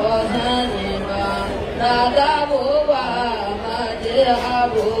kọ̀ọ̀kọ̀ sẹ́ni bá dàda bó wà má jẹ́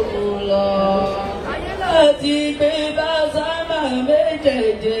àbòkù lọ. ayé láti gbé bá sábà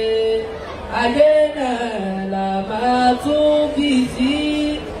méjèèjì ayé náà là máa tún fi sí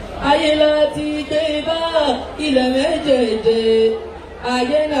ayé láti gbé bá ilẹ̀ méjèèjì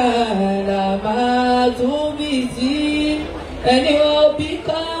ayé náà là máa tún fi sí ẹni wọ́n bí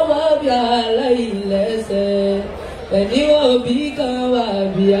ká wá bí aláìlẹ́sẹ̀ ẹni wọ́n bí ká wá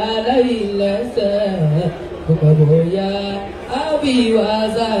bí aláìlẹ́sẹ̀ kò bóyá àbí wá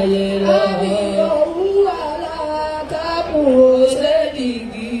sáyé lọ. àbí òun aláàtàkùn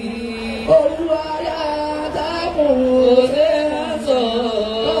òṣèdìgì olúwará tákùn òṣè sọ.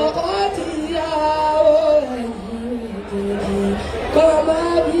 ọkọ tìyàwó ẹ̀yìn kejì kọ́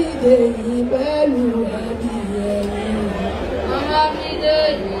máa bí dèyí pẹ̀lú ẹbí ẹ̀yìn. kọ́ máa bí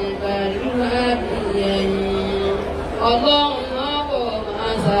dèyí pẹ̀lú ẹbí ẹ̀yìn. ọlọ́run máa bọ̀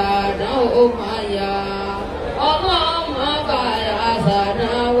máa ṣàdánwò máa yá. ọlọ́run máa bàyà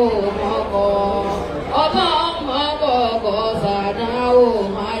ṣàdánwò mọ́kọ. ọlọ́run máa bọ̀ ṣàdánwò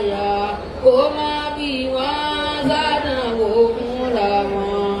máa yá. kó máa bí wọ́n ṣàdánwò fúnra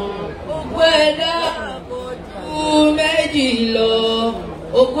wọn. gbogbo ẹ̀dá kò ju méjì lọ.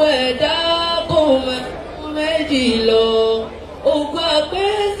 gbogbo ẹ̀dá kò méjì lọ. ògbà pé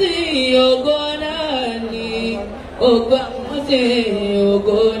sí ògo náà ni. ògbà wọn sí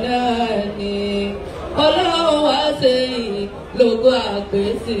ògo náà ni. ọlọ́run wá sẹ́yìn lógo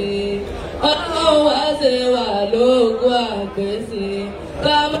àpèsè. ọlọ́run wá ṣe wà lógo àpèsè.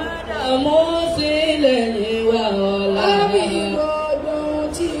 ká má dààmú sílẹ̀ ní wa ọ̀la. lábí gbọdọ̀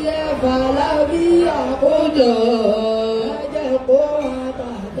tí ẹ fà lábí àkójọ. ẹ jẹ́ kó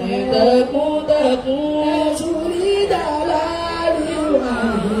àtàtà. ìtẹ̀kùntẹ̀kùn. ẹ̀sùn ìdàlá rí wà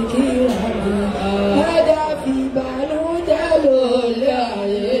ní kíra mi. ẹ̀dá fi ìbànújẹ́ lólè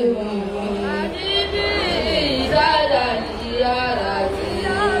ayé wa. àdìdì ìdájà ní yàrá mi.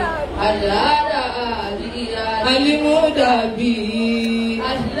 àdáàdà àríyá. alimọ́dàbí.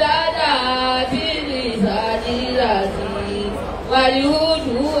 àdáàdà tí ní sàdíyà sí.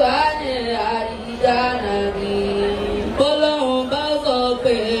 wàlíhùdù àní àríyànà mi. bọ́lọ́hún bá sọ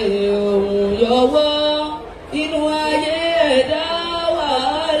pé òun yọwọ́ inú ayé ẹ̀dá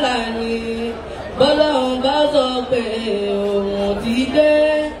wàhálà ni. bọ́lọ́hún bá sọ pé òun ti dé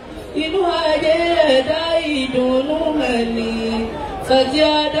inú ayé ẹ̀dá ìdùnnú mẹ́ni. sàtì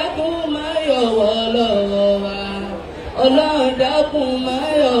àdákùn máa yọ̀wọ́ lọ́wọ́ wa. ọlọ́run dákun máa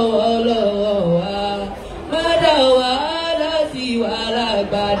yọ̀wọ́ lọ́wọ́ wa. má dá wàhálà sí wàhálà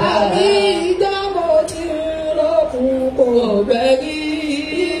gbàdá. àbí ìdámọ̀ tí lókun kò gbẹ́gí.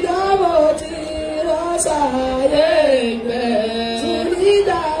 ìdámọ̀ tí lọ́sàáyé gbẹ́.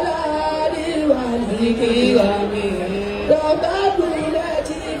 sùnìdàlá ní wà ní kíra mi. dọ̀gbà gbilẹ̀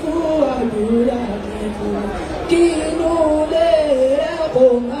tí kú àdúrà ní kú. kí inú lé rẹ̀ kó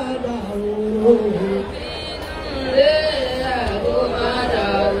má dàrú. ilé ẹ̀kọ́ máa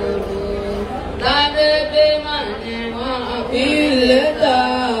dàrú. Lábẹ́bẹ́ máa ní wọ́n fi lẹ́tà.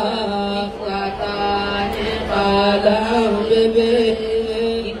 Ikú àtà ní padà bébé.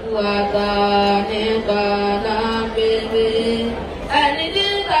 Ikú àtà ní padà bébé. Ẹni tí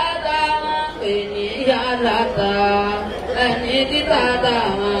tata máa pè ní yálàtà. Ẹni tí tata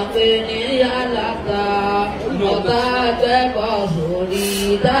máa pè ní yálàtà. Ọ̀tá akẹ́kọ̀ọ́ sórí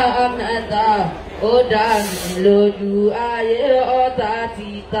dá mẹ́ta. Ó dá mi lójú ayé ọ̀tá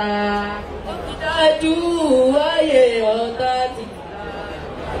títa. Ó dájú ayé ọ̀tá títa.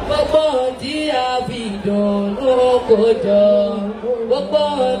 Gbogbo tí a fi dùnnú kó jọ. Gbogbo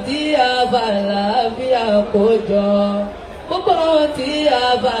tí a bá làáfíà kó jọ. Gbogbo tí a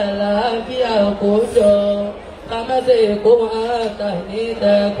bá làáfíà kó jọ. Ká má ṣe kó máa kà ní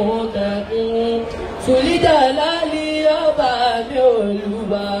tẹkùntẹkùn. Sùlíjà lálí ọba mi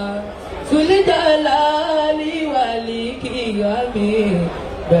Olúwa. Sùlíjà lálí wàlí kíyà mi.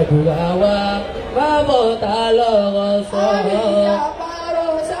 Gbẹ̀dùrà wa bábọ̀ ta lọ́rọ̀ sọ. Àparò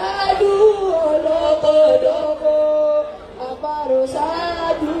ṣáájú olókodoko, àparò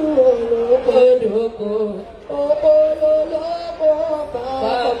ṣáájú olókodoko, okòlólókò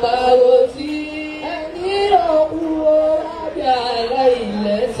pàpàrò sí ẹni rọ̀kú rábì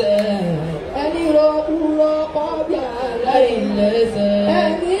aláìlẹ́sẹ̀, ẹni rọ̀kú rọ́kọ́ bí aláìlẹ́sẹ̀,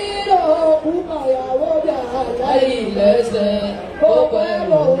 ẹni rọ̀kú kọ̀yàwó bí aláìlẹ́sẹ̀, ó pẹ́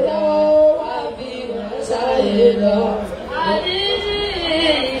lò lọ́wọ́ wá bí wọ́n sáyé lọ. Àdídì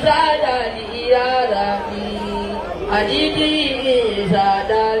ìsádà ní yàrá mi, àdídì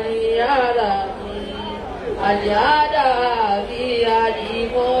ìsádà ní yàrá mi, àdìádà bí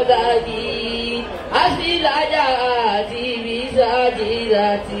àdìmọ́dàgì, àṣìlájà àti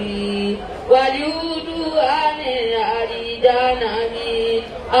bísàdìdàtì, wàlúùdù àní àdìjánà mi,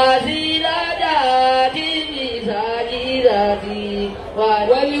 àṣìlájà àti bísàdìdàtì,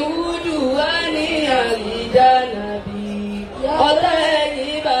 wàlúùdù àní àdìjánà mi. Ọ̀tá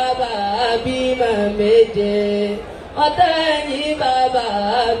ẹ̀yìn bàbá bímọ méje, ọ̀tá ẹ̀yìn bàbá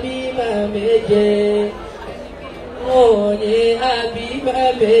bímọ méje, òní àbímọ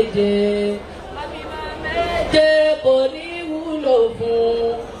méje, àbímọ méje kò ní wúlò fún,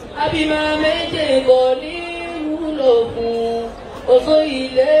 àbímọ méje kò ní wúlò fún, òṣò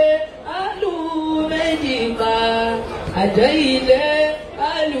ilé àlù méjì pa, àjẹ́ ilé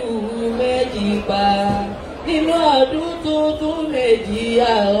àlù méjì pa, nínú ọdún tuntun méjì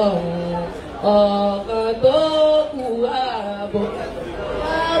àrọ̀hún, ọ̀kan tó kù ààbò.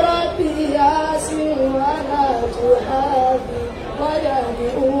 Rabbi yasir wala tuhafi, waj'alni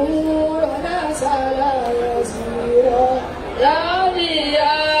umurana sala yasira. Rabbi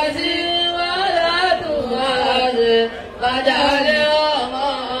yasir wala tuhafi, waj'alni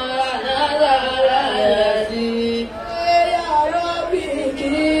umurana sala yasira. Ya Rabbi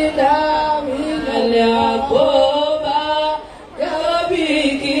kina min al-'uquba, ya Rabbi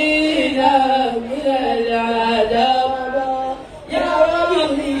kina min al-'adab, ya Rabbi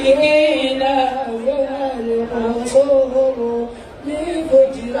kina min al-'usur, min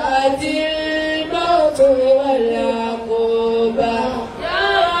fujrati al-maut wal-'uquba, ya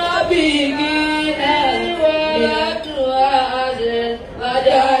Rabbi kina min al-'adab,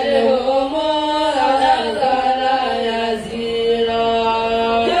 waj'al umurana sala yasira.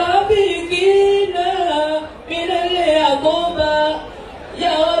 Ya Rabbi kina min al-'uquba,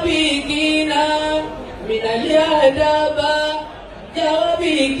 ya Rabbi kina min al-'adab, ya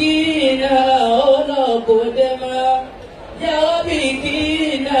Rabbi kina olókodema, ya Rabbi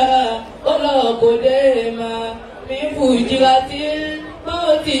kina olókodema, min fujratil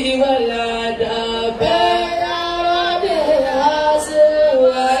mauti wal-'adab. Ya Rabbi yasir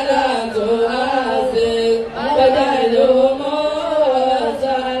wala tu'assir, waj'al umurana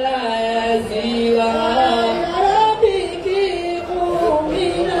sala yasira. Ya Rabbi kimu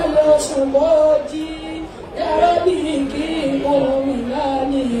min al-usbati, ya Rabbi kimu min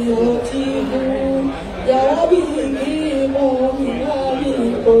al-yatimu, ya Rabbi kimu min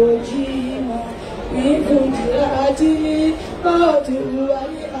al-qojima, min fujrati mauti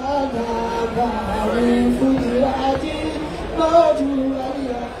wal-'adab, min fujrati mauti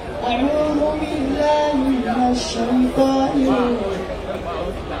wal-'adab. أعوذ بالله من الشيطان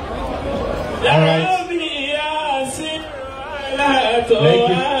Rabbi yasir wala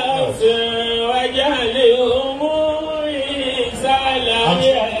tu'assir, waj'al umuri sala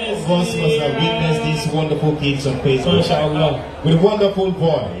Of us must have witnessed these wonderful kids on Facebook, with wonderful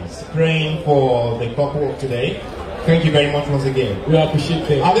voice, praying for the couple of today. Thank you very much once again. We appreciate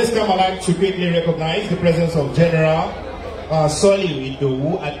it. At this time, I'd like to quickly recognize the presence of General Soli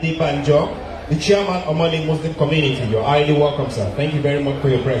Adebanjo, the chairman of Mali Muslim community. You're highly welcome, sir. Thank you very much for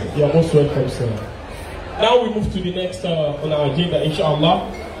your presence. You're most welcome, sir. Now we move to the next on our agenda, inshallah.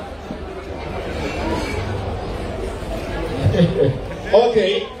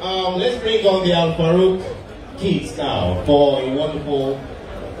 Okay, let's bring on the Al Farouk kids now for a wonderful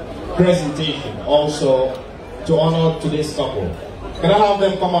presentation, also to honor today's couple. Can I have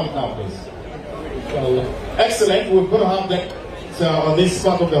them come on now, please? Excellent. We're going to have them on this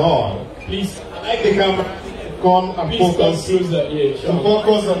part of the hall. Please, I'd like the camera to come and focus. To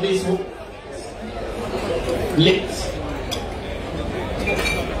focus on this lead.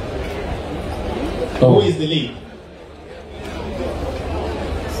 Who is the lead?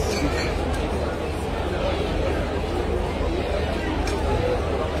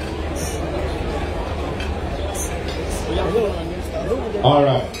 All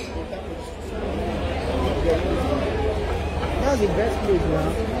right. That's the best place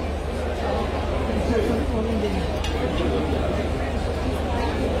now.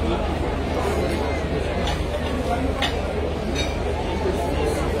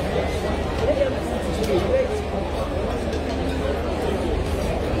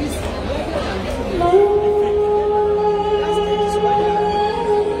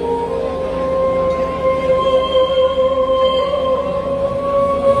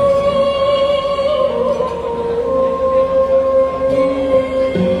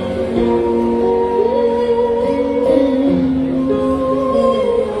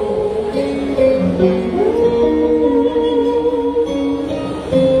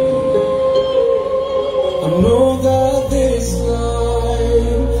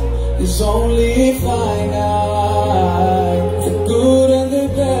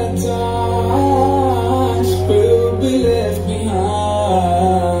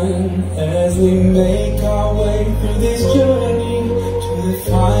 time as we make our way through this journey to the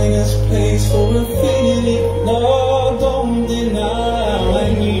finest place for infinity. No, don't deny,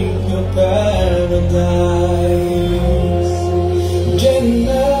 I need your paradise.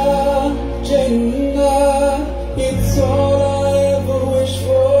 Jannah, Jannah, it's all I ever wish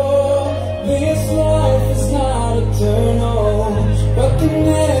for. This life is not eternal, but the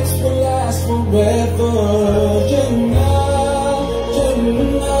next will last forever. Jannah,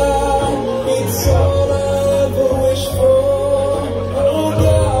 Jannah, it's all I ever wish for. Oh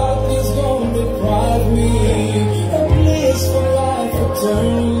God, please don't deprive me a bliss for life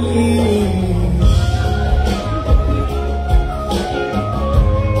eternally.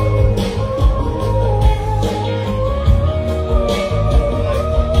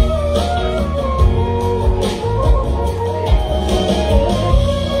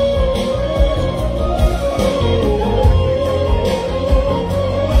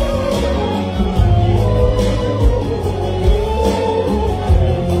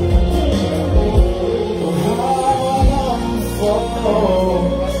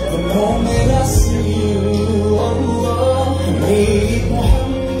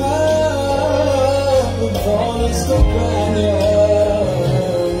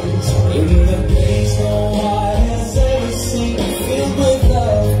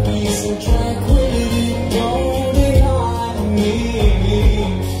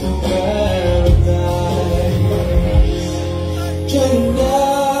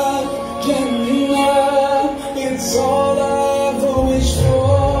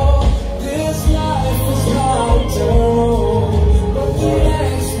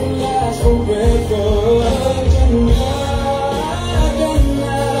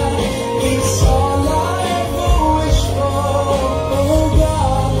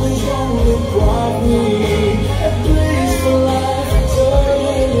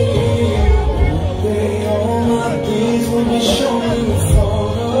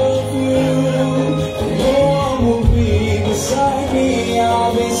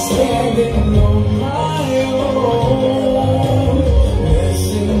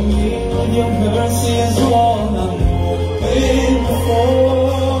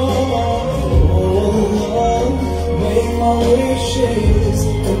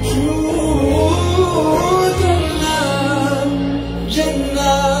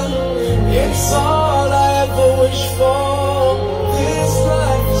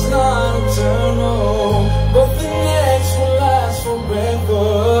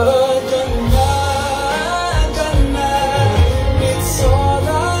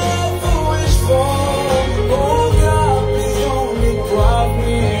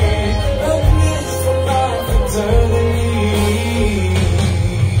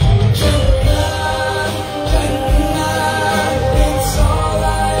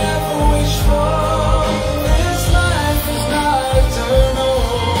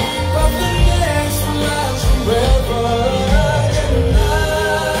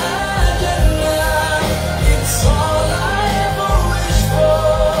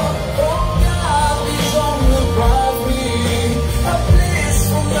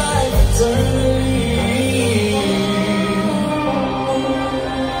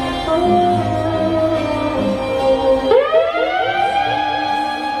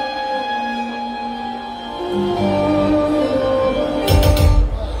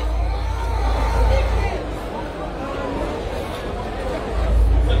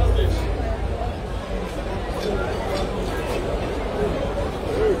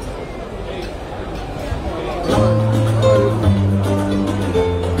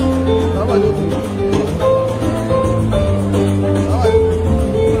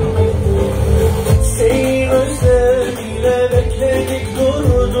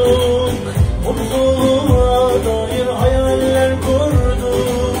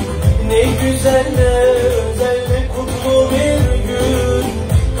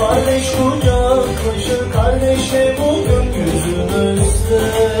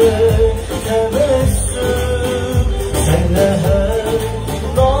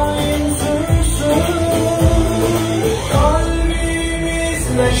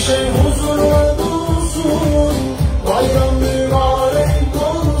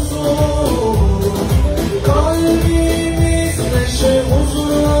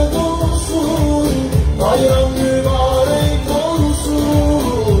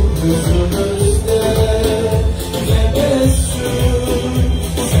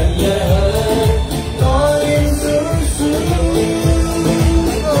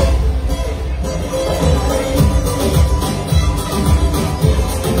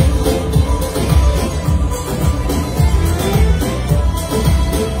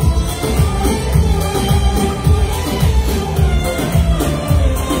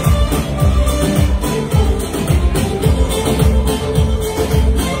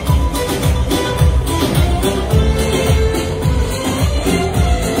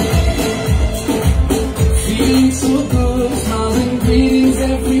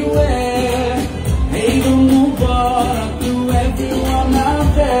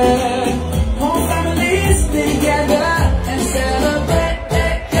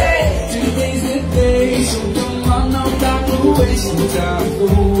 Sometimes the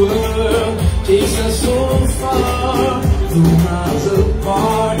world takes us so far, no miles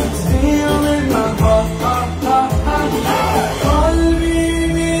apart, still in my heart.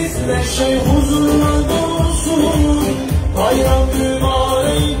 Kalbimizde şey huzurla dolsun, bayram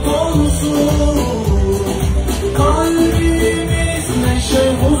mübarek olsun. Kalbimizde şey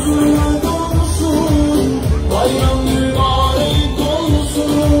huzurla dolsun, bayram mübarek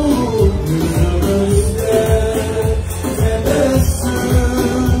olsun. Yüzümüzde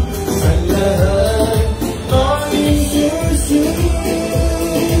tebessüm, senle daim sürsün.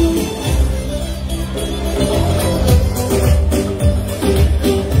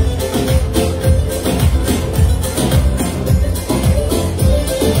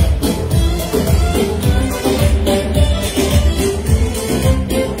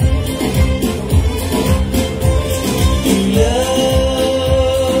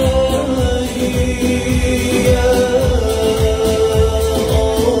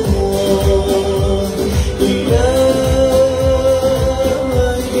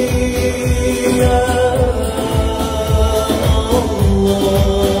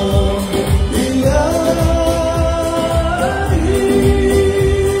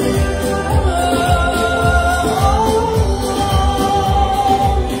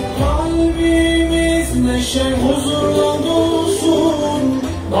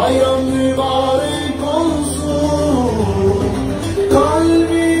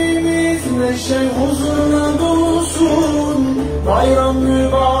 Bayram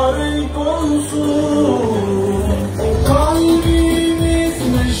mübarek olsun. Kalbimiz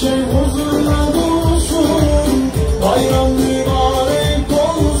neşe huzurla dolsun. Bayram mübarek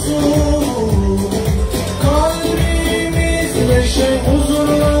olsun. Kalbimiz neşe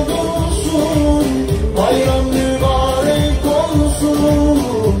huzurla dolsun. Bayram mübarek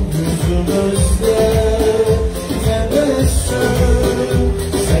olsun. Yüzümüzde tebessüm,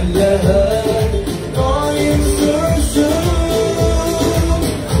 senle daim sürsün.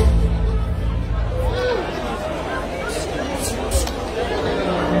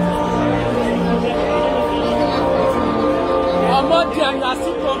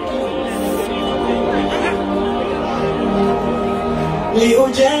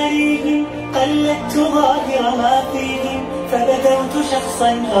 لأجاريهم قلدت ظاهر ما فيهم فبدوت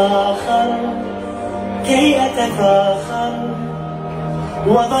شخصا آخر كي أتفاخر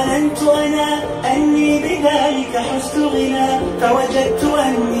وظننت أنا أني بذلك حزت غنى فوجدت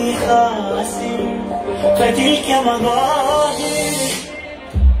أني خاسر فتلك مظاهر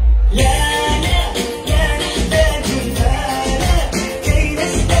لا نحتاج المال كي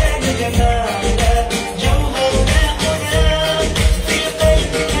نزداد جمالا جوهرنا هنا في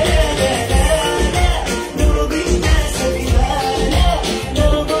القلب كلامنا نرضي الناس بما لا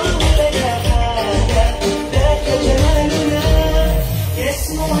نرضاه لنا حالا ذاك جمالنا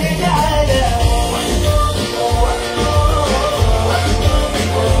يسمو تعالى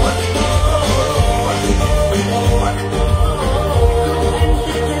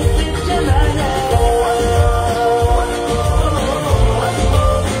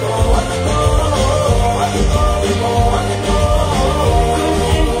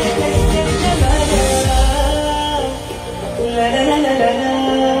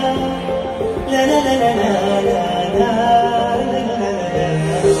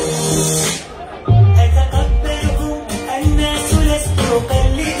أتقبلهم الناس لست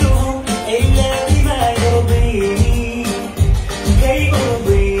أقلدهم إلا بما يرضيني كي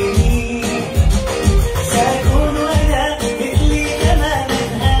أرضيني سأكون أنا مثلي تماما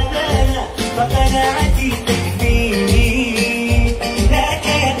هذانا فقناعتي تكفيني ذاك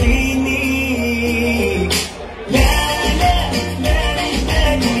يقيني لا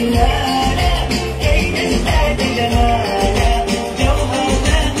نحتاج لا كي نزداد جمالا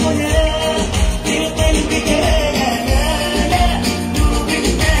جوهرنا هنا في القلب كلامنا لا نرضي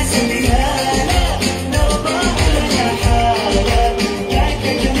الناس بما لا نرضاه لنا حالا ذاك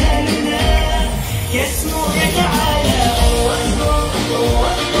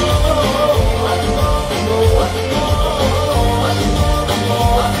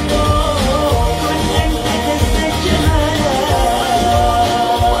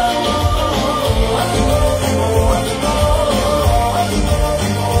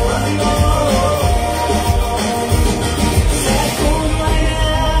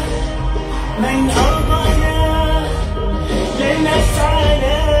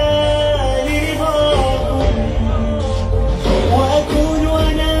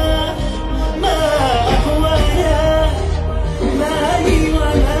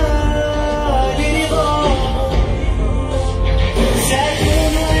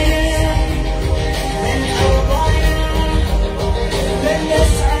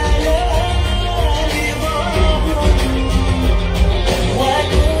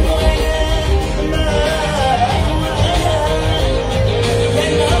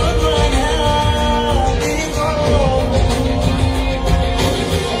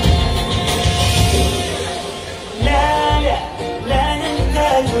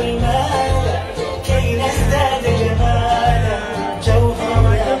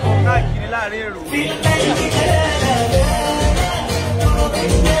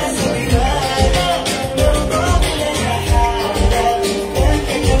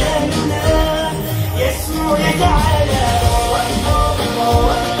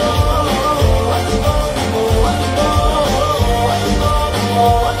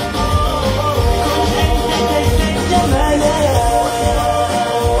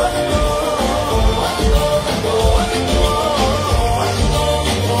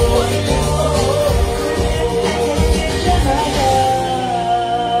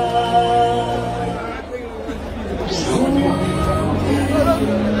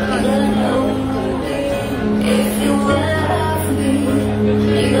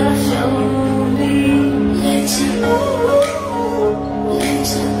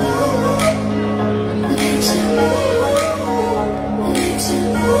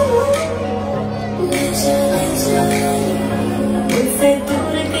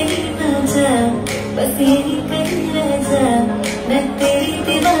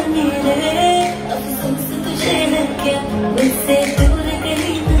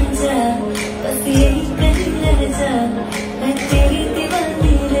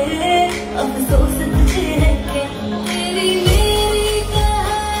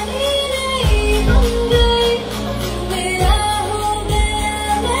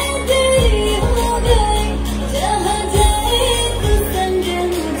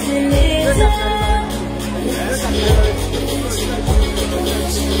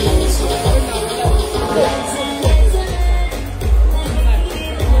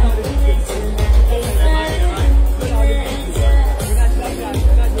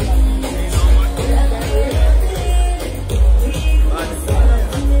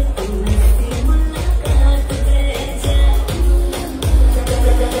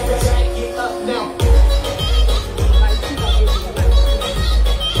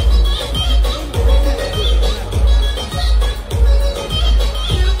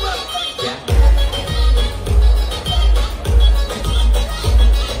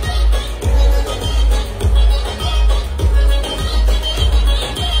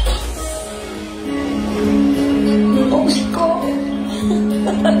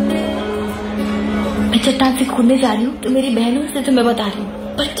चट्टान से कूदने जा रही हूँ तो मेरी बहनों से तो मैं बता रही हूँ,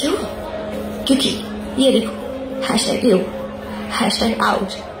 पर क्यों? क्योंकि ये देखो hashtag you, hashtag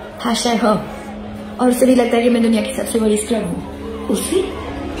out, hashtag हम, और उसे भी लगता है कि मैं दुनिया की सबसे बड़ी स्क्रब हूँ। उसे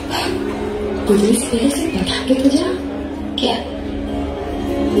पुलिस पहले से बता के तुझे क्या?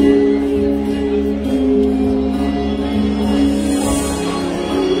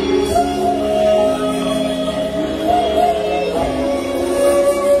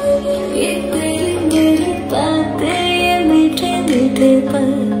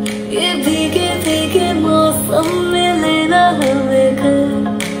 ये भीगे भीगे मौसम में लेना हमें घर,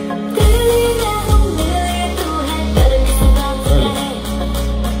 तेरी राहों में तू है दर्द सदा से।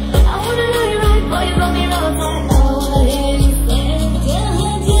 I wanna know you right, boy, you got me wrong,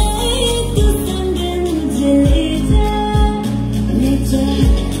 जहाँ जाए तू संग मुझे ले जा, ले जा,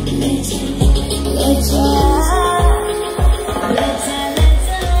 ले जा, ले जा।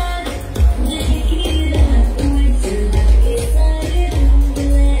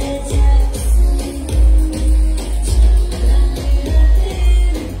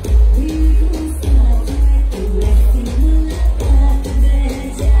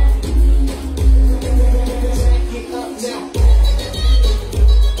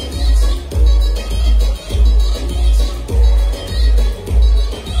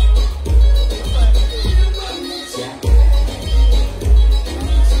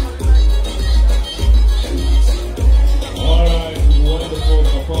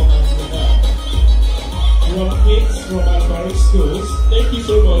 Thank you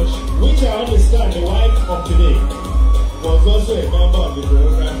so much. Which I understand the wife of today was also a member of the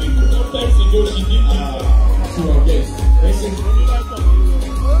choreography. Sometimes ago she did to our guests.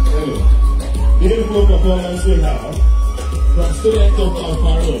 Hello. Beautiful performance we have from students of our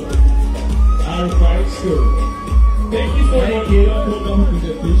parole, our private school. Thank you so much.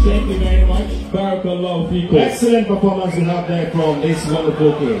 Thank you very much. Barakallahu feekum. Excellent performance we have there from this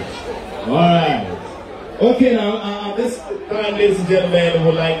wonderful kids. Alright. Okay, now, this time, ladies and gentlemen,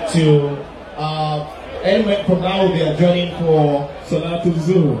 would like to, anyway, from now we'll be adjourning for Salatul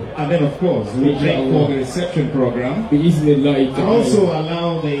Zuhr. And then, of course, we'll break for the reception program. And also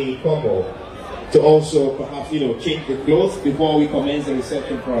allow the couple to also perhaps, change the clothes before we commence the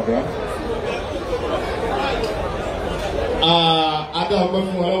reception program.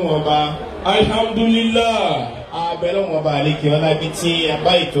 Alhamdulillah.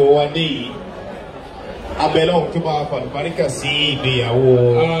 Abẹ́lọ́hùn tó bá fàlùbáríkà sí ìgbéyàwó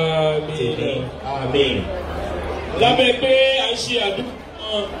tèmi. Àmín. Lábẹ́ pé à ń ṣe àdúgbò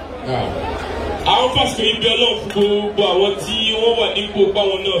àwọn fásitì ibi ọlọ́run fún gbogbo àwọn tí wọ́n wà nípò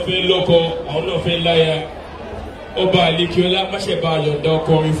báwọn náà fẹ́ lọ́kọ àwọn náà fẹ́ láya ọba àlekíọ́lá máṣẹ̀bá àyọ̀dá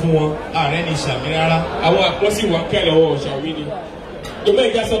ọkọrin fún wọn. Ààrẹ ní ìṣàmì rárá. Àwọn àpọ́sí wà kẹ́lẹ̀ ọwọ́ ṣàwí ni. Tòmẹ́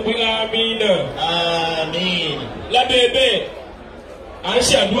ìjà sọ pé àmín náà. Àmín. Lábẹ́ bẹ́ẹ̀ à ń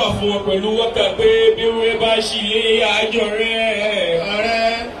ṣàdúrà fún wọn pẹ̀lú wọ́kà pé bí wọ́n bá ṣì lé àjọ rẹ̀. Ọ̀rẹ́.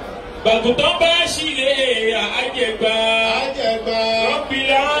 Bàgùtàn bá ṣì lé àjẹgbà. Àjẹgbà.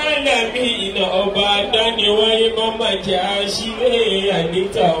 Rabbil alamin ọba dáníwáyé mọ́mà jẹ́ àṣìlẹ̀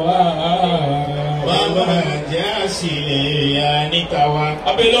ànítàwá. Mọ́mà jẹ́ àṣìlẹ̀ ànítàwá.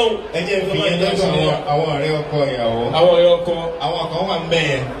 Abẹ́lọ́hùn. Ẹ jẹ́ fi yẹn lọ́dọ̀ àwọn ọ̀rẹ́ ọkọ ìyàwó. Àwọn ọ̀rẹ́ ọkọ. Àwọn kan wà ń bẹ̀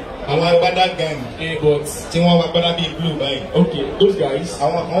yẹn. Àwọn agbádá gang. But tí wọ́n wá agbádá bíi blue báyìí. Okay, those guys.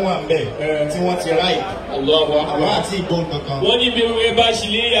 Àwọn kan wà ń bẹ̀ tí wọ́n ti ráì. Àwọn àti ìbọn kankan. Wọ́n ní bí wọ́n bá ṣì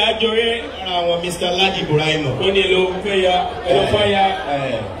lé àjọ rẹ̀. Ara àwọn Mr. Ladi Ibrahim. Wọ́n ní ló fẹ́ ya ẹlọ́fáyà.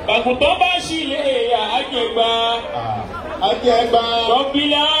 Bàgùtàn bá ṣì lé àjẹgbà. Àjẹgbà.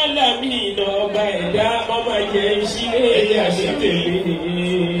 Rabbil alamin ọba ẹ̀dá mọ́mà jẹ́ ìṣílẹ̀ àṣìtẹ̀lẹ̀.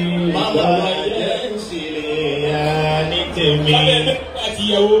 Mọ́mà jẹ́ ìṣílẹ̀ ànítẹ̀mí.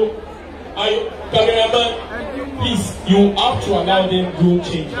 Cameraman, please, you have to allow them to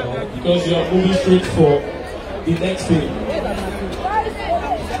change now because you are moving straight for the next thing.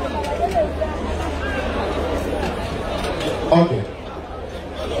 Okay.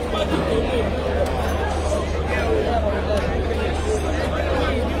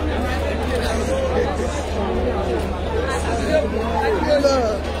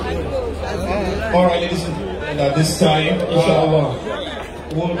 All right, ladies and at this time, inshallah,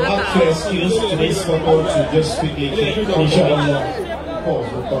 we'll have to excuse today's couple to just quickly change. Inshallah, of course,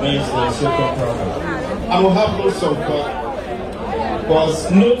 we'll commence the second program. I will have notes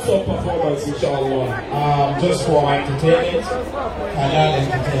of performance, inshallah, just for entertainment, halal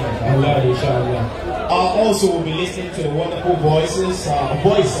entertainment, halal, inshallah. Also, we'll be listening to the wonderful voices,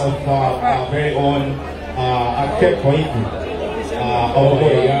 voice of our very own Aqdu.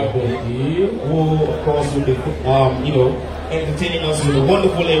 Who, of course, will be, entertaining us with a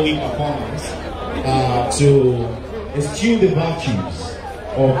wonderful Ewe performance to eschew the virtues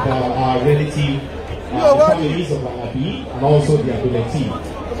of our relative families of Alabi and also the Abdullateef.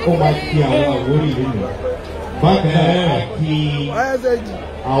 Oh my dear, worry you.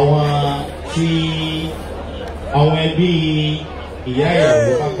 Our ẹbí ìyá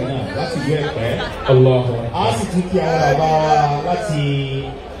ìyàwó bákan náà láti ìlú Ẹ̀pẹ́. A sì tún kí àwọn bàbá wa láti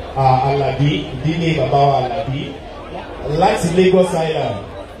Alabi, ìdílé bàbá wa Alabi, láti Lagos Island.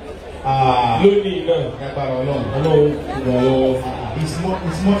 Lónìí náà. Ẹgbàrá Ọlọ́run. It's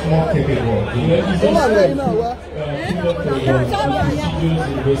much more capable.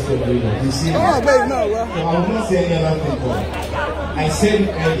 You see, I will not say any other thing. I said it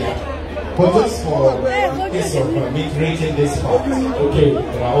earlier. But just for the case of reiterating this part, okay,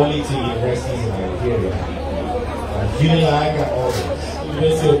 there are only two universities in Nigeria. Unilag and others.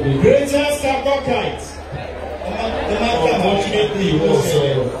 University of the greatest Aqdu. Unfortunately,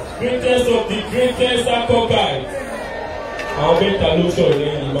 greatest of the greatest Aqdu. How many looks on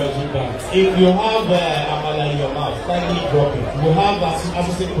there? Imagine that. If you have amala in your mouth, kindly drop it. You have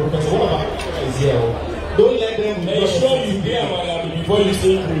associate professor. What about is here? Don't let them ensure you get Alabi before you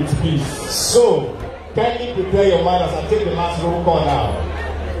say it, please. So, kindly prepare your mind as I take the last roll call now.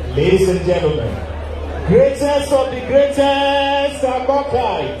 Ladies and gentlemen, greatest of the greatest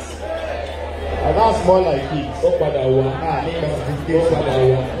Aqdu. And that's more like it.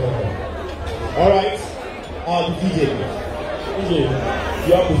 Alright. The DJ,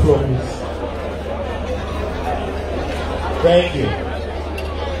 you have the floor, please. Thank you.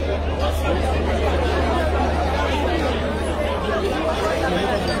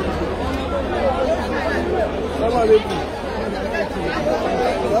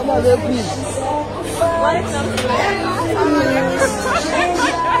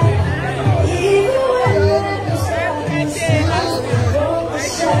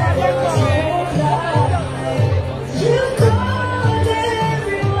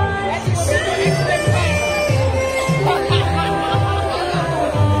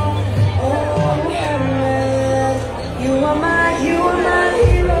 You are my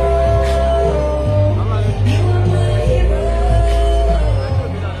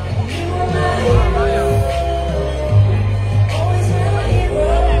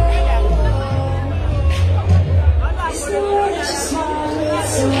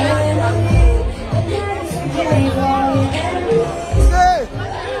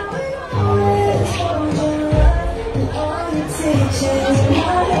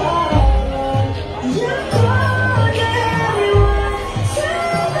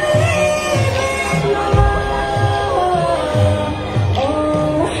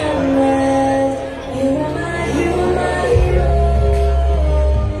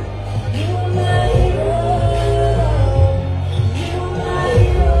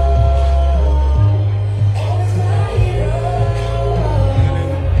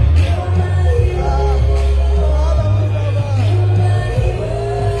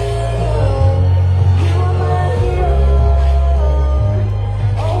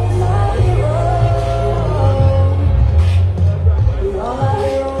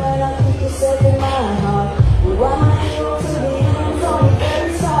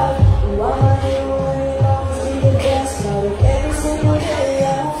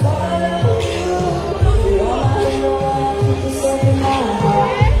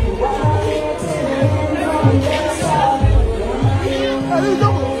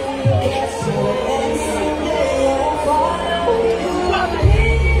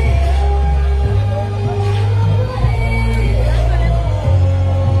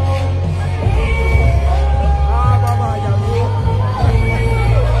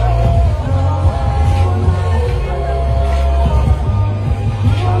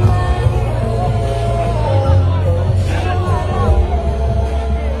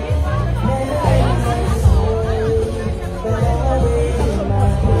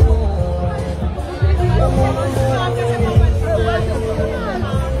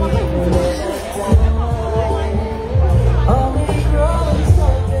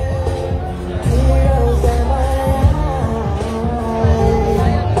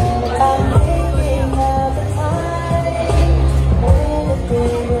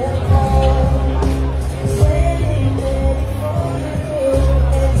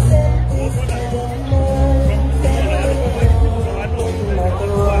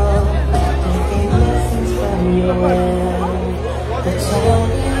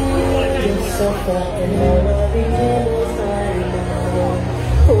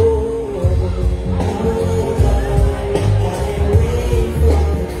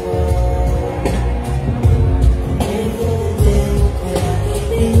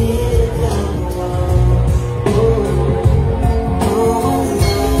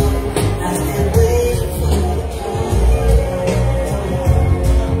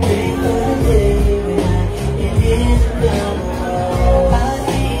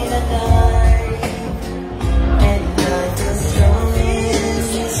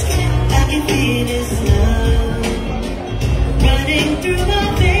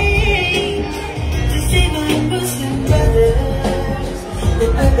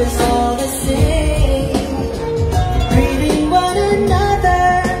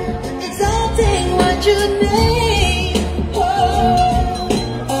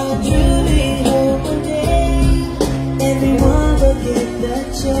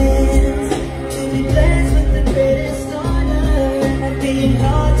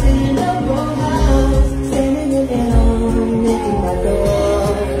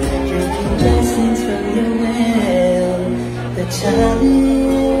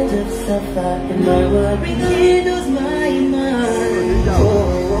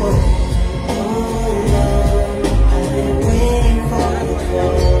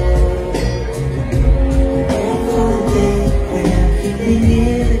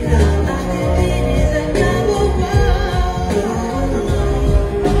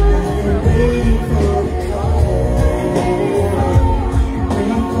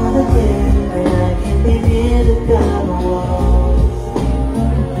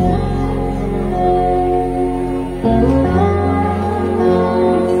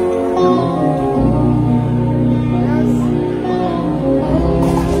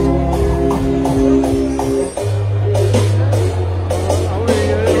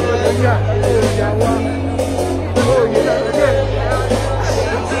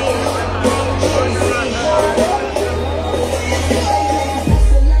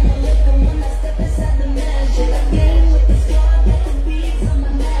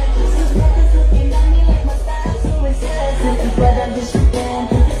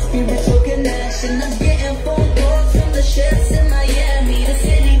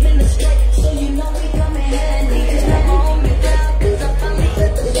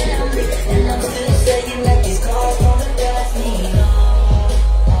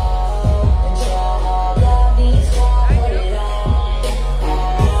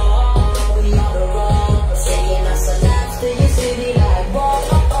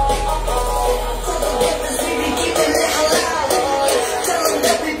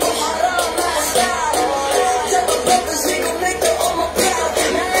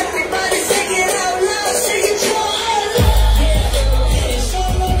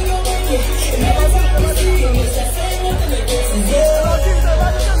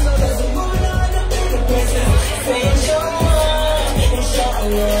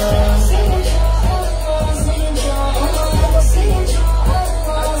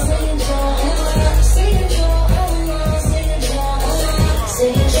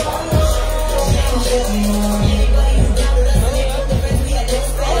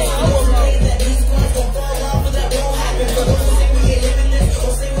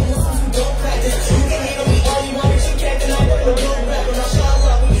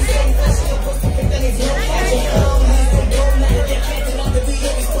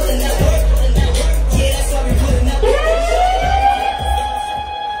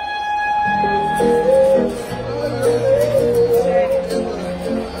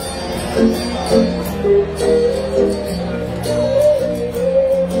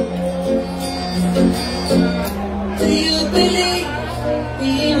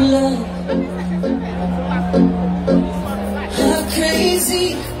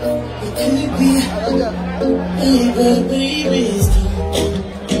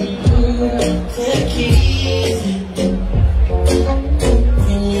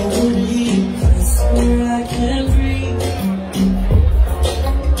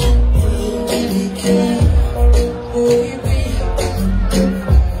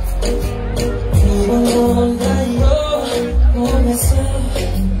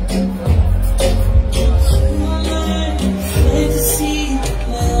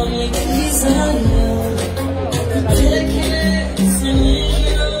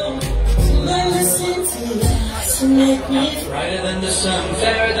Brighter than the sun,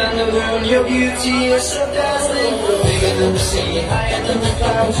 fairer than the moon. Your beauty is so dazzling. Bigger than the sea, higher than the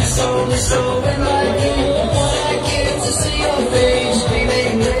clouds. Your soul is so enlightening. What I give to see your face,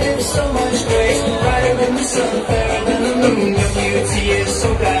 beaming with so much grace. Brighter than the sun, fairer than the moon. Your beauty is so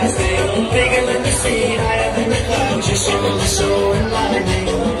dazzling. Bigger than the sea, higher than the clouds. Your soul is so enlightening.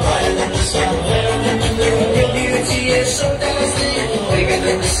 Brighter than the sun, fairer than the moon. Your beauty is so dazzling. Bigger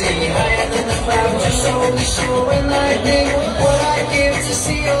than the sea, higher than the clouds. Your soul is so enlightening. What I give to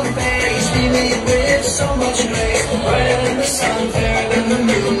see your face, beaming with so much grace. Brighter than the sun, fairer than the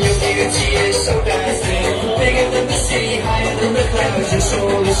moon. Your beauty is so dazzling. Bigger than the sea, higher than the clouds. Your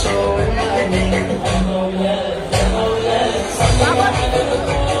soul is so enlightening.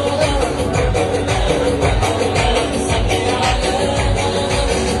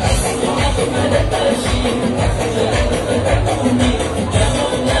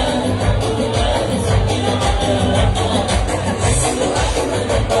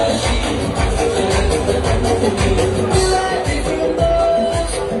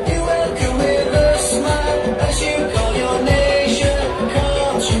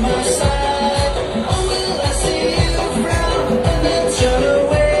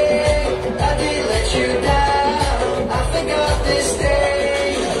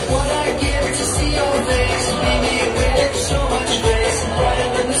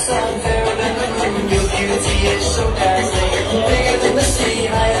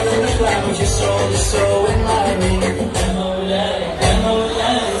 Your soul is so enlightening.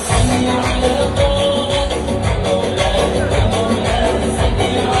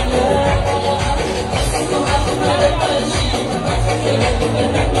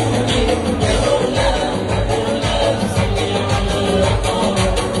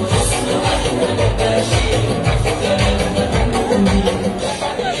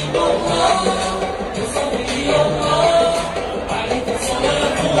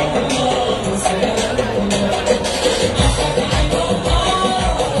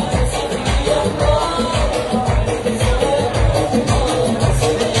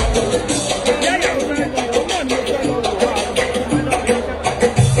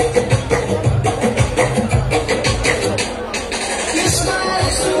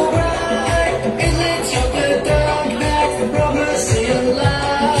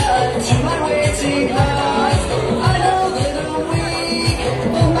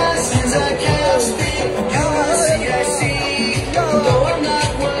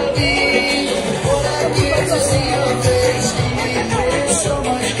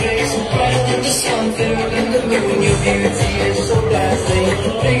 Your beauty is